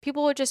advertise.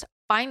 People would just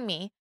find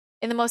me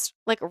in the most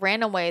like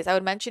random ways. I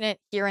would mention it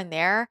here and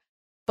there,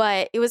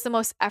 but it was the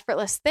most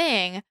effortless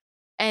thing.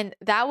 And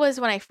that was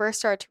when I first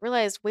started to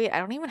realize, wait, I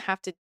don't even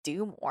have to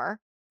do more.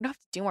 I don't have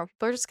to do more.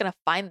 People are just going to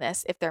find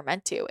this if they're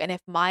meant to. And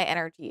if my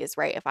energy is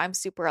right, if I'm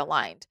super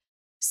aligned.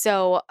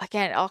 So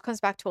again, it all comes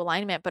back to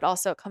alignment, but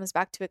also it comes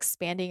back to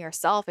expanding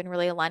yourself and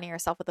really aligning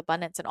yourself with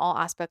abundance in all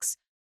aspects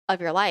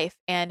of your life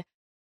and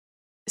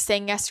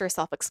saying yes to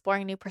yourself,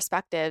 exploring new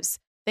perspectives.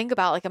 Think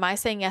about like, am I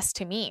saying yes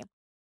to me?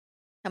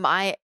 Am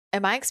I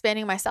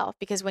expanding myself?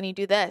 Because when you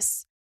do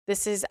this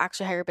is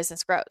actually how your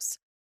business grows.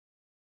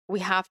 We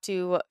have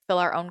to fill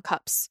our own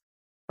cups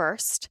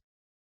first.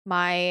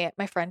 My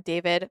friend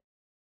David, you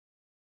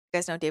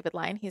guys know David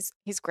Line. He's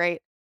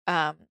great.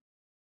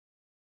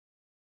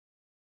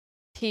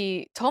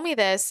 He told me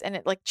this and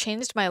it like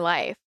changed my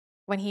life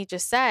when he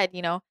just said,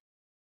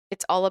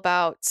 it's all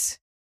about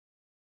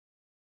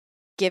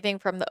giving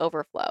from the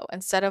overflow.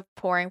 Instead of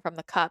pouring from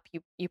the cup,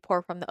 you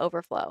pour from the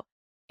overflow.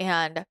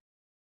 And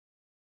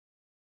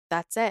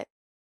that's it.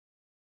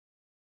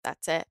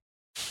 That's it.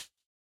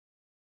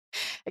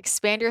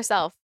 Expand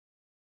yourself.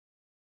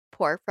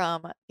 Pour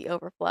from the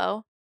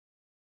overflow.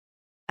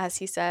 As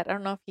he said, I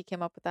don't know if he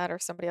came up with that or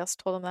somebody else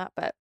told him that,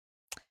 but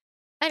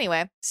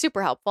anyway,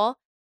 super helpful.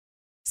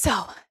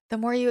 So the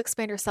more you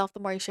expand yourself, the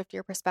more you shift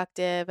your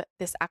perspective.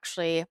 This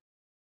actually,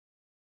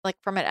 like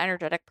from an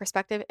energetic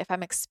perspective, if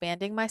I'm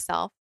expanding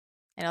myself,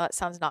 I know that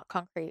sounds not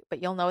concrete,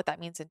 but you'll know what that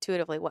means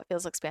intuitively. What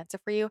feels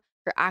expansive for you?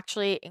 You're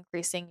actually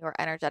increasing your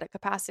energetic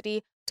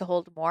capacity to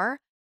hold more.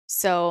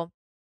 So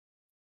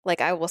like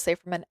I will say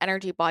from an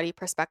energy body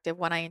perspective,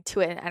 when I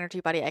intuit an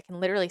energy body, I can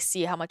literally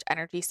see how much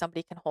energy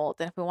somebody can hold.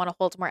 And if we want to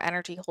hold more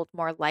energy, hold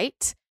more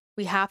light,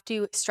 we have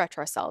to stretch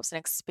ourselves and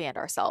expand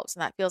ourselves.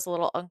 And that feels a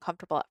little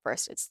uncomfortable at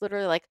first. It's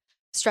literally like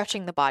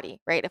stretching the body,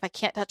 right? If I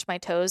can't touch my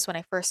toes, when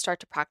I first start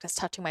to practice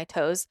touching my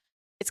toes,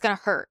 it's going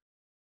to hurt.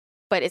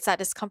 But it's that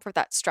discomfort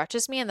that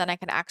stretches me. And then I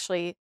can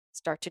actually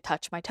start to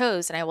touch my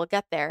toes and I will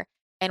get there.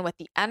 And with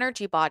the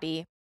energy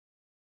body,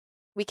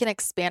 we can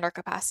expand our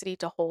capacity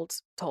to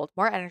hold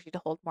more energy,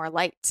 to hold more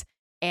light.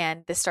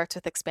 And this starts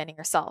with expanding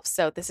yourself.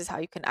 So this is how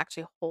you can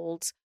actually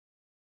hold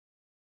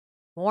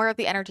more of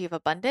the energy of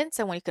abundance.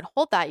 And when you can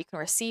hold that, you can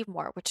receive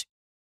more, which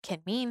can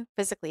mean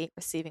physically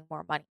receiving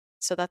more money.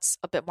 So that's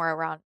a bit more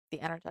around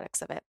the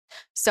energetics of it.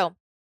 So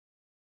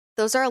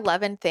those are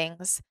 11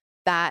 things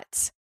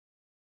that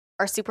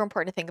are super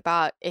important to think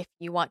about if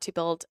you want to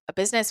build a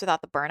business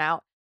without the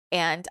burnout.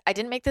 And I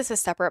didn't make this a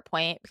separate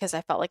point because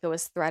I felt like it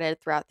was threaded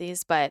throughout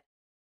these, but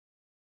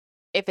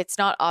if it's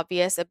not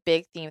obvious, a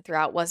big theme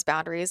throughout was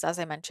boundaries, as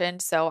I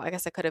mentioned. So I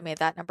guess I could have made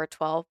that number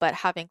 12, but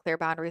having clear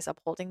boundaries,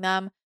 upholding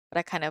them. But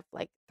I kind of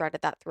like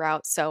threaded that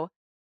throughout. So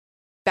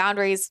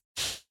boundaries,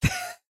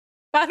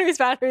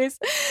 boundaries.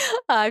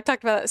 I've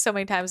talked about it so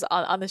many times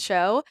on the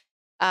show.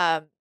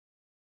 I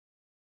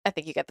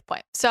think you get the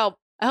point. So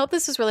I hope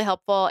this was really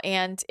helpful.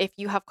 And if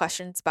you have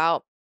questions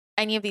about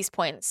any of these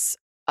points,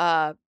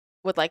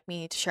 would like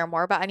me to share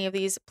more about any of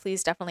these,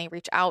 please definitely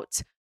reach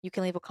out. You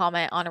can leave a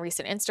comment on a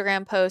recent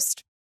Instagram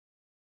post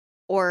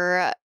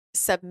or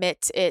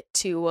submit it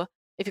to,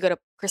 if you go to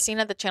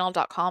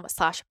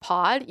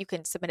christinathechannel.com/pod, you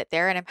can submit it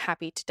there. And I'm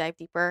happy to dive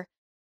deeper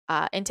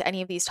into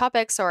any of these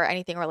topics or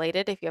anything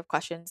related if you have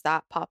questions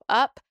that pop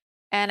up.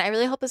 And I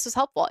really hope this was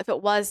helpful. If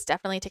it was,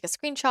 definitely take a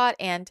screenshot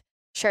and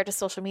share it to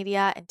social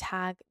media and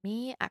tag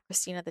me at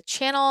Christina the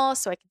Channel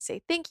so I can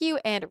say thank you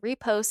and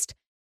repost.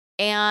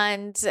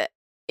 And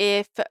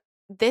if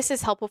this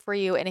is helpful for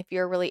you, and if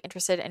you're really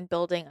interested in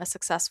building a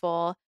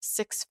successful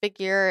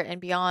 6-figure and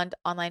beyond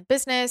online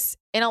business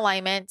in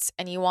alignment,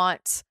 and you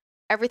want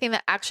everything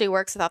that actually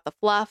works without the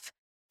fluff,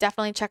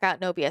 definitely check out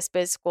No BS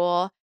Biz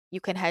School. You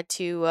can head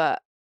to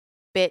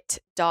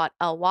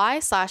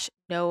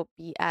bit.ly/No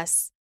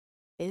BS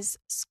Biz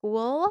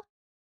School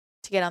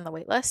to get on the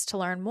waitlist to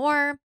learn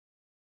more.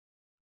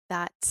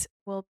 That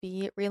will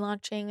be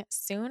relaunching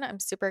soon. I'm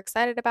super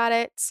excited about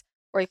it.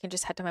 Or you can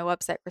just head to my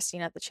website,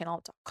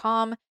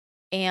 christinathechannel.com,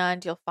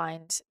 and you'll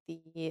find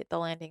the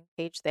landing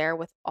page there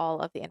with all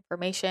of the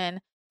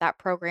information, that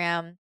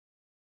program.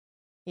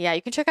 Yeah,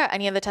 you can check out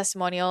any of the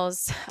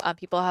testimonials.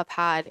 People have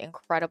had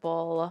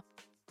incredible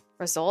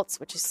results,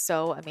 which is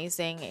so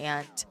amazing.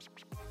 And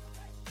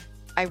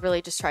I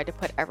really just tried to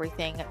put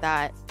everything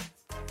that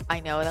I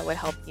know that would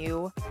help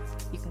you.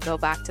 You can go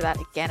back to that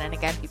again and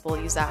again. People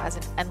use that as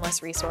an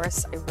endless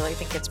resource. I really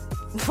think it's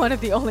one of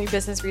the only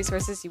business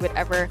resources you would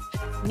ever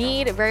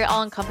need. Very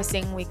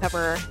all-encompassing. We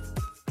cover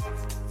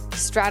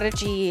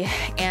strategy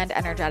and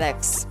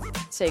energetics.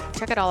 So you can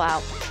check it all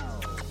out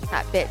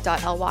at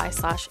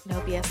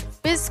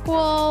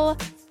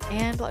bit.ly/NoBSBizSchool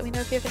and let me know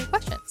if you have any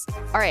questions.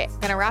 All right, I'm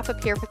going to wrap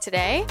up here for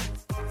today.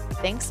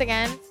 Thanks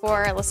again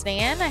for listening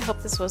in. I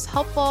hope this was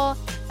helpful.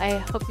 I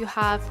hope you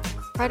have an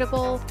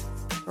incredible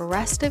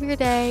rest of your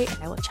day,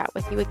 and I will chat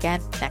with you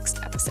again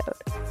next episode.